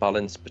think the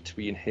balance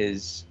between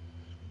his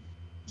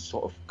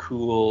sort of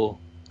cool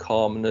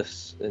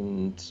calmness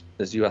and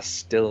Azure's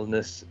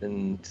stillness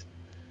and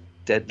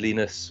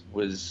deadliness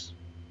was,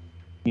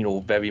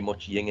 very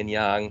much yin and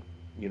yang,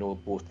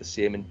 both the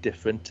same and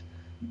different.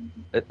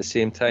 At the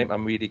same time,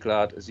 I'm really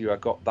glad Azure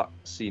got that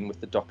scene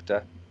with the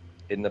Doctor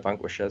in The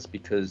Vanquishers,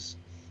 because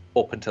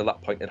up until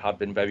that point it had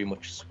been very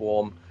much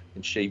Swarm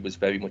and she was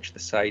very much the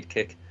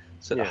sidekick.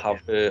 So to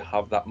have her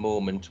have that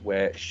moment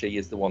where she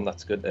is the one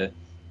that's going to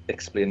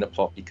explain the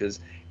plot, because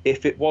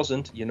if it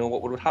wasn't,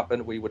 what would have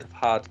happened? We would have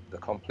had the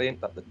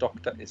complaint that the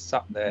Doctor is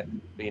sat there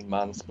being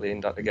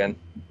mansplained at again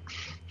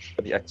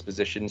for the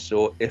exposition.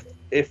 So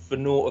if for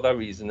no other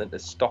reason than to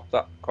stop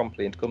that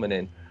complaint coming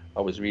in,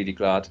 I was really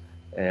glad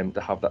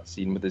to have that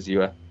scene with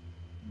Azure.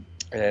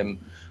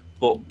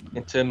 But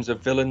in terms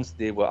of villains,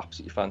 they were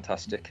absolutely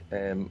fantastic.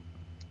 And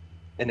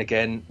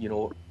again,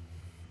 you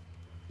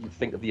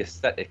think of the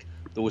aesthetic,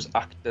 those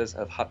actors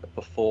have had to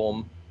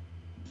perform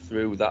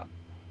through that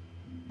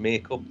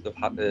makeup. They've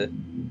had to,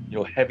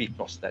 heavy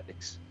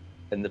prosthetics,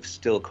 and they've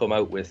still come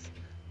out with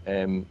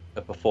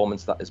a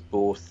performance that is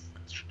both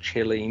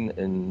chilling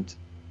and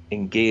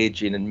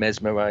engaging and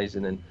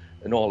mesmerizing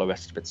and all the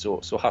rest of it. So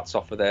hats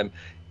off for them.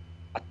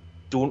 I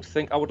don't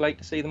think I would like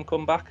to see them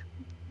come back.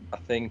 I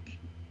think,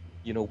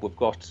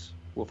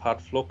 we've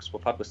had Flux,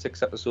 we've had the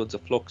 6 episodes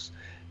of Flux,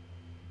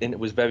 and it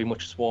was very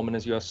much Swarm and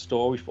Azure's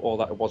story. For all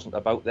that, it wasn't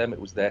about them,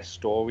 it was their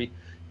story.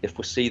 If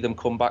we see them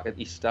come back at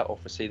Easter, or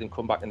if we see them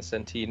come back in the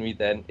Centenary,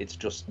 then it's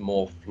just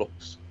more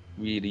Flux,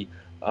 really.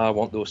 I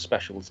want those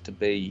specials to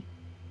be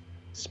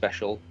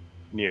special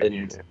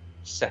and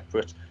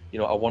separate.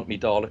 I want me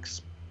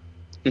Daleks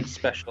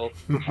special.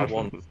 I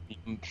want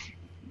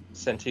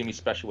Centenary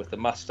special with the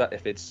Master.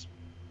 If it's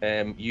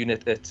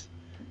unit at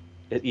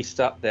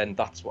Easter, then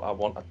that's what I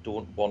want. I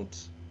don't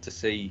want to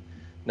see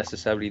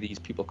necessarily these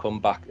people come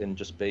back and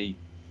just be,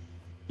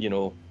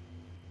 the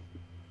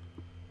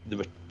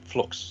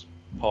Flux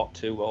Part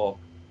 2 or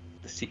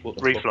the sequel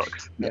to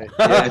Reflux. I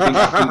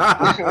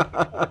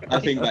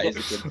think that is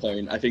a good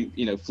point. I think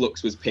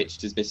Flux was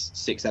pitched as this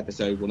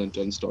 6-episode one and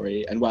done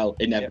story, and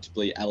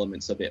inevitably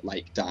elements of it,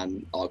 like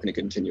Dan, are going to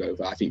continue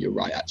over. I think you're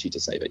right actually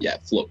to say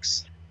that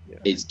Flux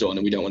is done,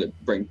 and we don't want to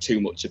bring too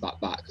much of that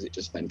back, because it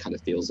just then kind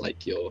of feels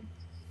like you're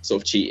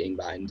sort of cheating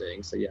by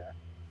ending. So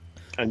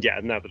And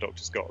now the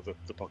Doctor's got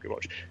the pocket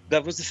watch.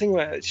 That was the thing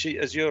where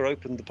Azure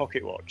opened the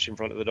pocket watch in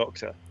front of the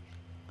Doctor,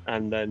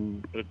 and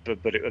then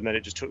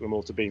it just took them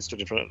all to being stood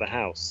in front of the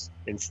house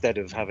instead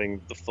of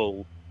having the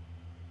full.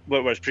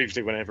 Whereas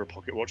previously, whenever a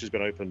pocket watch has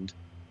been opened,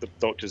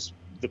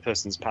 the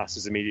person's pass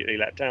has immediately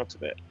leapt out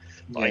of it.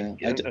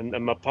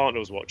 And my partner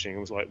was watching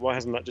and was like, "Why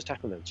hasn't that just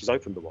happened then? She's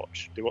opened the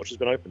watch. The watch has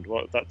been opened.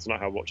 Well, that's not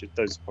how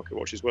those pocket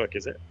watches work,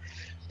 is it?"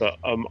 But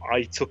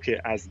I took it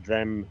as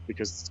them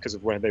because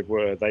of where they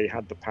were. They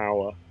had the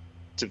power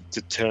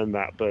to turn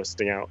that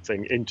bursting out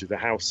thing into the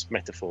house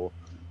metaphor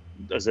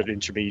as an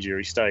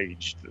intermediary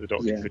stage that the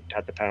Doctor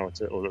had the power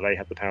to, or that they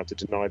had the power to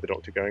deny the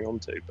Doctor going on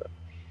to. But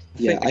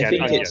I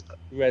think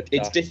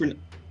it's different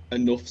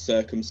enough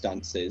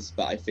circumstances,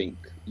 but I think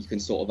you can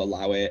sort of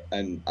allow it,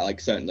 and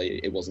certainly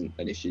it wasn't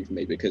an issue for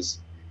me, because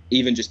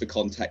even just the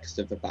context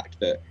of the fact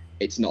that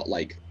it's not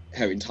like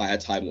her entire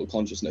time of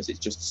consciousness, it's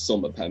just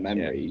some of her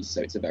memories,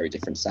 so it's a very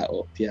different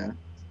setup.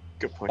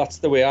 Good point. That's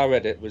the way I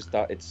read it, was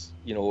that it's,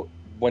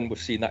 when we've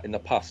seen that in the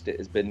past, it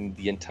has been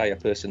the entire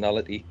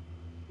personality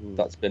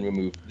that's been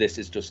removed. This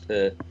is just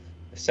a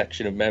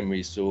section of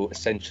memories, so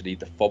essentially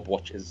the fob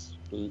watch is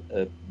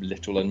a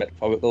literal and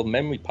metaphorical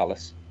memory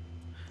palace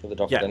for the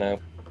Doctor now.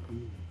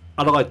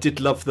 And I did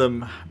love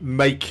them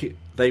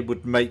they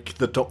would make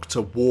the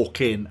Doctor walk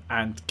in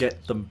and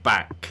get them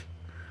back,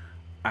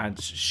 and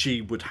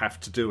she would have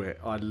to do it.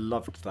 I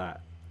loved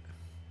that.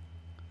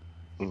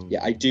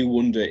 Yeah, I do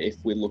wonder if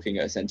we're looking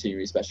at a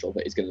Centenary special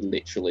that is going to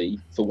literally,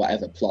 for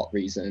whatever plot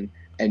reason,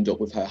 end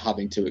up with her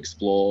having to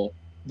explore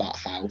that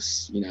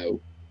house,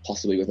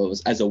 possibly with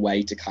others, as a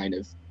way to kind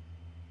of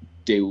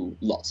do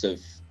lots of,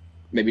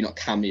 maybe not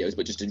cameos,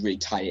 but just to really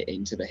tie it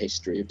into the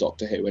history of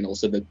Doctor Who, and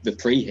also the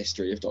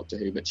pre-history of Doctor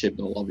Who that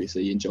Chibnall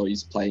obviously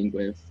enjoys playing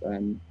with. I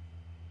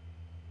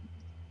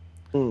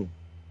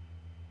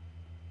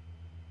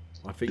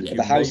think you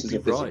may be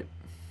right.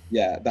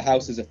 Yeah, the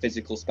house as a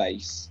physical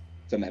space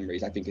for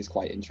memories, I think, is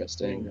quite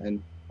interesting.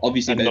 And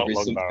obviously there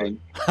is something...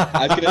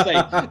 I was going to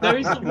say, there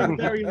is something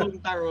very long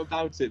barrow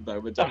about it, though.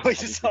 But house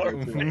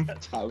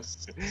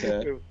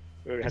to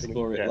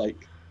explore it.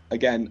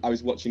 Again, I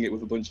was watching it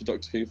with a bunch of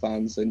Doctor Who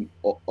fans, and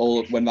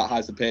all when that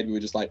house appeared, we were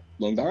just like,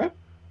 Long Barrow?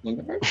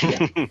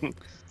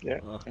 Yeah.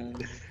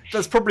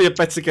 That's probably a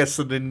better guess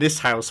than in this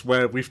house,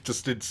 where we've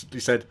just instantly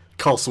said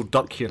Castle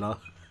Duckula.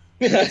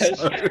 Now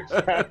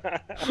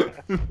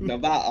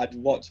that I'd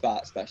watch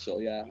that special,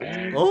 I'll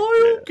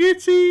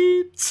get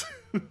it.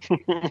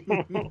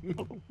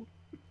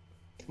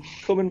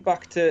 Coming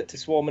back to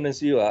Swarm and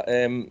Azure,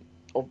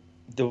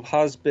 there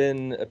has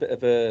been a bit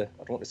of I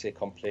don't want to say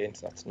complaint,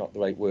 that's not the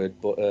right word,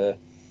 but a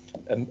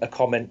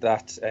comment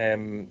that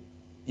the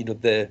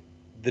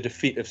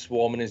defeat of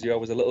Swarm and Azure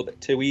was a little bit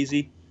too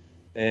easy.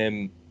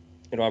 I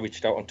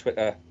reached out on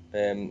Twitter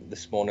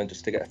this morning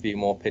just to get a few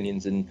more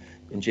opinions, and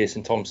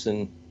Jason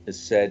Thompson has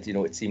said,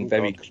 it seemed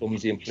very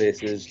clumsy in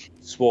places.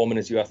 Swarm and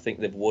Azure, I think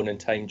they've won, and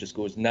time just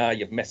goes, nah,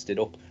 you've messed it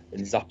up,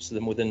 and zaps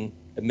them within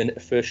a minute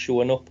of first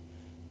showing up.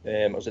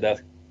 I was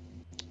at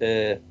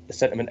a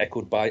sentiment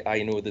echoed by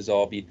I Know the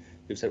Zarbi,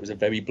 who said it was a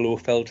very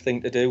Blofeld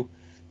thing to do.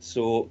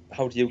 So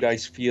how do you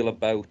guys feel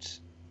about,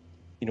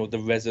 the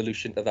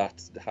resolution to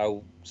that,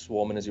 how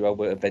Swarm and Azure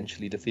were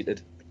eventually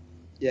defeated?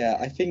 Yeah,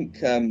 I think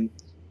the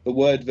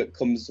word that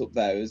comes up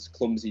there is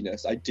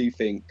clumsiness. I do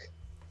think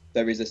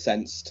there is a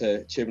sense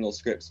to Chibnall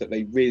scripts that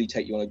they really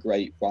take you on a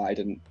great ride,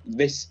 and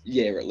this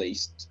year at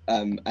least,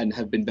 and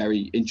have been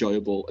very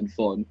enjoyable and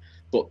fun,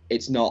 but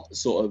it's not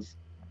sort of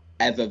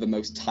ever the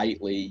most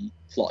tightly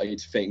plotted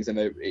things, and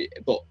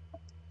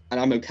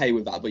I'm okay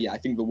with that. But yeah, I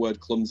think the word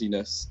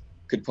clumsiness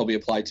could probably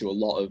apply to a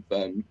lot of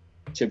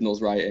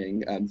Chibnall's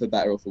writing, for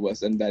better or for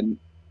worse. And then,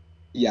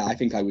 I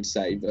think I would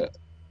say that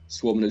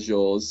Swarm and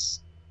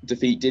Azure's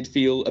defeat did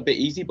feel a bit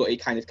easy, but it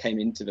kind of came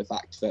into the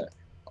fact that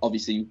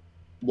obviously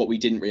what we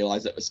didn't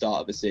realise at the start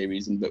of the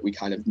series, and that we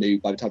kind of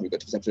knew by the time we got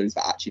to this episode, is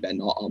that actually they're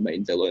not our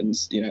main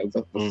villains.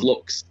 The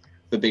Flux,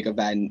 the big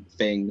event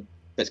thing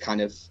that's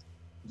kind of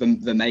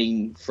the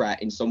main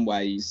threat in some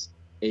ways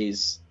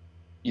is,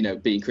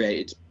 being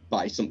created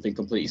by something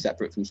completely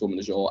separate from Swarm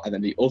and Azure, and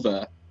then the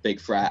other big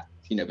threat,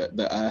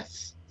 the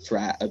Earth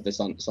threat of the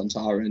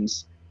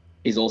Sontarans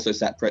is also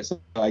separate.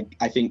 So I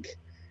think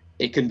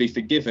it can be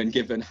forgiven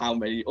given how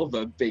many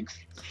other big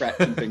threats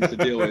and things to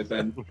deal with,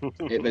 and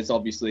there's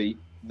obviously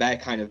they're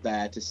kind of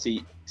there to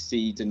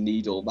seed and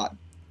needle that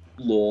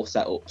lore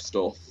setup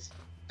stuff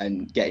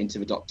and get into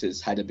the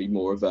Doctor's head and be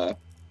more of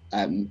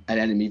an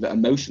enemy that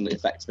emotionally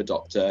affects the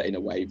Doctor in a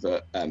way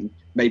that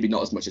maybe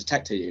not as much as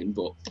Tecteun,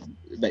 but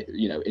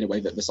in a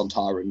way that the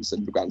Sontarans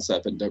and the Grand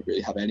Serpent don't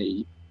really have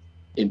any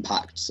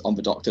impact on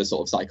the Doctor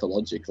sort of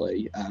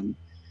psychologically.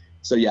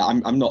 So yeah,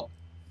 I'm not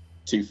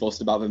too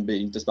fussed about them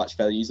being dispatched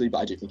fairly easily, but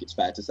I do think it's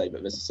fair to say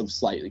that there's some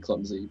slightly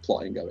clumsy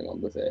plotting going on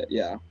with it.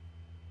 Yeah,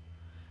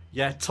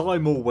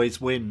 time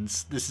always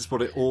wins. This is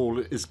what it all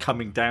is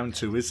coming down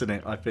to, isn't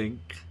it, I think?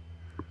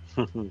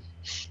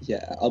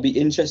 Yeah, I'll be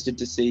interested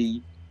to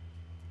see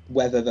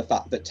whether the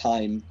fact that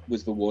time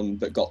was the one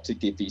that got to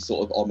give these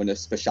sort of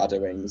ominous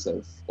foreshadowings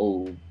of,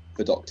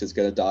 the Doctor's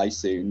going to die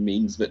soon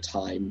means that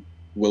time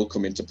will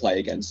come into play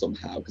again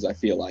somehow, because I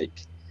feel like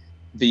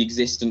the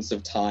existence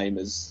of time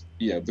as,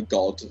 you know, the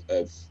god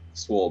of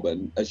Swarm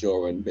and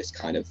Azure and this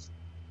kind of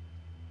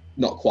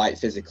not quite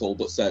physical,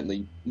 but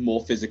certainly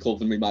more physical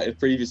than we might have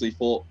previously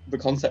thought the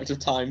concept of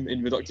time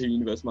in the Doctor Who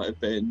universe might have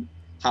been,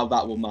 how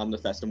that will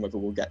manifest and whether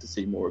we'll get to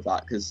see more of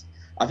that, because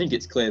I think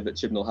it's clear that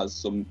Chibnall has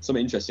some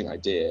interesting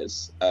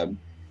ideas, and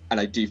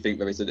I do think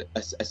there is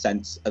a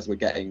sense, as we're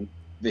getting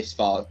this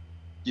far,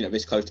 you know,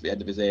 this close to the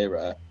end of his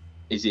era,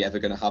 is he ever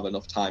going to have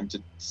enough time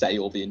to say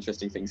all the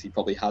interesting things he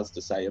probably has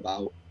to say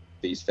about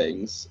these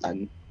things?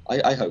 And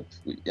I hope,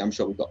 I'm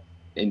sure we've got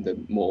in the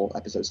more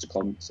episodes to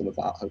come some of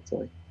that,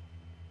 hopefully.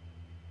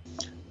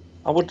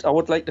 I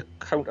would like to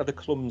counter the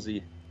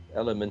clumsy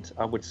element.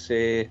 I would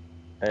say,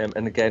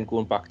 and again,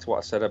 going back to what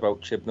I said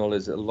about Chibnall,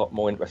 is a lot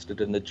more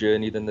interested in the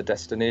journey than the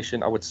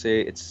destination. I would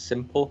say it's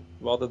simple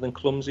rather than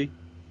clumsy.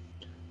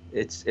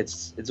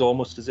 It's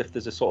almost as if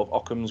there's a sort of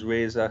Occam's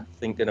razor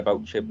thinking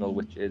about Chibnall,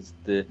 which is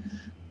the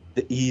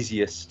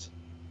easiest,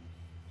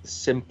 the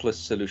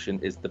simplest solution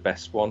is the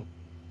best one.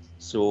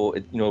 So,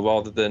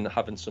 rather than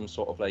having some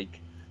sort of like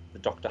the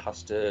Doctor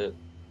has to,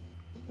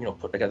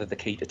 put together the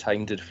key to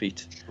time to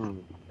defeat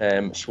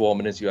Swarm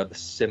and Azure, the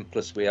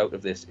simplest way out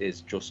of this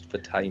is just for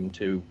time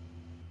to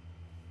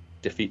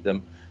defeat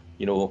them.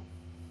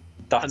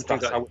 That's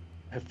how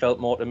it felt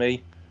more to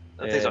me.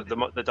 Things like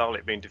the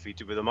Dalek being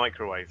defeated with a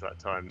microwave that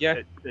time.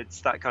 Yeah,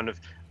 it's that kind of.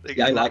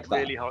 Yeah, I like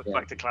that. Really harks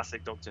back to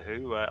classic Doctor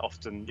Who, where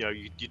often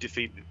you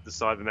defeat the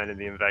Cybermen in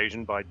the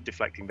invasion by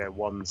deflecting their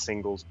one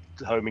single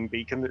homing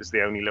beacon. That's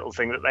the only little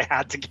thing that they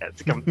had to get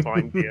to come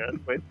find the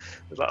Earth with.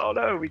 It's like, oh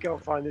no, we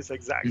can't find this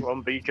exact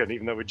one beacon,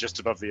 even though we're just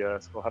above the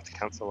Earth. We'll have to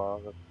cancel our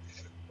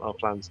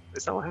plans.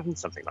 Is that what happens?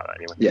 Something like that,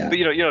 anyway. Yeah. But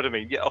you know what I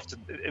mean. Yeah, often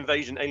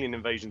alien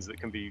invasions that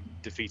can be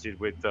defeated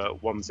with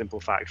one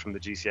simple fact from the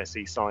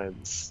GCSE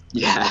science.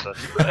 Yeah.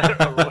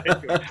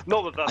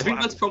 Not that that's. I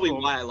think that's probably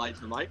why I like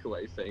the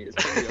microwave thing.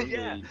 It's probably only,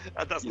 yeah,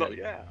 that's not.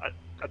 Yeah,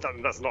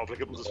 that's not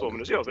applicable to Swarm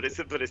and Azure, but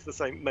it's the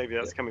same. Maybe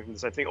that's coming from the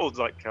same thing. Or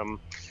like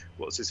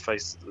what's his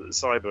face,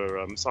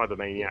 cyber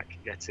maniac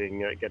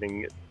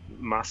getting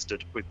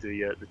mastered with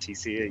the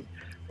TCE.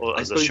 Or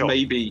I suppose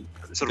maybe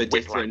sort of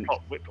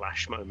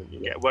whiplash moment you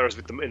get. Whereas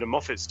in a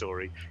Moffat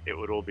story, it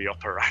would all be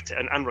operatic,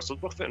 and Russell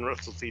Moffat and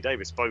Russell T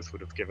Davies both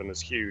would have given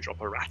us huge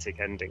operatic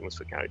endings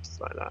for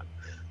characters like that.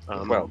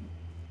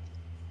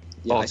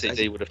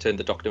 RTD would have turned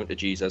the Doctor into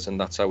Jesus,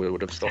 and that's how it would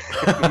have stopped.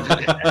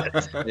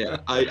 Yeah,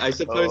 I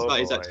suppose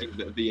that is actually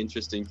the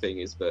interesting thing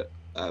is that,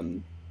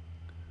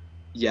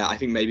 I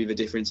think maybe the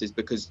difference is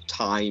because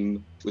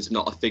time was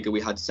not a figure we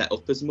had set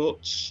up as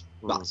much.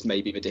 That's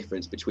maybe the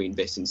difference between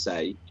this and,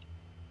 say,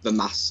 the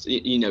Master.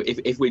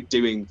 If we're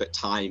doing that,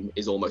 time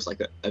is almost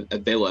like a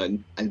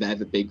villain, and they're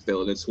the big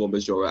villain, and Swarm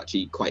Azure are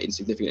actually quite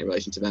insignificant in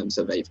relation to them,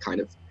 so they've kind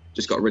of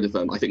just got rid of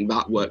them. I think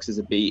that works as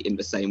a beat in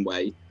the same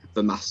way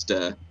the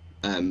Master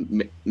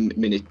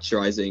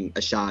miniaturizing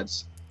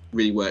Ashad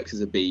really works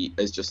as a beat,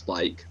 as just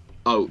like,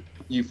 oh,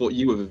 you thought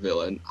you were the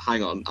villain,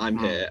 hang on, I'm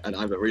here and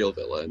I'm a real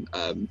villain.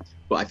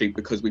 But I think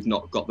because we've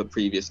not got the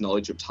previous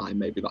knowledge of time,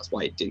 maybe that's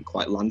why it didn't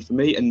quite land for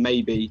me. And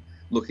maybe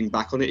looking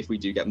back on it, if we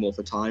do get more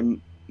for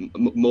time,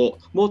 more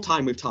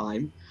time with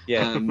time,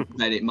 then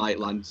it might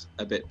land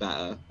a bit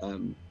better.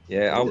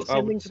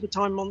 I'll link to the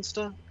Time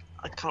Monster.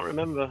 I can't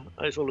remember.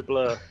 It's all a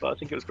blur, but I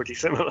think it was pretty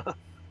similar.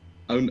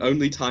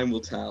 Only time will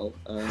tell.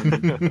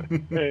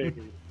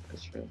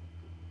 That's true.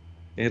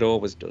 It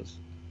always does.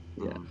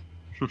 Yeah.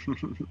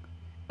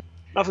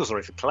 I feel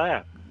sorry for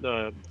Claire.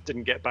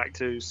 Didn't get back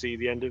to see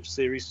the end of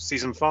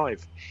season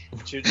 5.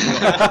 She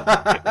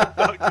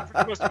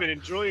must have been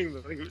enjoying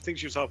them. I think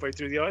she was halfway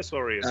through the Ice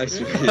Warriors.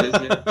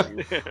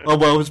 Actually, yeah. Oh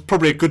well, it's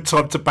probably a good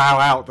time to bow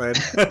out then.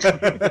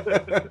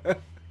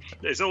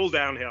 It's all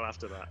downhill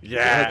after that.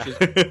 Yeah.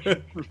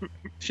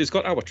 She's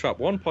got our Trap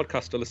 1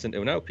 podcast to listen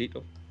to now, Peter.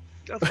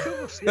 Of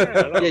course,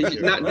 yeah.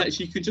 Now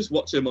she could just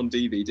watch them on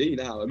DVD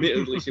now.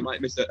 Admittedly, she might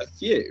miss a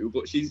few,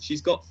 but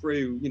she's got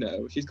through.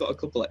 She's got a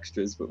couple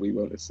extras, but we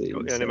won't have seen.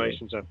 Got the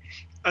animation stuff.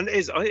 And it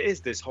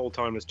is this whole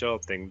timeless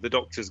child thing. The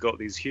Doctor's got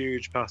these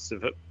huge parts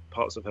of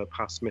her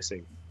past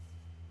missing.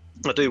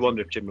 I do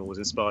wonder if Chibnall was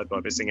inspired by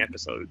missing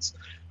episodes,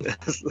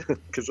 because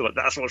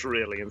that's what's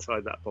really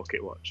inside that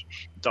pocket watch.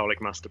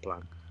 Dalek master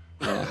plan.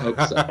 I hope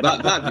so.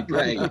 That'd be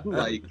great.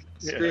 Like,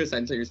 screw a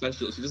Centenary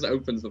Special. She just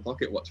opens the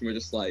pocket watch and we're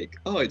just like,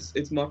 oh,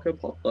 it's Marco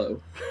Polo.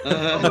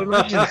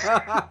 Imagine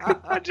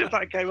if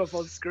that came up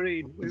on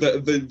screen.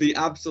 The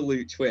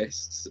absolute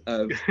twists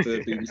of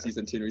the BBC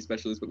Centenary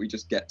Special is that we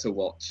just get to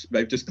watch.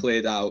 They've just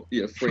cleared out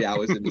 3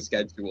 hours in the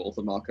schedule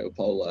for Marco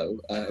Polo.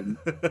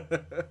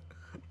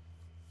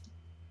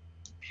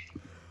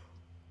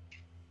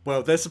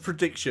 Well, there's a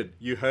prediction.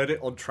 You heard it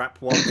on Trap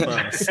 1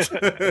 first.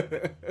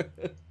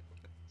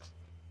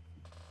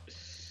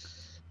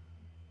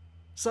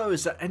 So,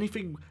 is there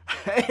anything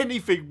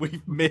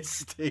we've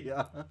missed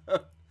here?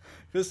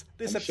 Because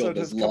this episode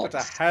has covered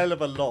a hell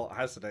of a lot,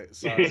 hasn't it?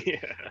 So, I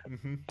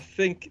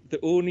think the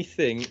only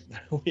thing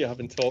we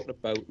haven't talked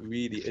about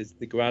really is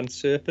the Grand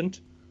Serpent.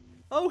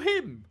 Oh,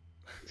 him.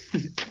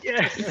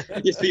 Yeah.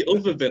 Yes, the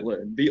other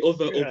villain. The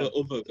other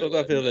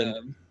Other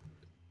villain.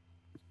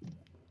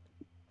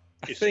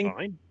 I It's think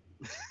fine.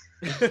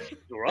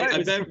 All A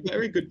right. very,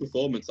 very good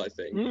performance, I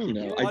think. You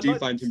know, Yeah, I do I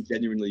find him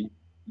genuinely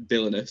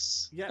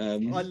villainous. Yeah,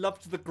 I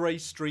loved the grey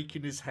streak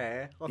in his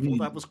hair. I thought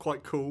that was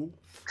quite cool.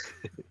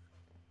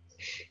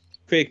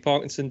 Craig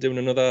Parkinson doing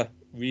another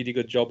really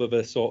good job of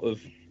a sort of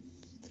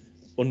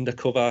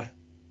undercover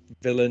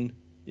villain,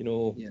 you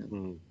know, Yeah.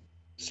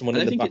 someone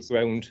And in I the think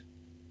background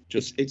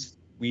just it's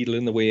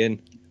wheedling the way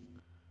in.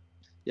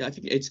 yeah, I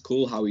think it's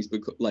cool how he's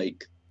become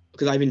like,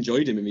 because I've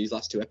enjoyed him in these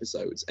last 2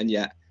 episodes, and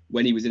yet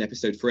when he was in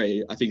episode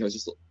 3, I think I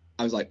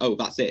was like, oh,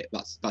 that's it,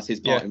 that's his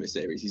part in the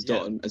series, he's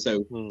done. And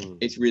so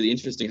it's really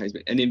interesting how he's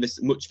been, and in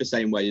this much the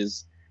same way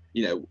as,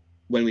 you know,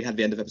 when we had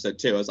the end of episode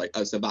 2, I was like,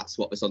 oh, so that's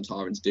what the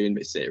Sontarans do in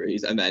this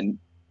series, and then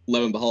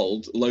lo and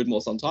behold, a load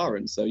more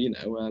Sontarans. So you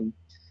know,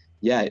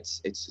 yeah,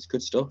 it's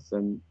good stuff,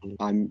 and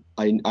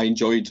I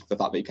enjoyed the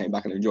fact that he came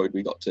back, and I enjoyed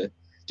we got to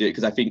do it,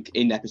 because I think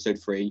in episode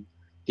 3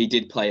 he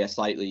did play a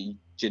slightly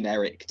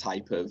generic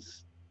type of,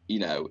 you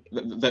know,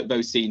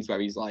 those scenes where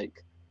he's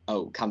like,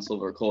 oh, cancel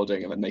the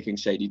recording and then making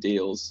shady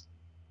deals.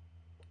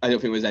 I don't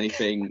think there was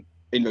anything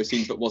in those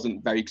scenes that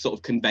wasn't very sort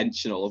of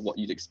conventional of what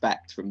you'd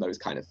expect from those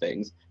kind of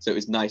things. So it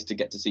was nice to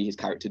get to see his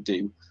character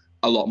do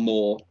a lot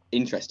more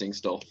interesting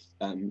stuff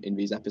in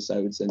these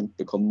episodes and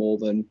become more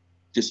than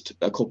just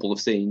a couple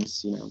of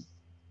scenes, you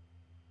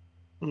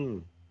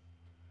know.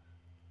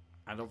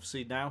 And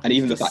obviously now And he's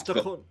even the just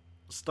fact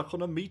stuck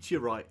on a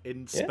meteorite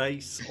in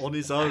space on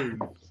his own.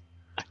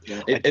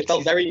 Yeah, it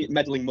felt very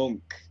Meddling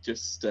Monk,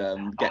 just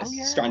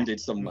gets stranded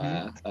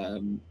somewhere.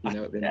 You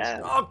know, at the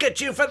end. I'll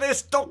get you for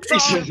this, Doctor!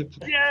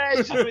 Yeah,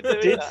 I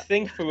did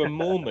think for a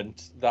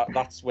moment that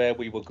that's where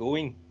we were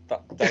going,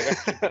 that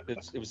direction.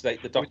 It was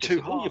like the doctor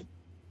said, oh,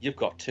 you've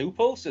got 2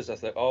 pulses. I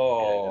thought,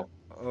 oh,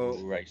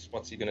 right,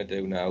 what's he going to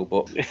do now?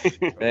 But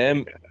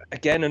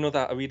again,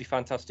 a really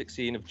fantastic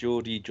scene of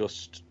Jodie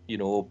just, you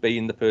know,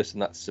 being the person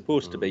that's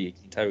supposed to be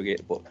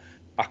interrogated, but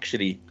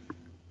actually,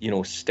 you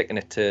know, sticking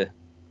it to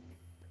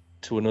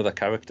another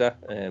character.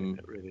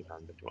 It really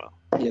landed well.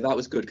 Yeah, that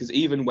was good, because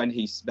even when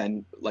he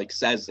then like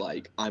says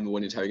like, I'm the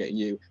one interrogating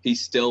you, he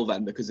still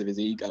then, because of his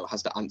ego,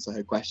 has to answer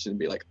her question and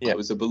be like, I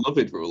was a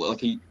beloved ruler.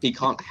 Like he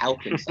can't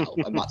help himself,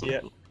 and that's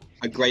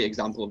a great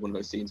example of one of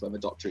those scenes where the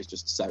Doctor is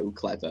just so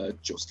clever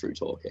just through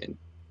talking.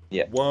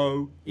 Yeah.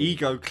 Whoa,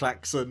 ego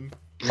klaxon.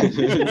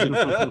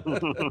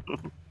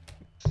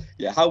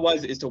 Yeah, how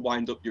wise it is to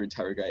wind up your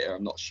interrogator,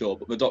 I'm not sure,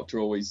 but the Doctor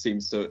always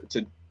seems to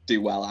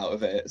do well out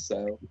of it.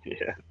 So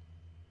yeah.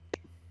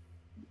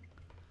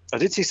 I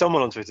did see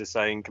someone on Twitter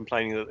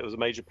complaining that there was a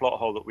major plot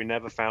hole that we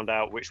never found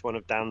out which one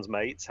of Dan's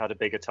mates had a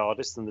bigger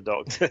TARDIS than the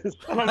Doctor's.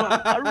 And I'm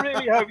like, I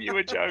really hope you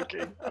were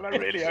joking, and I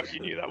really hope you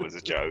knew that was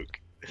a joke.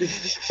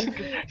 Because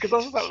I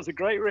thought that was a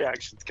great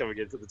reaction to coming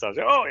into the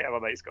TARDIS. Oh yeah, my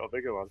mate's got a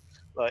bigger one.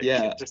 Like,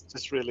 yeah,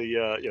 just really,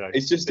 you know.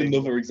 It's just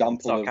another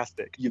example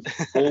sarcastic. You've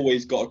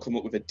always got to come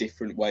up with a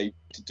different way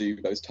to do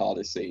those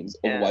TARDIS scenes,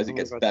 otherwise it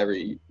gets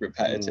very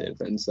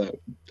repetitive. And so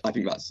I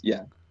think that's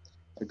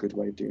a good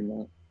way of doing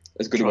that.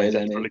 As good a way as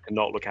any. Really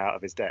cannot look out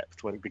of his depth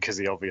because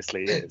he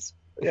obviously is.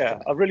 Yeah,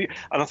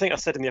 I think I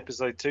said in the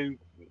episode 2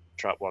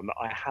 trap one that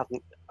I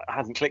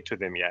hadn't clicked with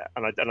him yet,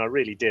 and I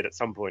really did at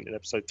some point in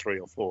episode 3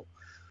 or 4.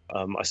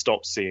 I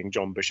stopped seeing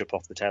John Bishop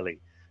off the telly,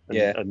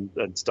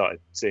 and started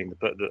seeing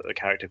the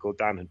character called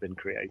Dan had been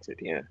created.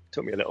 Yeah, it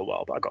took me a little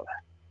while, but I got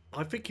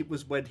there. I think it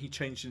was when he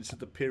changed into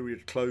the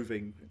period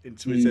clothing,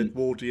 into his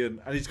Edwardian,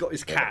 and he's got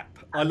his cap.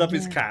 I love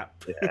his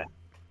cap. Yeah.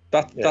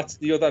 That's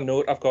the other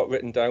note I've got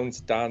written down.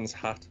 It's Dan's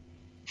hat.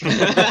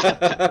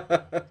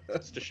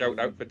 Just a shout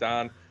out for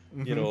Dan.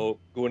 You know,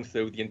 going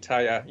through the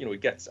entire, you know, he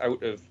gets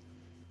out of,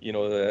 you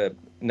know, the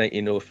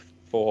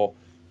 1904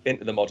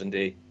 into the modern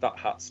day. That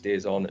hat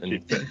stays on,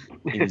 and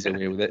he's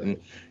away with it. And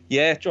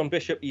yeah, John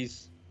Bishop,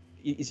 he's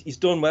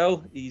done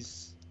well.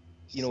 He's,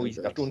 you know,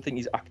 I don't think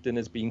he's acting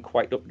as being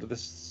quite up to the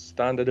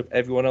standard of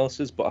everyone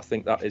else's, but I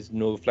think that is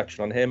no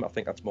reflection on him. I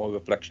think that's more a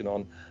reflection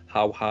on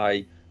how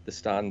high the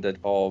standard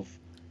of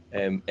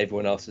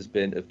everyone else has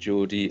been, of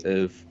Jodie,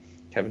 of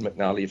Kevin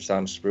McNally, of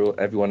Sam Spruill.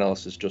 Everyone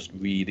else has just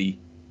really,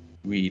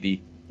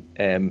 really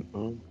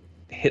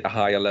hit a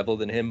higher level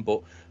than him.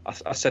 But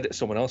I said it to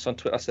someone else on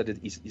Twitter. I said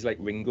he's like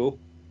Ringo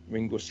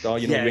Starr.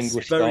 You know, Ringo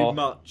Starr very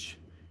much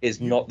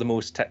is not the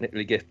most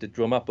technically gifted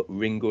drummer, but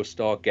Ringo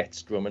Starr gets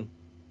drumming.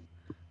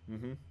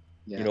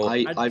 Yeah, you know,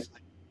 I've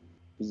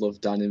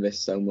loved Dan in this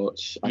so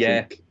much. I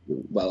think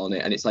well on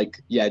it, and it's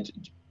like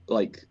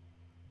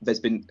there's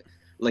been.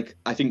 Like,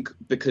 I think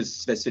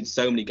because there's been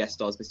so many guest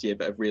stars this year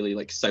that have really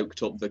like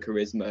soaked up the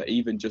charisma,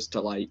 even just to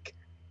like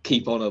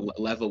keep on a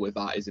level with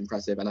that is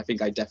impressive. And I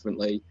think I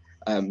definitely,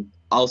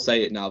 I'll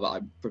say it now that I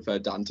prefer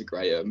Dan to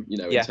Graham, you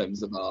know, in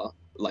terms of our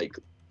like,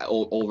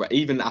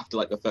 even after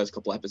like the first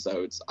couple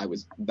episodes, I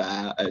was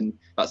there. And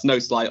that's no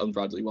slight on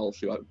Bradley Walsh,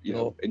 who I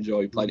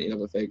enjoy plenty of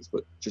other things,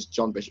 but just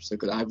John Bishop's so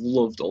good. I've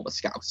loved all the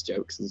Scouse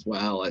jokes as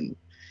well. And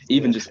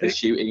even just the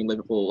shooting in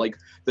Liverpool, like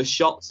the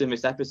shots in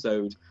this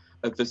episode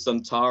of the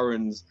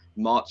Sontarans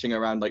marching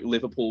around like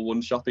Liverpool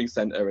One shopping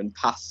centre and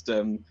past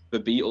the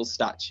Beatles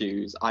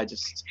statues. I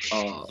just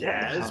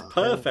it's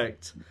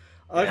perfect.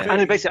 And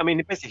then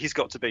basically, he's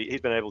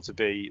been able to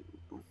be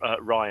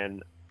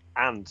Ryan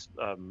and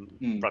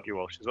Bradley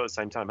Walsh as well at the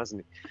same time,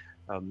 hasn't he?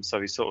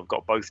 So he's sort of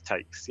got both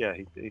takes. Yeah,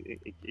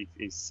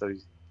 he's so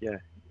yeah.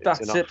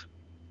 That's it.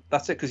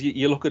 That's it. Because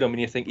you look at him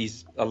and you think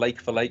he's a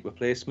like-for-like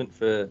replacement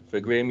for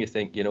Graham. You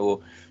think, you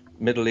know,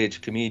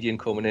 middle-aged comedian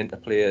coming in to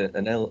play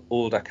an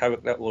older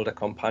character, older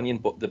companion,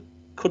 but they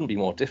couldn't be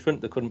more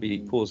different. They couldn't be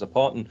poles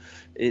apart. And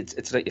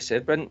it's like you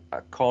said, Brent. I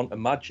can't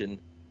imagine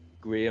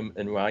Graham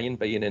and Ryan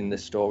being in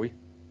this story.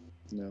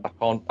 No. I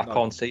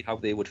can't see how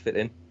they would fit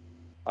in.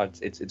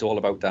 It's all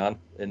about Dan,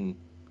 and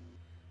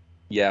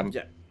I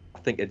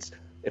think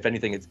if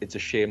anything, it's a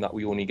shame that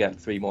we only get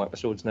 3 more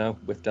episodes now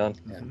with Dan.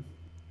 Yeah.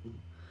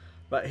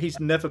 But he's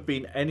never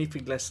been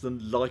anything less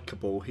than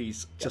likable.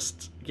 He's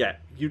just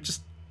you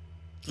just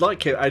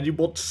like him and you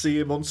want to see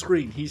him on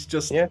screen. He's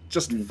just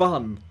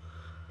fun.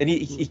 And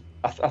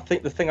I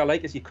think the thing I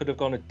like is he could have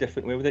gone a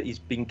different way with it. He's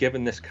been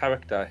given this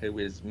character who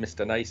is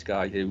Mr. Nice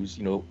Guy, who's,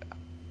 you know,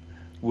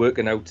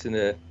 working out in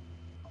a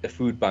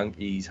food bank.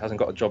 He hasn't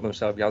got a job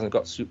himself. He hasn't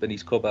got soup in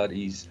his cupboard.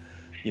 He's,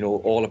 you know,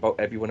 all about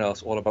everyone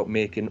else, all about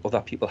making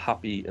other people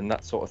happy and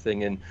that sort of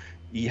thing. And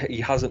he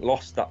hasn't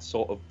lost that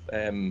sort of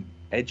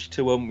edge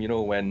to him. You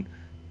know, when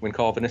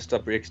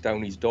Carvanista breaks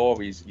down his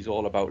door, he's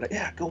all about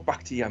like, go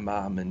back to your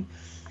mum, and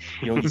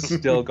you know, he's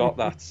still got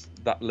that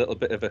little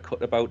bit of a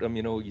cut about him.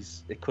 You know,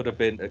 it could have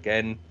been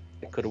again.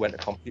 It could have went a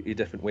completely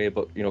different way,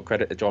 but you know,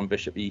 credit to John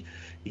Bishop. He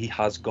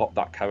has got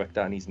that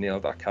character and he's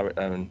nailed that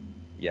character, and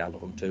I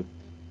love him too.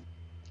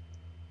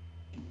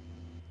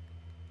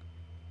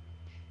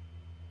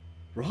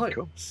 Right.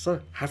 Cool. So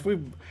have we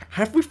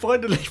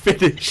finally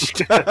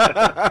finished?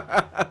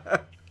 I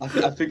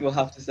think we'll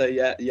have to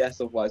say yes.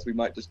 Otherwise, we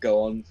might just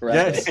go on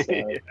forever. Yes.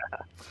 So.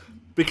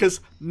 Because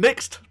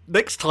next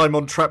time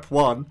on Trap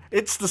One,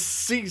 it's the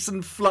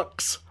Season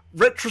Flux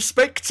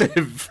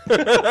retrospective.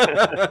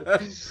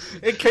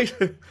 In case,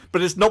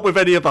 but it's not with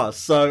any of us.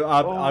 So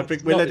I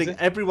think we're letting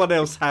everyone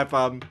else have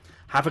a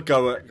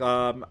go at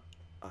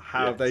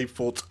how they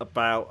thought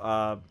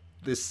about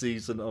this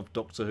season of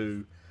Doctor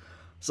Who.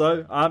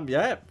 So,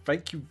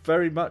 thank you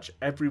very much,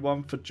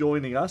 everyone, for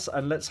joining us,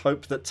 and let's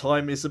hope that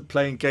time isn't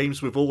playing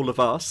games with all of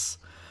us.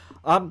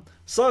 Where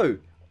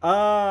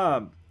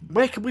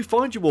can we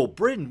find you all?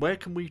 Bryn, where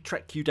can we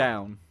track you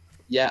down?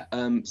 Yeah,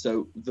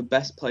 so the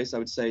best place I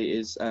would say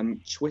is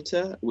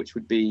Twitter, which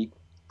would be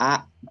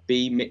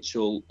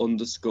 @bmitchell_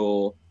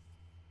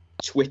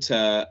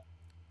 Twitter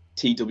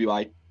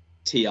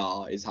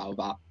TWITR is how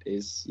that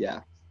is,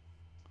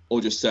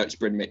 or just search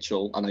Bryn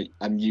Mitchell, and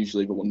I'm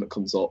usually the one that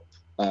comes up.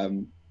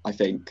 I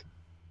think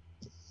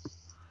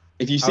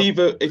if you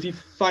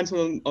find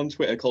someone on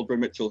Twitter called Bryn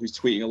Mitchell who's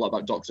tweeting a lot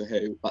about Doctor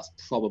Who, that's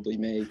probably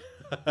me.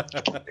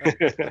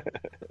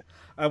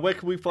 And where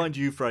can we find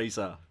you,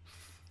 Fraser?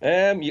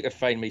 You can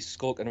find me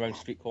skulking around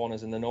street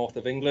corners in the north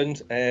of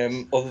England.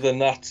 Other than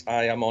that,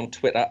 I am on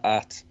Twitter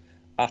at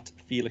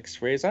Felix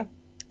Fraser.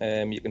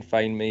 You can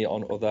find me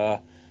on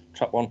other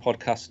Trap One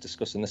podcasts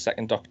discussing the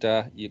Second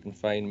Doctor. You can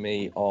find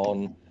me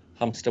on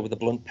Hamster with a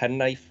Blunt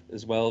Penknife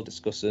as well,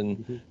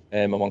 discussing,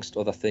 amongst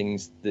other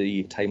things,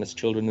 the Timeless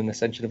Children and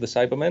Ascension of the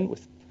Cybermen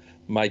with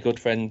my good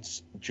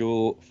friends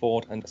Joe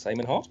Ford and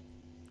Simon Hart.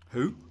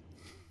 Who?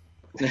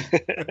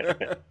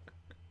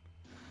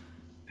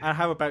 And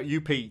how about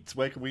you, Pete?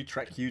 Where can we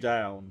track you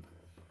down?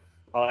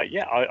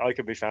 I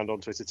can be found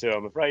on Twitter too,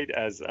 I'm afraid,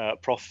 as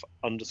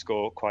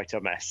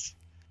prof_quite-a-mess.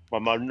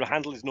 My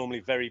handle is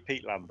normally very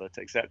Pete Lambert,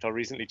 except I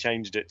recently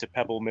changed it to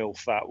Pebble Mill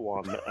Fat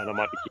One, and I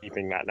might be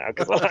keeping that now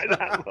because I like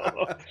that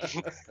more.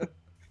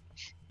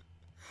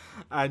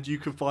 And you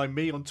can find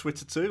me on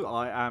Twitter too.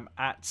 I am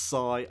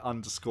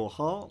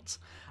 @Psy_Hart.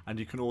 And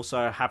you can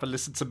also have a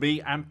listen to me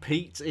and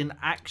Pete in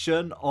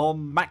action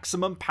on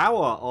Maximum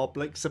Power, our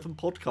Blake 7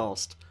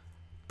 podcast.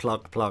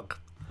 Plug.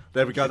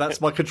 There we go.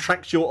 That's my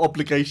contractual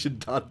obligation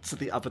done to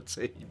the other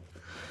team.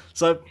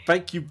 So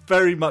thank you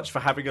very much for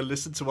having a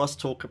listen to us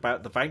talk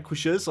about The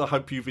Vanquishers. I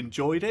hope you've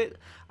enjoyed it.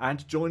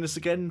 And join us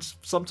again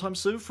sometime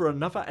soon for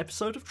another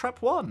episode of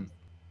Trap One.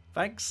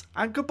 Thanks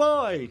and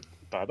goodbye.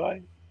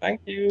 Bye-bye. Thank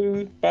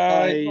you.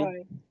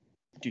 Bye.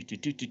 I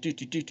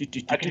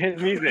can hear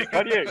the music.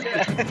 Can't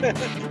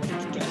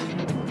you?